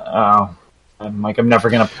go, "Oh, I'm never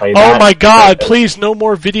gonna play that." Oh my god! Please, no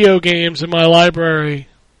more video games in my library.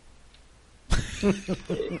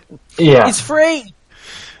 Yeah, It's free.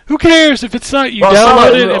 Who cares if it's not? You Well, download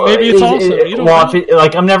so- it, and maybe it's awesome. You don't well, know.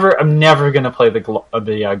 I'm never gonna play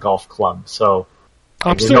the golf club. So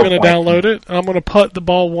I'm there's still no going to point. download it. I'm going to putt the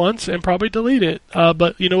ball once and probably delete it.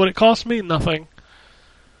 But you know what it cost me? Nothing.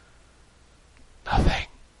 Nothing.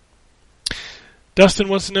 Dustin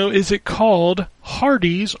wants to know, is it called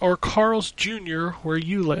Hardee's or Carl's Jr. where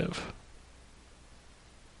you live?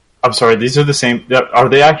 I'm sorry. These are the same. Are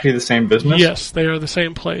they actually the same business? Yes, they are the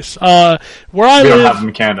same place. Where I We don't live, have them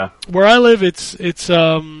in Canada. where I live, it's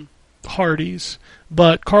Hardee's,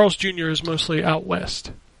 but Carl's Jr. is mostly out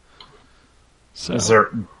west. So Is there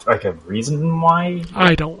like a reason why?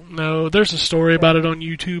 I don't know. There's a story about it on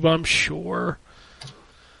YouTube, I'm sure.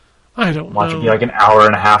 I don't Watch know. it be like an hour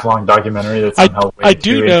and a half long documentary that's somehow I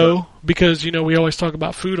do know, because we always talk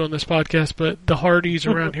about food on this podcast, but the Hardee's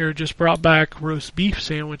around here just brought back roast beef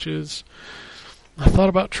sandwiches. I thought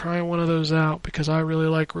about trying one of those out because I really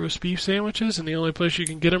like roast beef sandwiches, and the only place you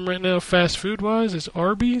can get them right now, fast food wise, is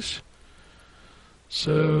Arby's.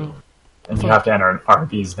 So, And you have to enter an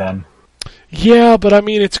Arby's then. yeah, but I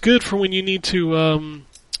mean, it's good for when you need to,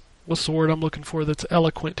 what's the word I'm looking for that's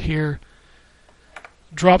eloquent here?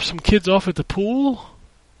 Drop some kids off at the pool?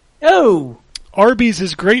 Oh, Arby's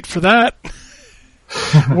is great for that.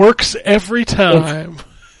 Works every time.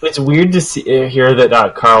 It's weird to hear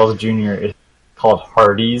that Carl's Jr. is called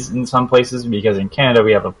Hardee's in some places, because in Canada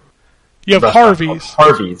we have a You have restaurant called Harvey's.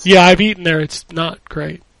 Harvey's. Yeah, I've eaten there. It's not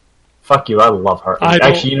great. Fuck you, I love Harvey's. I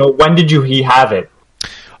don't- Actually, when did he have it?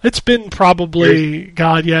 It's been probably,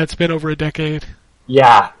 it's been over a decade.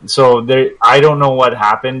 Yeah, so I don't know what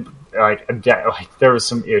happened. Like there was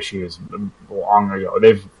some issues long ago.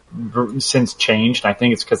 They've since changed. I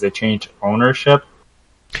think it's because they changed ownership.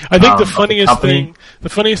 I think of the the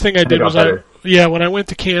funniest thing I did got was better. when I went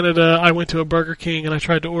to Canada, I went to a Burger King and I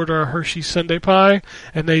tried to order a Hershey Sundae pie,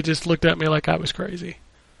 and they just looked at me like I was crazy.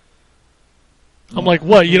 I'm like,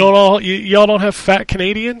 what? Y'all don't have fat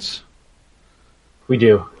Canadians? We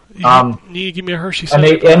do. You need to give me a Hershey And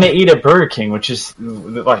Sundae pie. they eat at Burger King, which is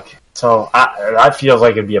like that feels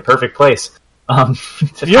like it'd be a perfect place to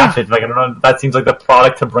Yeah. have it. Like I don't know, that seems like the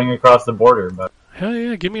product to bring across the border. But Hell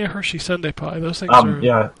yeah, give me a Hershey Sundae pie. Those things are...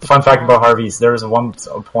 yeah. Fun fact about Harvey's: there was a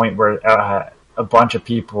point where a bunch of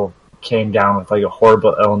people came down with like a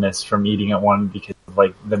horrible illness from eating at one because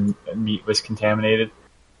like the meat was contaminated.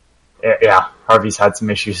 Yeah, Harvey's had some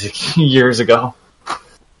issues years ago.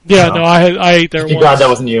 Yeah, no, I ate there Be once. glad that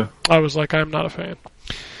wasn't you. I was like, I'm not a fan.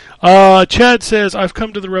 Chad says, I've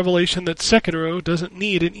come to the revelation that Sekiro doesn't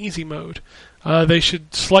need an easy mode. They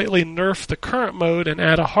should slightly nerf the current mode and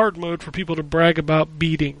add a hard mode for people to brag about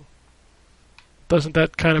beating. Doesn't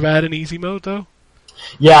that kind of add an easy mode, though?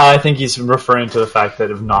 Yeah, I think he's referring to the fact that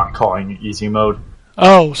of not calling it easy mode.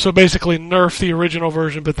 Oh, so basically nerf the original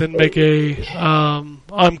version, but then make a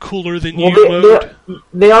I'm cooler than you Well, mode?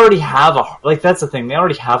 they already have that's the thing. They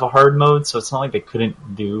already have a hard mode, so it's not like they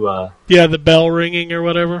couldn't do. Yeah, the bell ringing or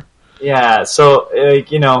whatever. Yeah, so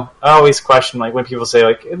I always question when people say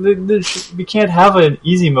we can't have an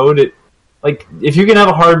easy mode. If you can have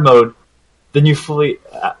a hard mode, then you fully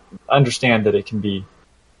understand that it can be,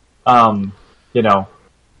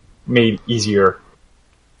 made easier.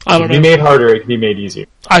 I It don't can know. be made harder. It can be made easier.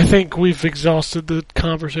 I think we've exhausted the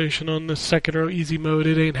conversation on the Sekiro easy mode.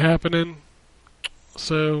 It ain't happening.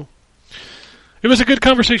 So, it was a good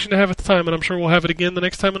conversation to have at the time, and I'm sure we'll have it again the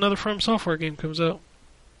next time another From Software game comes out.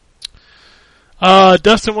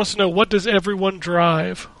 Dustin wants to know, what does everyone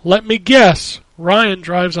drive? Let me guess. Ryan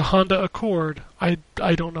drives a Honda Accord. I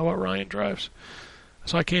don't know what Ryan drives,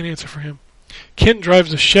 so I can't answer for him. Ken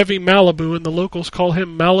drives a Chevy Malibu, and the locals call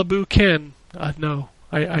him Malibu Ken. No.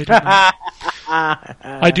 I don't know.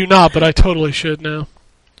 I do not, but I totally should now.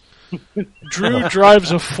 Drew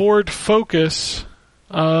drives a Ford Focus.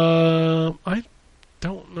 I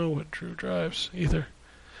don't know what Drew drives either.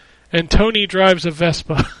 And Tony drives a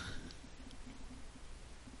Vespa.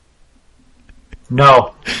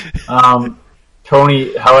 No.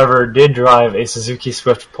 Tony, however, did drive a Suzuki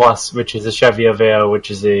Swift Plus, which is a Chevy Aveo,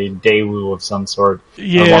 which is a Daewoo of some sort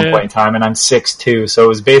at one point in time, and I'm 6'2", so it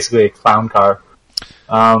was basically a clown car.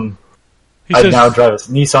 I now drive a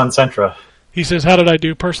Nissan Sentra. He says, how did I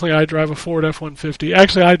do? Personally, I drive a Ford F-150.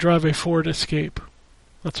 Actually, I drive a Ford Escape.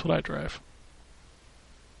 That's what I drive.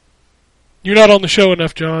 You're not on the show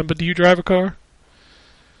enough, John, but do you drive a car?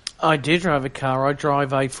 I do drive a car. I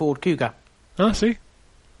drive a Ford Cougar. Ah, see?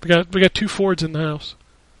 We got two Fords in the house.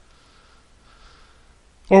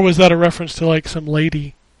 Or was that a reference to like some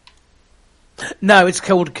lady? No, it's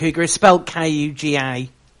called a Cougar. It's spelled Kuga.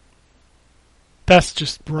 That's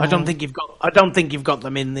just wrong. I don't think you've got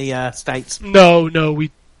them in the States. No,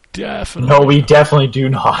 we definitely do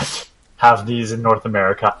not have these in North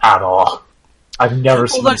America at all. I've never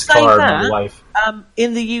seen this car in my life.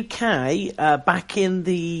 In the UK, back in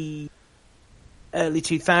the early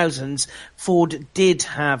 2000s, Ford did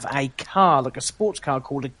have a car, like a sports car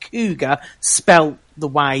called a Cougar, spelt the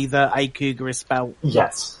way that a Cougar is spelt.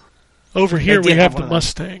 Yes. Over here we have the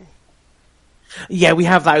Mustang. Yeah, we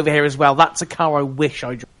have that over here as well. That's a car I wish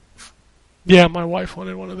I drove. Yeah, my wife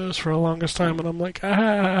wanted one of those for the longest time, and I'm like,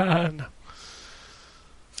 no.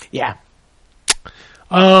 Yeah.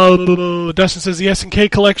 Dustin says the S&K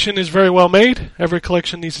collection is very well made. Every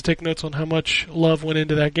collection needs to take notes on how much love went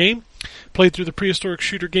into that game. Played through the prehistoric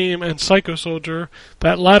shooter game and Psycho Soldier.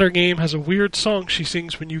 That latter game has a weird song she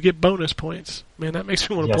sings when you get bonus points. Man, that makes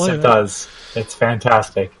me want to play that. Yes, it does. It's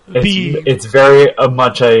fantastic. It's very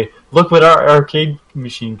much a look what our arcade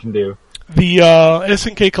machine can do. The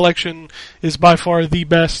S&K collection is by far the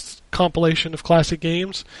best compilation of classic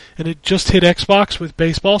games, and it just hit Xbox with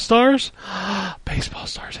Baseball Stars. Baseball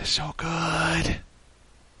Stars is so good.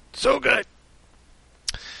 So good.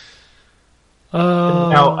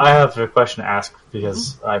 Now, I have a question to ask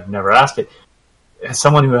because I've never asked it. As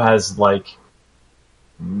someone who has, like,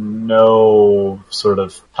 no sort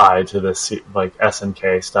of tie to this, like,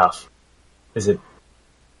 S&K stuff, is it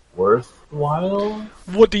worthwhile?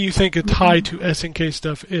 What do you think a tie to SNK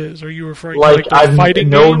stuff is? Are you referring to like the I've fighting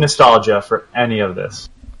no game? Nostalgia for any of this.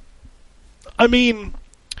 I mean,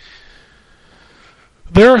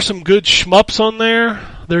 there are some good shmups on there.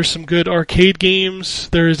 There's some good arcade games.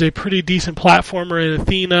 There is a pretty decent platformer in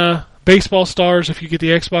Athena. Baseball Stars, if you get the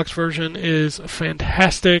Xbox version, is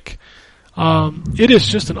fantastic. It is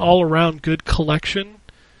just an all-around good collection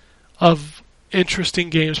of interesting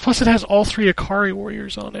games. Plus, it has all three Ikari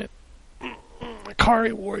Warriors on it.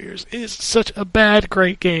 Ikari Warriors is such a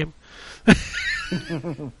great game.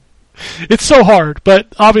 It's so hard, but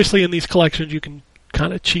obviously in these collections you can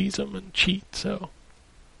kind of cheese them and cheat, so.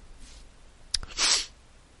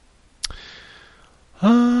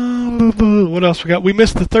 What else we got? We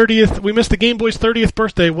missed the Game Boy's 30th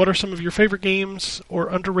birthday. What are some of your favorite games or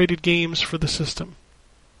underrated games for the system?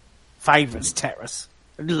 Favorites, Tetris.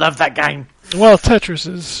 I love that game. Well, Tetris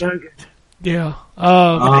is So good. yeah.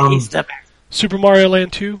 It's the best. Super Mario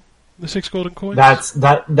Land 2, the 6 golden coins.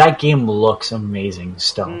 That game looks amazing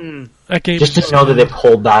still. That game just is to know that they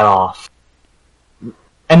pulled that off.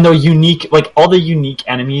 And the unique, like all the unique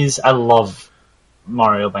enemies, I love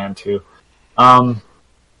Mario Land 2.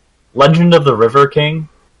 Legend of the River King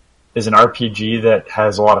is an RPG that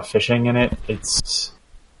has a lot of fishing in it. It's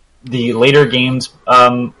the later games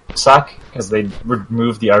suck because they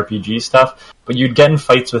removed the RPG stuff, but you'd get in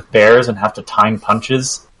fights with bears and have to time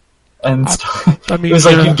punches and stuff. I mean, it was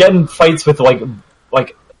like you'd get in fights with like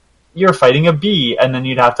you're fighting a bee and then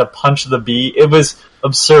you'd have to punch the bee. It was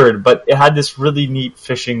absurd, but it had this really neat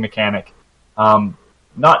fishing mechanic,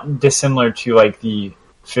 not dissimilar to like the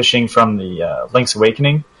fishing from the Link's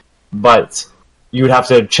Awakening, but you would have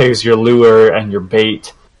to choose your lure and your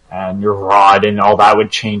bait and your rod, and all that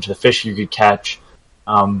would change the fish you could catch.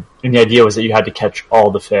 And the idea was that you had to catch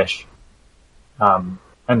all the fish. And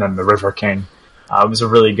then the River King. It was a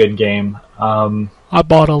really good game. I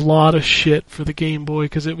bought a lot of shit for the Game Boy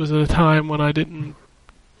because it was at a time when I didn't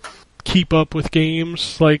keep up with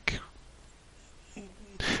games. Like,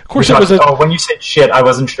 of course, it was when you said shit, I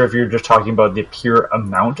wasn't sure if you were just talking about the pure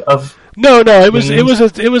amount of. No, it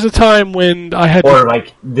was a time when I had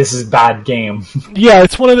like this is bad game. Yeah,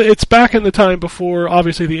 it's back in the time before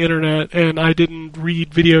obviously the internet, and I didn't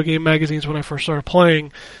read video game magazines when I first started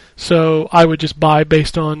playing, so I would just buy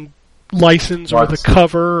based on license or the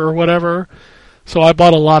cover or whatever. So I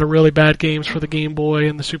bought a lot of really bad games for the Game Boy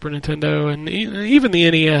and the Super Nintendo and even the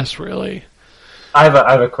NES, really. I have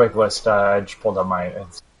a quick list. I just pulled up I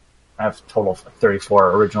have a total of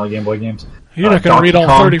 34 original Game Boy games. You're not going to read all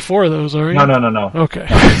 34 of those, are you? No. Okay.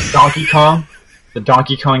 Donkey Kong. The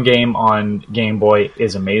Donkey Kong game on Game Boy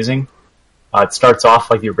is amazing. It starts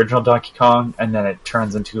off like the original Donkey Kong, and then it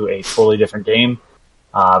turns into a totally different game.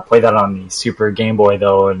 Play that on the Super Game Boy,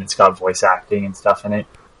 though, and it's got voice acting and stuff in it.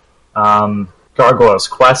 Gargoyle's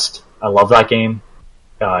Quest. I love that game.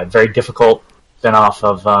 Very difficult. Spin-off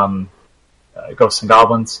of Ghosts and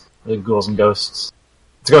Goblins. The Ghouls and Ghosts.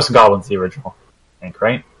 It's Ghosts and Goblins, the original, I think,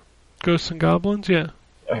 right? Ghosts and Goblins, yeah.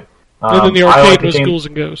 Okay. And then the arcade was Ghouls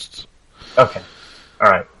and Ghosts. Okay.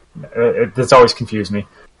 Alright. This always confused me.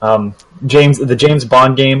 The James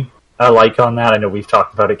Bond game, I like on that. I know we've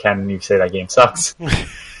talked about it, Ken, and you say that game sucks.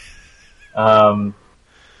 Of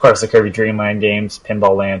course, the Kirby Dream Land games,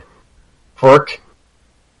 Pinball Land. Quirk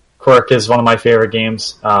is one of my favorite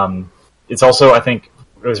games. It's also, I think,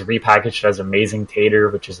 it was repackaged as Amazing Tater,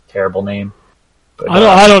 which is a terrible name. But,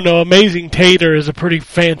 I don't know. Amazing Tater is a pretty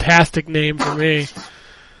fantastic name for me.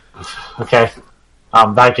 Okay.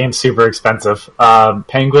 That game's super expensive.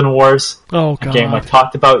 Penguin Wars. Oh, God. A game I've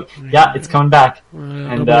talked about. Yeah, it's coming back.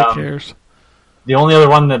 And nobody cares. The only other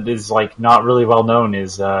one that is not really well known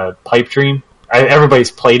is Pipe Dream.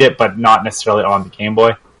 Everybody's played it, but not necessarily on the Game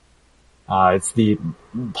Boy. It's the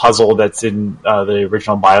puzzle that's in the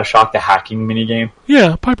original BioShock, the hacking minigame.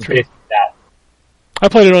 Yeah, Pipe Dream. That. I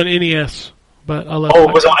played it on NES, but I love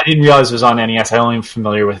it was on, I didn't realize it was on NES. I only am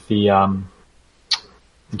familiar with the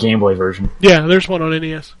Game Boy version. Yeah, there's one on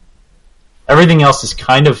NES. Everything else is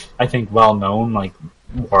kind of, I think, well known, like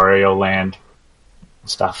Wario Land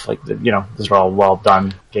stuff. Those are all well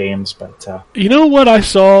done games. But you know what I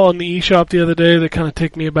saw on the eShop the other day that kind of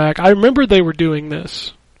took me aback? I remember they were doing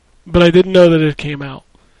this, but I didn't know that it came out.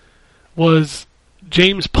 Was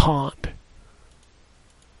James Pond.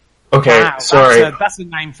 Okay, wow, sorry. That's a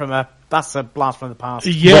name that's a blast from the past.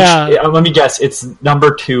 Yeah. Let me guess. It's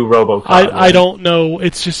number 2 RoboCop. I don't know.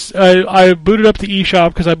 It's just I booted up the eShop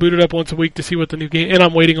because I boot it up once a week to see what the new game, and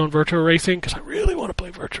I'm waiting on Virtua Racing because I really want to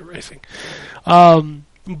play Virtua Racing.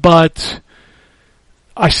 But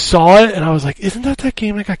I saw it and I was like, "Isn't that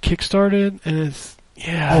game that got kickstarted?" And it's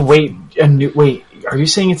Oh wait, are you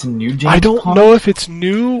saying it's a new James I don't Pond? know if it's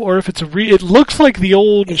new or if it's it looks like the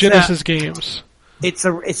old Genesis games. It's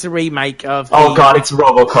a remake of. Oh god, it's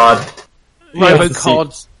RoboCod.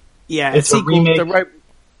 RoboCod. Yeah, it's a remake.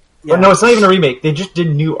 Yeah. No, it's not even a remake. They just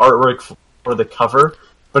did new artwork for the cover,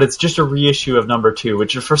 but it's just a reissue of number 2,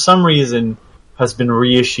 which for some reason has been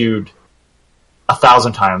reissued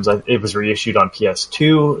 1,000 times. It was reissued on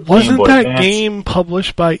PS2. Wasn't that game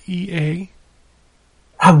published by EA?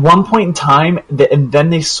 At one point in time, and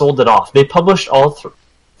then they sold it off. They published all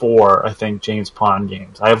 4, I think, James Pond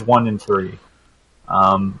games. I have 1 and 3.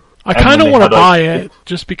 I kind of want to buy it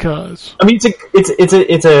just because. I mean,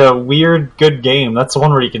 it's a weird, good game. That's the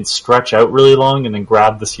one where you can stretch out really long and then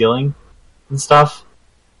grab the ceiling and stuff.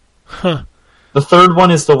 Huh. The third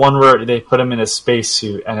one is the one where they put him in a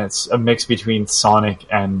spacesuit, and it's a mix between Sonic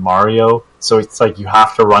and Mario. So it's like you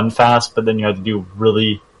have to run fast, but then you have to do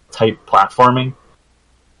really tight platforming.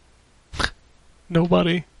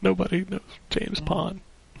 Nobody knows James Pond.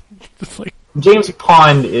 It's like James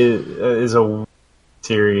Pond is a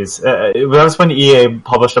series. That was when EA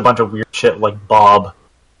published a bunch of weird shit like Bob.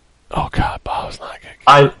 Oh god, Bob's not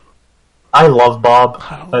good. I love Bob.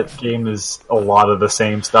 That game is a lot of the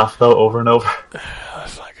same stuff though, over and over.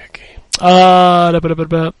 That's not a good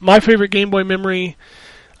game. My favorite Game Boy memory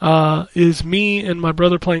is me and my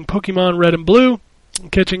brother playing Pokemon Red and Blue,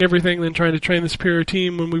 catching everything, then trying to train the superior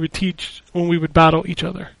team when we would battle each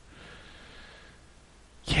other.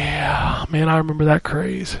 Yeah, man, I remember that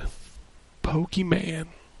craze. Pokemon.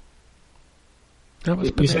 That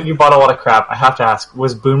was You said you bought a lot of crap. I have to ask,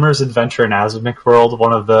 was Boomer's Adventure in Asmic World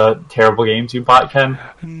one of the terrible games you bought, Ken?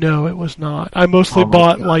 No, it was not. I mostly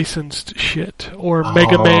bought licensed shit, or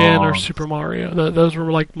Mega Man or Super Mario. Those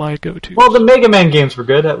were like my go-tos. Well, the Mega Man games were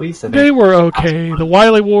good, at least. They were okay. The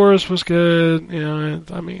Wily Wars was good. You know,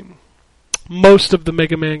 I mean, most of the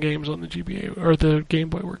Mega Man games on the GBA or the Game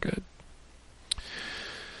Boy were good.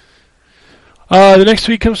 The next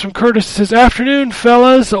tweet comes from Curtis. It says, "Afternoon,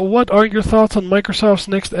 fellas. What are your thoughts on Microsoft's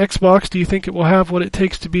next Xbox? Do you think it will have what it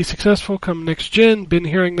takes to be successful come next gen? Been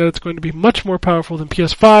hearing that it's going to be much more powerful than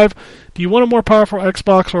PS5. Do you want a more powerful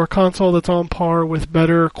Xbox or a console that's on par with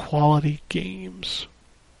better quality games?"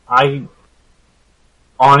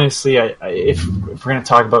 Honestly, if we're going to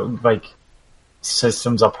talk about like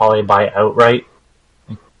systems, I'll probably buy outright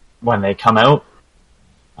when they come out.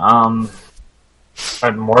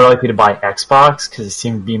 are more likely to buy Xbox because they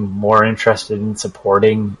seem to be more interested in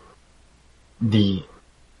supporting the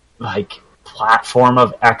platform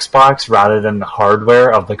of Xbox rather than the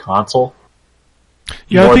hardware of the console.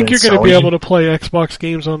 Yeah, more I think than you're going to be Sony. able to play Xbox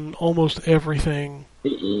games on almost everything.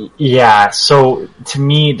 Yeah, so to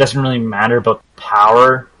me, it doesn't really matter about the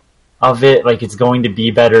power of it. Like, it's going to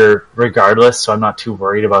be better regardless, so I'm not too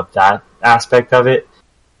worried about that aspect of it.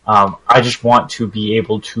 I just want to be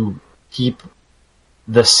able to keep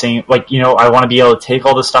the same, I want to be able to take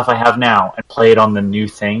all the stuff I have now and play it on the new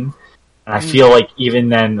thing. And I feel like even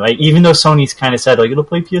then, even though Sony's kind of said, it'll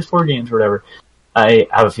play PS4 games or whatever, I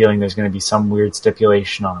have a feeling there's going to be some weird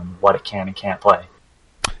stipulation on what it can and can't play.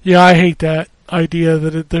 Yeah, I hate that idea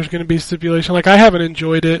that there's going to be stipulation. I haven't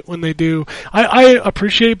enjoyed it when they do. I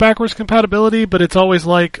appreciate backwards compatibility, but it's always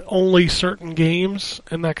only certain games,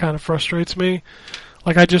 and that kind of frustrates me.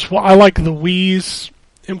 I like the Wii's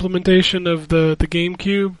implementation of the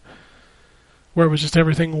GameCube, where it was just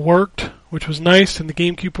everything worked, which was nice, and the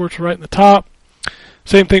GameCube ports were right in the top.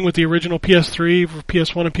 Same thing with the original PS3 for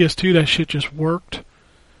PS1 and PS2, that shit just worked.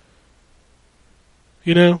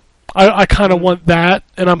 I kind of want that,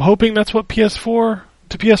 and I'm hoping that's what PS4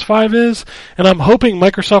 to PS5 is, and I'm hoping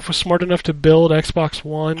Microsoft was smart enough to build Xbox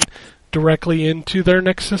One directly into their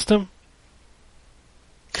next system.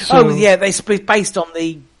 They based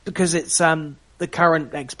on because it's the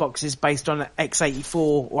current Xbox is based on x84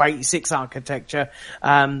 or 86 architecture.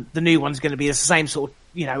 The new one's going to be the same sort of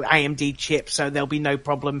AMD chip, so there'll be no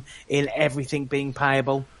problem in everything being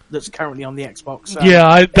payable that's currently on the Xbox. So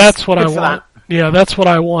that's what I want. Yeah, that's what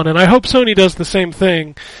I want, and I hope Sony does the same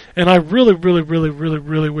thing. And I really, really, really, really,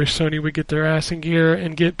 really wish Sony would get their ass in gear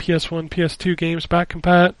and get PS1, PS2 games back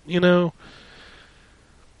compat.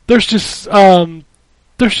 There's just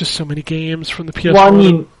so many games from the PS1. Well, I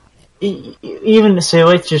mean, even to say,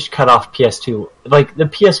 let's just cut off PS2. The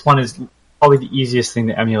PS1 is probably the easiest thing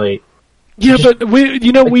to emulate. Yeah, but we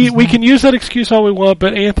can use that excuse all we want,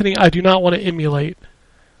 but Anthony, I do not want to emulate.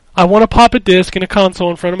 I want to pop a disc in a console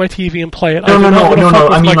in front of my TV and play it. No.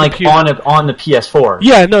 I mean, on the PS4.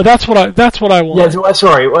 Yeah, no, that's what I want. Yeah,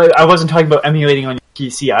 sorry, I wasn't talking about emulating on your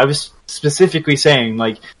PC. I was specifically saying,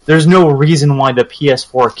 there's no reason why the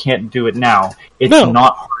PS4 can't do it now. It's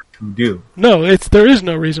not hard to do. No, there is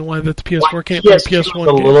no reason why the PS4 can't play PS1 games.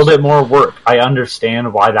 A little bit more work. I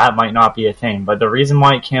understand why that might not be a thing, but the reason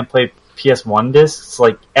why it can't play PS1 discs,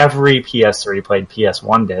 every PS3 played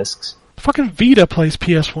PS1 discs. Fucking Vita plays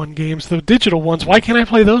PS1 games, the digital ones. Why can't I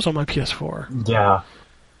play those on my PS4? Yeah.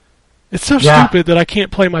 It's so stupid that I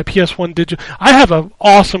can't play my PS1 digital. I have an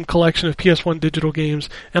awesome collection of PS1 digital games,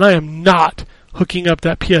 and I am not hooking up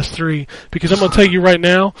that PS3 because I'm going to tell you right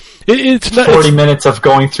now, it's not 40 minutes of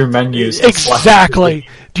going through menus. Exactly.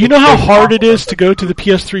 Do you know how hard it is to go to the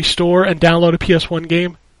PS3 store and download a PS1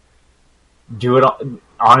 game?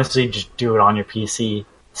 Honestly, just do it on your PC.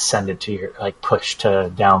 Send it to your push to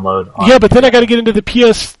download. Yeah, but then I got to get into the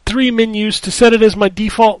PS3 menus to set it as my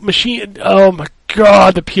default machine. Oh my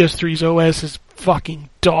god, the PS3's OS is fucking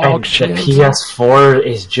dog shit. The PS4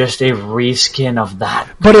 is just a reskin of that.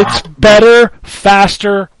 But it's better,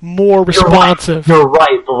 faster, more responsive. You're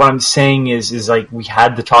right, but what I'm saying is we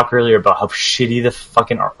had the talk earlier about how shitty the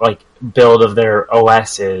fucking build of their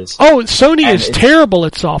OS is. Oh, Sony is terrible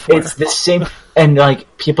at software. It's the same, and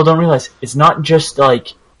people don't realize it's not just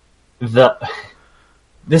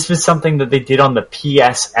this was something that they did on the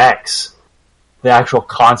PSX, the actual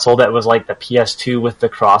console that was the PS2 with the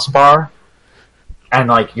crossbar, and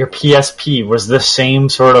your PSP was the same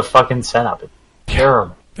sort of fucking setup. It's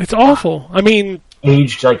terrible. It's awful. I mean,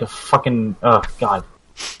 aged like a fucking god.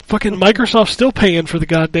 Fucking Microsoft's still paying for the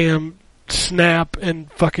goddamn Snap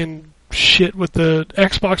and fucking shit with the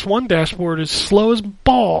Xbox One dashboard is slow as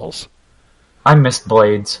balls. I missed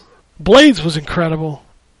Blades. Blades was incredible.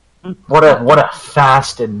 What a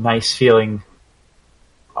fast and nice feeling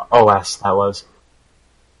OS that was.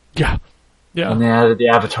 Yeah. Yeah. And they added the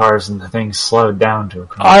avatars and the things slowed down to a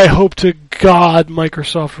crunch. I hope to God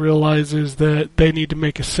Microsoft realizes that they need to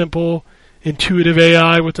make a simple, intuitive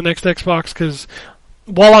AI with the next Xbox, because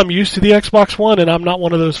while I'm used to the Xbox One and I'm not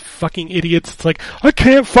one of those fucking idiots that's I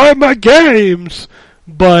can't find my games,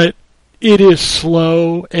 but it is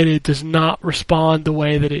slow and it does not respond the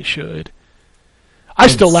way that it should. I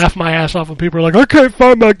still laugh my ass off when people are I can't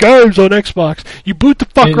find my games on Xbox. You boot the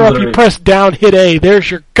fucker up, you press down, hit A, there's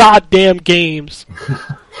your goddamn games.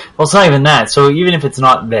 Well, it's not even that. So even if it's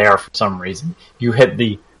not there for some reason, you hit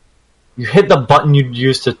the button you'd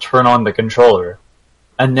use to turn on the controller,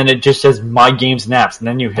 and then it just says My Games and Apps, and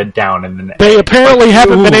then you hit down, and then they apparently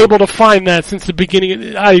haven't been able to find that since the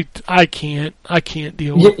beginning. I can't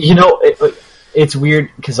deal with it. You know, it's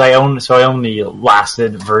weird because I own the last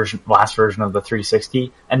version of the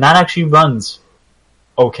 360, and that actually runs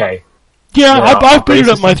okay. Yeah, I've booted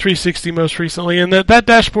up my 360 most recently, and that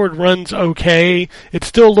dashboard runs okay. It's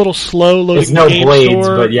still a little slow loading. It's no Game blades,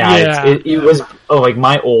 Store. but it was like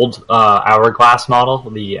my old Hourglass model,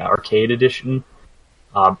 the arcade edition.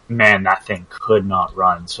 Man, that thing could not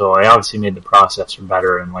run. So I obviously made the processor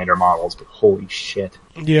better in later models, but holy shit.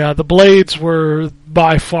 Yeah, the blades were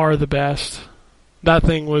by far the best. That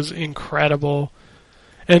thing was incredible.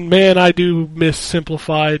 And man, I do miss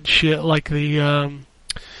simplified shit like the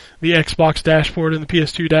Xbox dashboard and the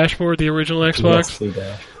PS2 dashboard, the original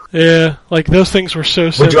Xbox. Yeah, like those things were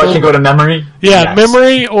so simple. Would you like to go to memory? Yeah, yes.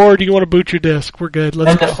 Memory, or do you want to boot your disc? We're good.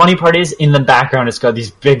 Let's go. The funny part is, in the background, it's got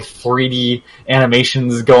these big 3D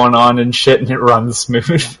animations going on and shit, and it runs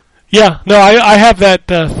smooth. Yeah, no, I have that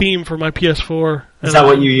theme for my PS4. Is that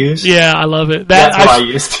what you use? Yeah, I love it. That's what I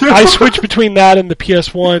used to. I switch between that and the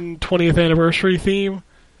PS1 20th anniversary theme.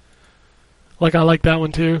 Like, I like that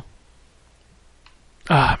one too.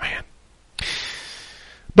 Ah, man.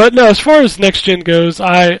 But no, as far as next gen goes,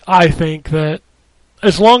 I think that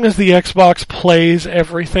as long as the Xbox plays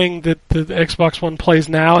everything that the Xbox One plays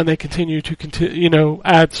now, and they continue to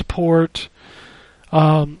add support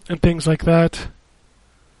and things like that,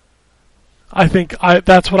 I think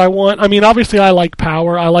that's what I want. I mean, obviously, I like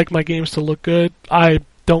power. I like my games to look good. I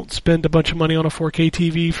don't spend a bunch of money on a 4K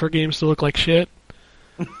TV for games to look like shit.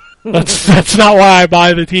 That's not why I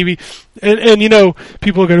buy the TV. And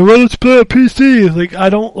people are going, well, let's play a PC. Like, I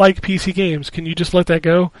don't like PC games. Can you just let that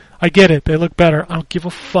go? I get it. They look better. I don't give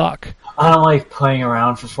a fuck. I don't like playing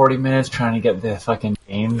around for 40 minutes trying to get the fucking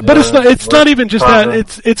game. But it's not even just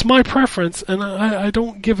that. It's my preference, and I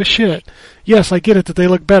don't give a shit. Yes, I get it that they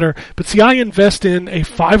look better. But see, I invest in a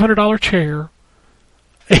 $500 chair,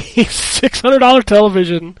 a $600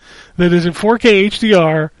 television that is in 4K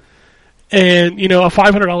HDR, and, a $500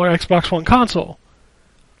 Xbox One console.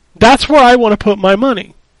 That's where I want to put my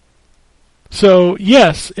money. So,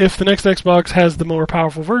 yes, if the next Xbox has the more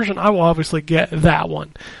powerful version, I will obviously get that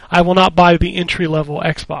one. I will not buy the entry-level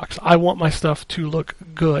Xbox. I want my stuff to look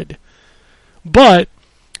good. But,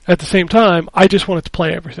 at the same time, I just want it to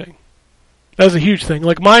play everything. That's a huge thing.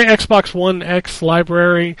 Like, my Xbox One X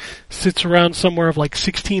library sits around somewhere of like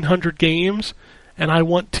 1,600 games, and I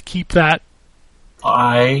want to keep that.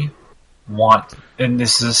 And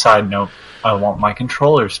this is a side note, I want my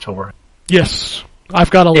controllers to work. Yes, I've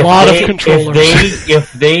got a lot of controllers.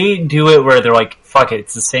 If they do it where they're like, fuck it,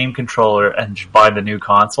 it's the same controller and just buy the new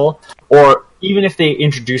console, or even if they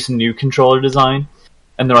introduce a new controller design,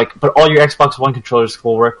 and they're like, but all your Xbox One controllers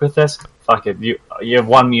will work with this, fuck it, you have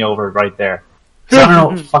won me over right there. So I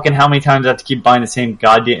don't know fucking how many times I have to keep buying the same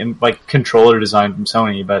goddamn controller design from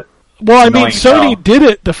Sony, but... Well, I mean, Sony did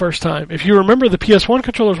it the first time. If you remember, the PS1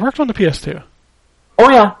 controllers worked on the PS2. Oh,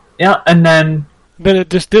 yeah, and then... Then it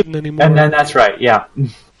just didn't anymore. And then, that's right, yeah.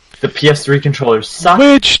 The PS3 controllers suck.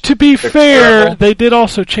 Which, to be fair, terrible. they did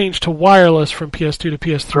also change to wireless from PS2 to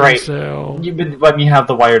PS3, right. So... But let me have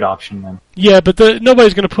the wired option, then. Yeah, but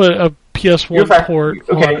nobody's going to put a PS1 port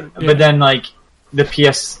okay, on... but then, the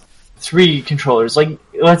PS3 controllers,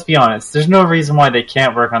 let's be honest, there's no reason why they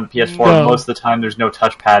can't work on the PS4. No. Most of the time, there's no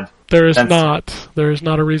touchpad. There is not. There is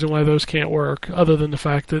not a reason why those can't work, other than the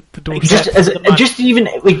fact that the DualShock...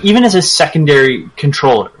 Even as a secondary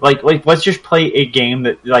controller, let's just play a game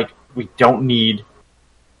that we don't need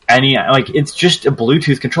any it's just a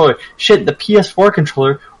Bluetooth controller. Shit, the PS4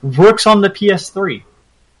 controller works on the PS3.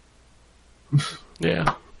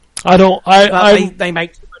 Yeah, I don't. They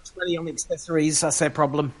make too much money on accessories. That's their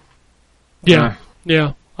problem. Yeah.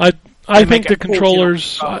 I think the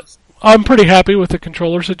controllers. I'm pretty happy with the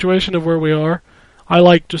controller situation of where we are. I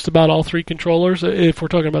like just about all three controllers, if we're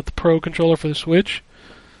talking about the Pro controller for the Switch.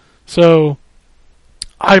 So,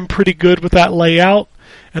 I'm pretty good with that layout.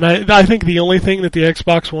 And I think the only thing that the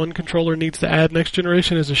Xbox One controller needs to add next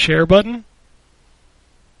generation is a share button.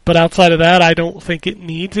 But outside of that, I don't think it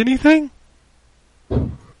needs anything.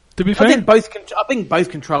 To be fair, I think both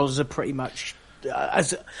controllers are pretty much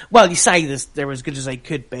you say they're as good as they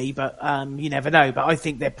could be, but you never know. But I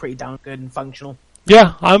think they're pretty damn good and functional.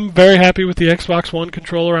 Yeah, I'm very happy with the Xbox One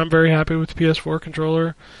controller. I'm very happy with the PS4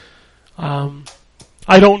 controller.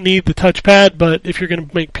 I don't need the touchpad, but if you're going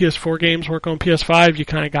to make PS4 games work on PS5, you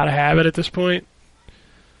kind of got to have it at this point.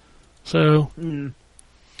 So,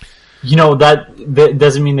 that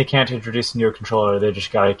doesn't mean they can't introduce a new controller. They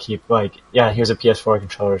just got to keep here's a PS4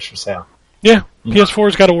 controller for sale. Yeah,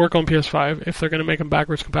 PS4's got to work on PS5 if they're going to make them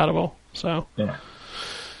backwards compatible. So, yeah.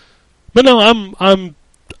 But no,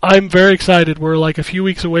 I'm very excited. We're like a few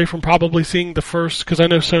weeks away from probably seeing the first, because I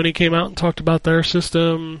know Sony came out and talked about their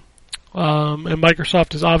system, and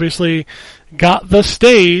Microsoft has obviously got the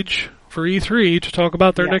stage for E3 to talk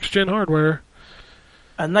about their next-gen hardware.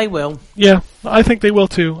 And they will. Yeah, I think they will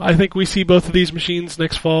too. I think we see both of these machines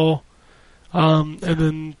next fall, and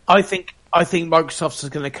then I think Microsoft's is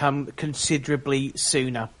going to come considerably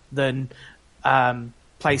sooner than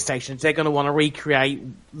PlayStation's. They're going to want to recreate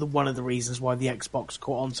one of the reasons why the Xbox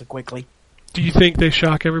caught on so quickly. do you think they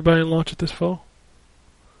shock everybody and launch it this fall?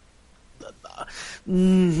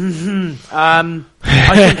 I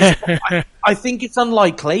think it's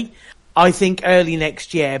unlikely. I think early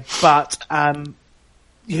next year, but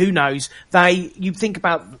who knows? You think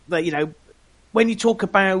about when you talk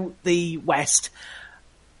about the West,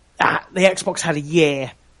 the Xbox had a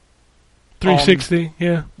year. 360,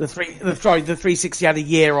 yeah. The 360 had a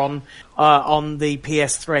year on the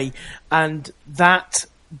PS3, and that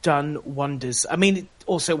done wonders. I mean, it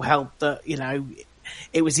also helped that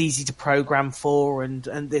it was easy to program for, and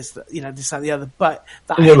this this that, and the other. But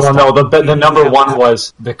the number one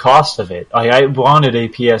was the cost of it. I wanted a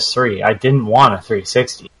PS3. I didn't want a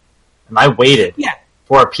 360, and I waited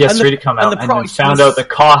for a PS3 to come out, and then found out the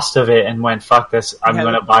cost of it, and went, "Fuck this! I'm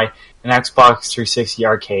going to buy an Xbox 360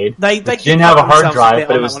 arcade." They didn't have a hard drive,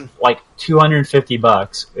 but it was like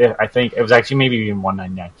 $250. I think it was actually maybe even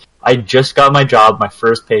 $199. I just got my job. My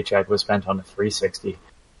first paycheck was spent on a 360.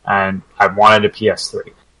 And I wanted a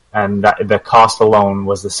PS3, and the cost alone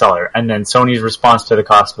was the seller. And then Sony's response to the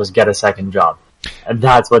cost was get a second job, and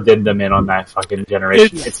that's what did them in on that fucking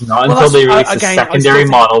generation. It's not until they released a secondary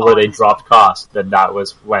model where they dropped cost that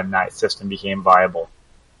was when that system became viable.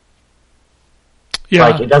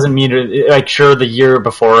 Yeah, it doesn't mean sure the year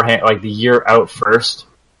beforehand, the year out first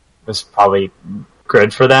was probably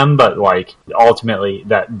good for them, but ultimately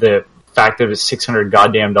that the fact that it was $600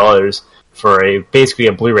 goddamn dollars for basically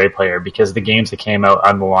a Blu-ray player, because the games that came out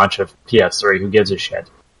on the launch of PS3, who gives a shit?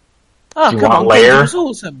 Oh, come on, Layer? Was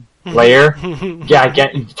awesome. Layer?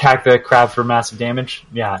 Attack the crab for massive damage?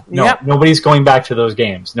 Yeah. No, nobody's going back to those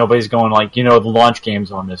games. Nobody's going the launch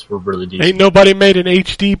games on this were really decent. Ain't nobody made an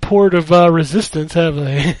HD port of Resistance, have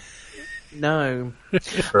they? No.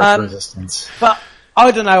 Resistance. But,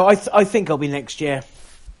 I don't know, I think it'll be next year.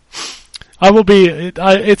 I will be.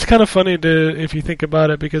 It's kind of funny if you think about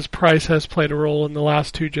it, because price has played a role in the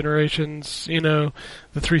last two generations. The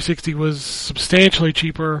 360 was substantially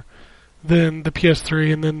cheaper than the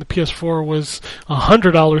PS3, and then the PS4 was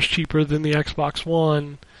 $100 cheaper than the Xbox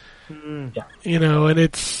One. Yeah.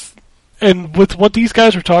 And with what these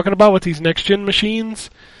guys are talking about with these next gen machines,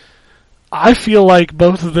 I feel like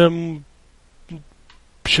both of them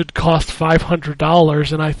should cost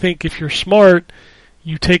 $500, and I think if you're smart,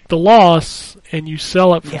 you take the loss and you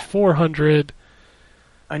sell it for $400,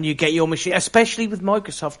 and you get your machine, especially with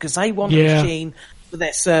Microsoft, because they want a machine for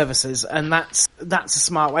their services, and that's a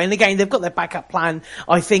smart way. And again, they've got their backup plan.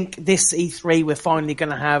 I think this E3 we're finally going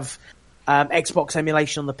to have Xbox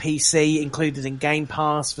emulation on the PC included in Game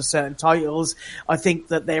Pass for certain titles. I think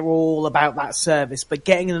that they're all about that service, but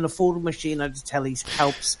getting an affordable machine over the tellies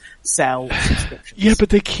helps sell subscriptions. Yeah, but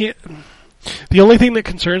they can't. The only thing that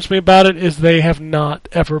concerns me about it is they have not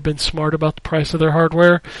ever been smart about the price of their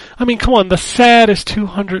hardware. I mean, come on, the SAD is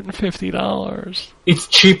 $250. It's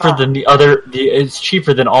cheaper than it's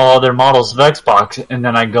cheaper than all other models of Xbox. And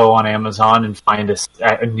then I go on Amazon and find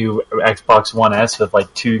a new Xbox One S with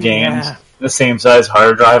 2 games, the same size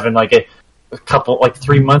hard drive, and a couple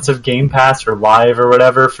 3 months of Game Pass or Live or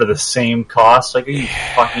whatever for the same cost. Are you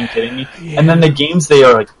fucking kidding me? Yeah. And then the games they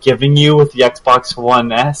are giving you with the Xbox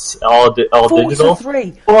One S, all digital.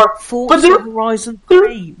 Forza Horizon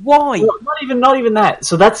 3. Why? Not even that.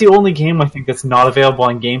 So that's the only game I think that's not available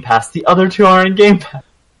on Game Pass. The other two are in Game Pass.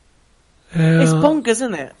 It's bonkers,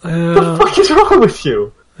 isn't it? What the fuck is wrong with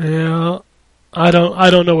you? Yeah, I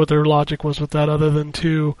don't know what their logic was with that, other than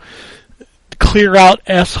to clear out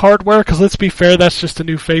S hardware, because let's be fair, that's just a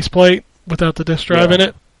new faceplate without the disk drive in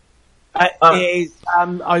it.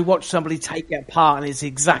 I watched somebody take it apart, and it's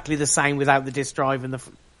exactly the same without the disk drive.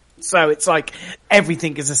 So it's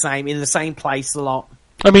everything is the same, in the same place a lot.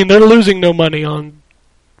 I mean, they're losing no money on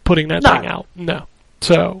putting that thing out. No.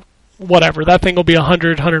 So, whatever. That thing will be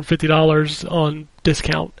 $100, $150 on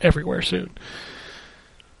discount everywhere soon.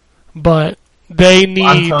 But they need...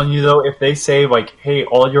 I'm telling you, though, if they say, hey,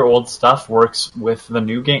 all your old stuff works with the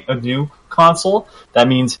new console, that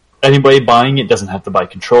means anybody buying it doesn't have to buy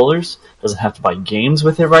controllers, doesn't have to buy games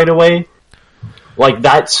with it right away.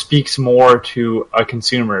 That speaks more to a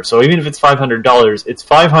consumer. So even if it's $500, it's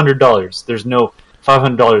 $500. There's no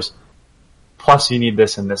 $500 plus you need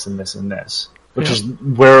this and this and this and this. which is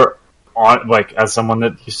where, as someone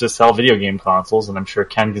that used to sell video game consoles, and I'm sure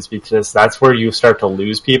Ken can speak to this, that's where you start to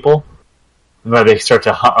lose people. Where they start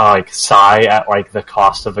to sigh at the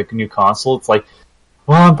cost of a new console. It's like,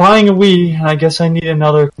 well, I'm buying a Wii, and I guess I need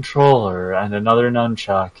another controller and another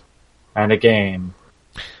nunchuck and a game.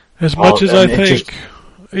 As much as I think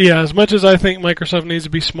Microsoft needs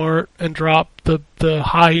to be smart and drop the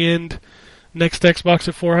high-end next Xbox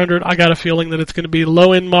at $400, I got a feeling that it's going to be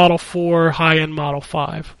low-end Model 4, high-end Model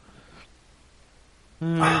 5.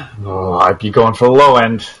 Oh, I'd be going for the low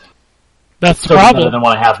end. That's the problem. Better than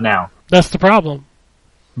what I have now. That's the problem.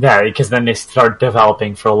 Yeah, because then they start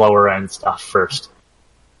developing for lower end stuff first.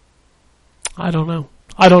 I don't know.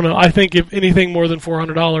 I think if anything more than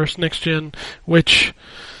 $400 next gen, which,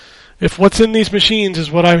 if what's in these machines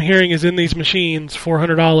is what I'm hearing is in these machines,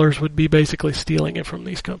 $400 would be basically stealing it from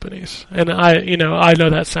these companies. And I know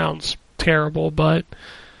that sounds terrible, but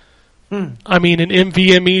I mean, an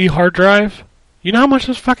NVMe hard drive. You know how much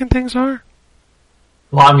those fucking things are?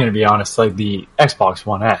 Well, I'm going to be honest. The Xbox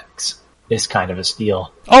One X is kind of a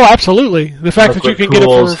steal. Oh, absolutely. The fact that you can get it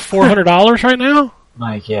for $400 right now?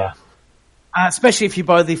 Yeah. Especially if you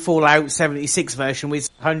buy the Fallout 76 version, which is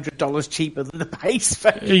 $100 cheaper than the base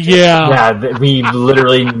version. Yeah. Yeah, we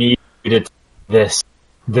literally needed this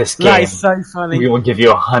game. That is so funny. We will give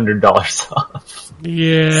you $100 off.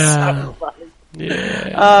 Yeah. So funny.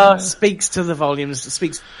 Yeah. Speaks to the volumes.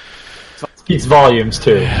 Speaks volumes,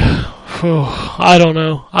 too. I don't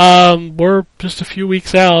know. We're just a few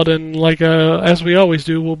weeks out, and as we always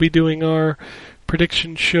do, we'll be doing our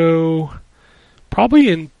prediction show probably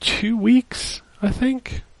in 2 weeks, I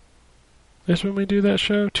think. That's when we do that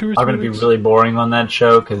show, 2 or 3 weeks. I'm going to be really boring on that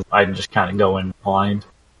show, because I just kind of go in blind.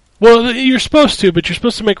 Well, you're supposed to, but you're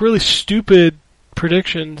supposed to make really stupid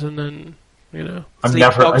predictions, and then, I'm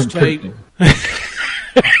never...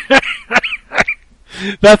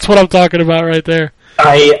 That's what I'm talking about right there.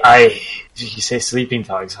 You say sleeping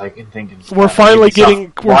dogs, I can think of... We're finally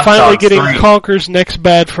getting Conker's next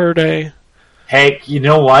Bad Fur Day. Hey, you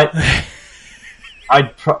know what?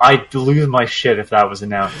 I'd lose my shit if that was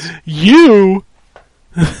announced. You?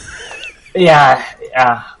 Yeah.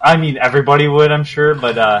 I mean, everybody would, I'm sure,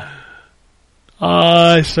 but...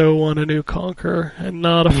 I so want a new Conker, and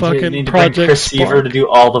not a fucking need to Project bring Chris Spark. Seaver to do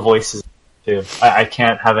all the voices, too. I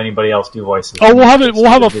can't have anybody else do voices. Oh, we'll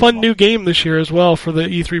have a fun new game this year as well for the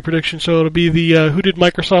E3 prediction show. It'll be the Who Did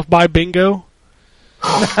Microsoft Buy Bingo?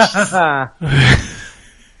 Because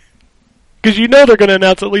they're going to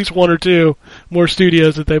announce at least 1 or 2 more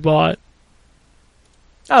studios that they bought.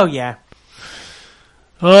 Oh, yeah.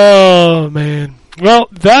 Oh, man. Well,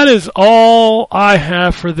 that is all I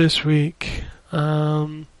have for this week.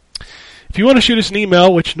 If you want to shoot us an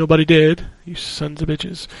email, which nobody did, you sons of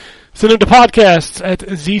bitches, send them to podcasts at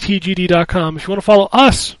ztgd.com. If you want to follow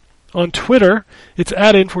us on Twitter, it's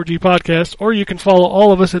at N4G Podcast, or you can follow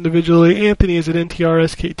all of us individually. Anthony is at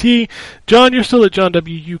NTRSKT. John, you're still at John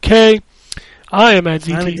WUK. I am at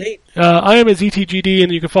ZTGD,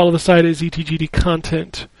 and you can follow the site at ZTGD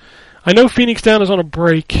Content. I know Phoenix Down is on a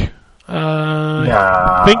break.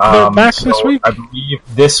 I think they're back this week? I believe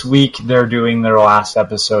this week they're doing their last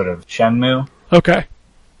episode of Shenmue. Okay.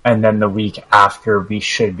 And then the week after we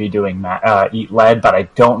should be doing Eat Lead, but I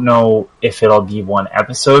don't know if it'll be 1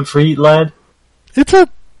 episode for Eat Lead. It's a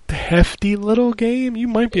hefty little game. You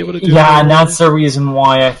might be able to do Yeah, and that's the reason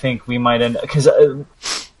why I think we might end up... Because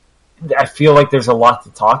I feel like there's a lot to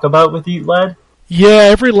talk about with Eat Lead. Yeah,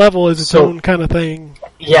 every level is its own kind of thing.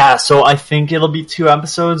 Yeah, so I think it'll be 2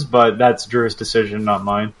 episodes, but that's Drew's decision, not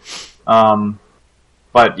mine.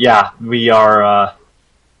 But yeah, we are...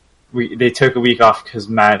 They took a week off because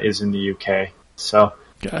Matt is in the UK. So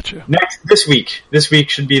gotcha. This week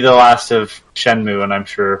should be the last of Shenmue, and I'm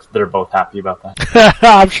sure they're both happy about that.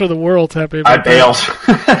 I'm sure the world's happy about that. I bailed.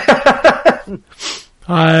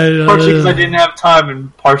 Partially because I didn't have time,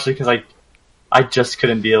 and partially because I just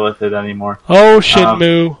couldn't deal with it anymore. Oh,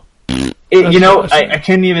 Shenmue. I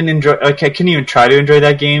couldn't even enjoy. I couldn't even try to enjoy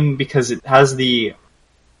that game because it has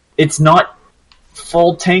it's not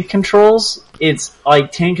full tank controls. It's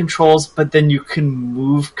like tank controls, but then you can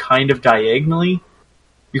move kind of diagonally.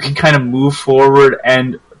 You can kind of move forward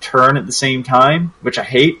and turn at the same time, which I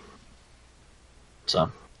hate.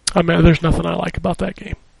 So, I mean, there's nothing I like about that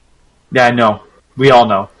game. Yeah, I know. We all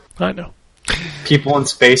know. I know. People in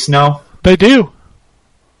space know. They do.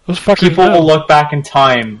 Those fuckers People know. will look back in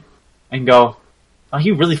time and go, "Oh,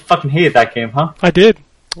 you really fucking hated that game, huh?" I did.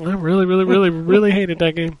 I really, really, really, really hated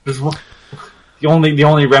that game. The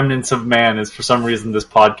only remnants of man is for some reason this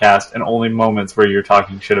podcast and only moments where you're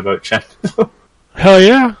talking shit about Chen. Hell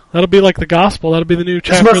yeah. That'll be like the gospel. That'll be the new This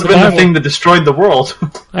chapter must of have the been Bible. the thing that destroyed the world.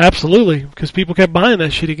 Absolutely, because people kept buying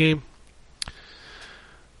that shitty game.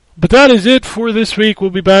 But that is it for this week. We'll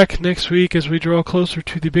be back next week as we draw closer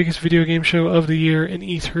to the biggest video game show of the year in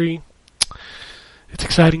E3. It's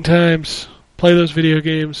exciting times. Play those video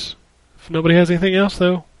games. If nobody has anything else,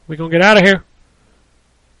 though, we're going to get out of here.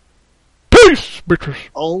 Peace, bitches.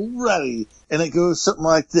 Alrighty. And it goes something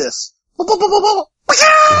like this.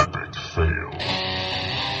 Epic fail.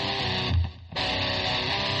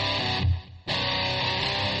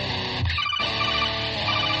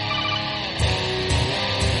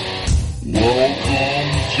 Welcome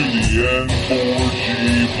to the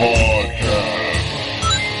N4G podcast.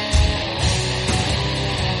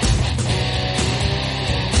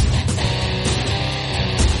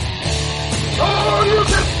 Oh, you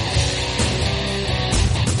can...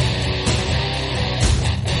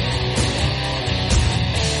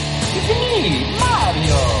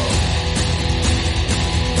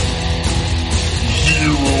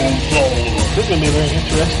 Zero tolerance. This is going to be a very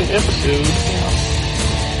interesting episode.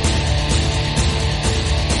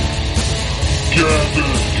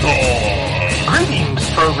 Gather time. Greetings,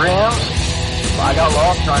 programs. I got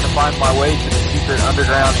lost trying to find my way to the secret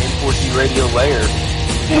underground N4G Radio lair.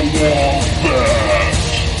 The Wombat.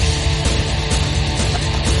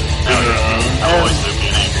 And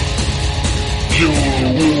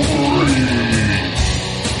Killer Wolverine.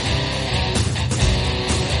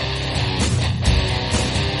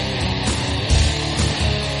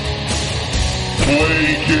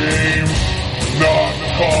 Play games, not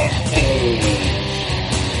consoles.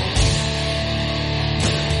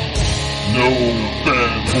 No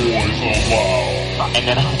fanboys allowed. And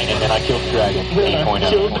then I killed the dragon. 8.0.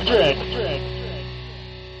 Killed the dragon.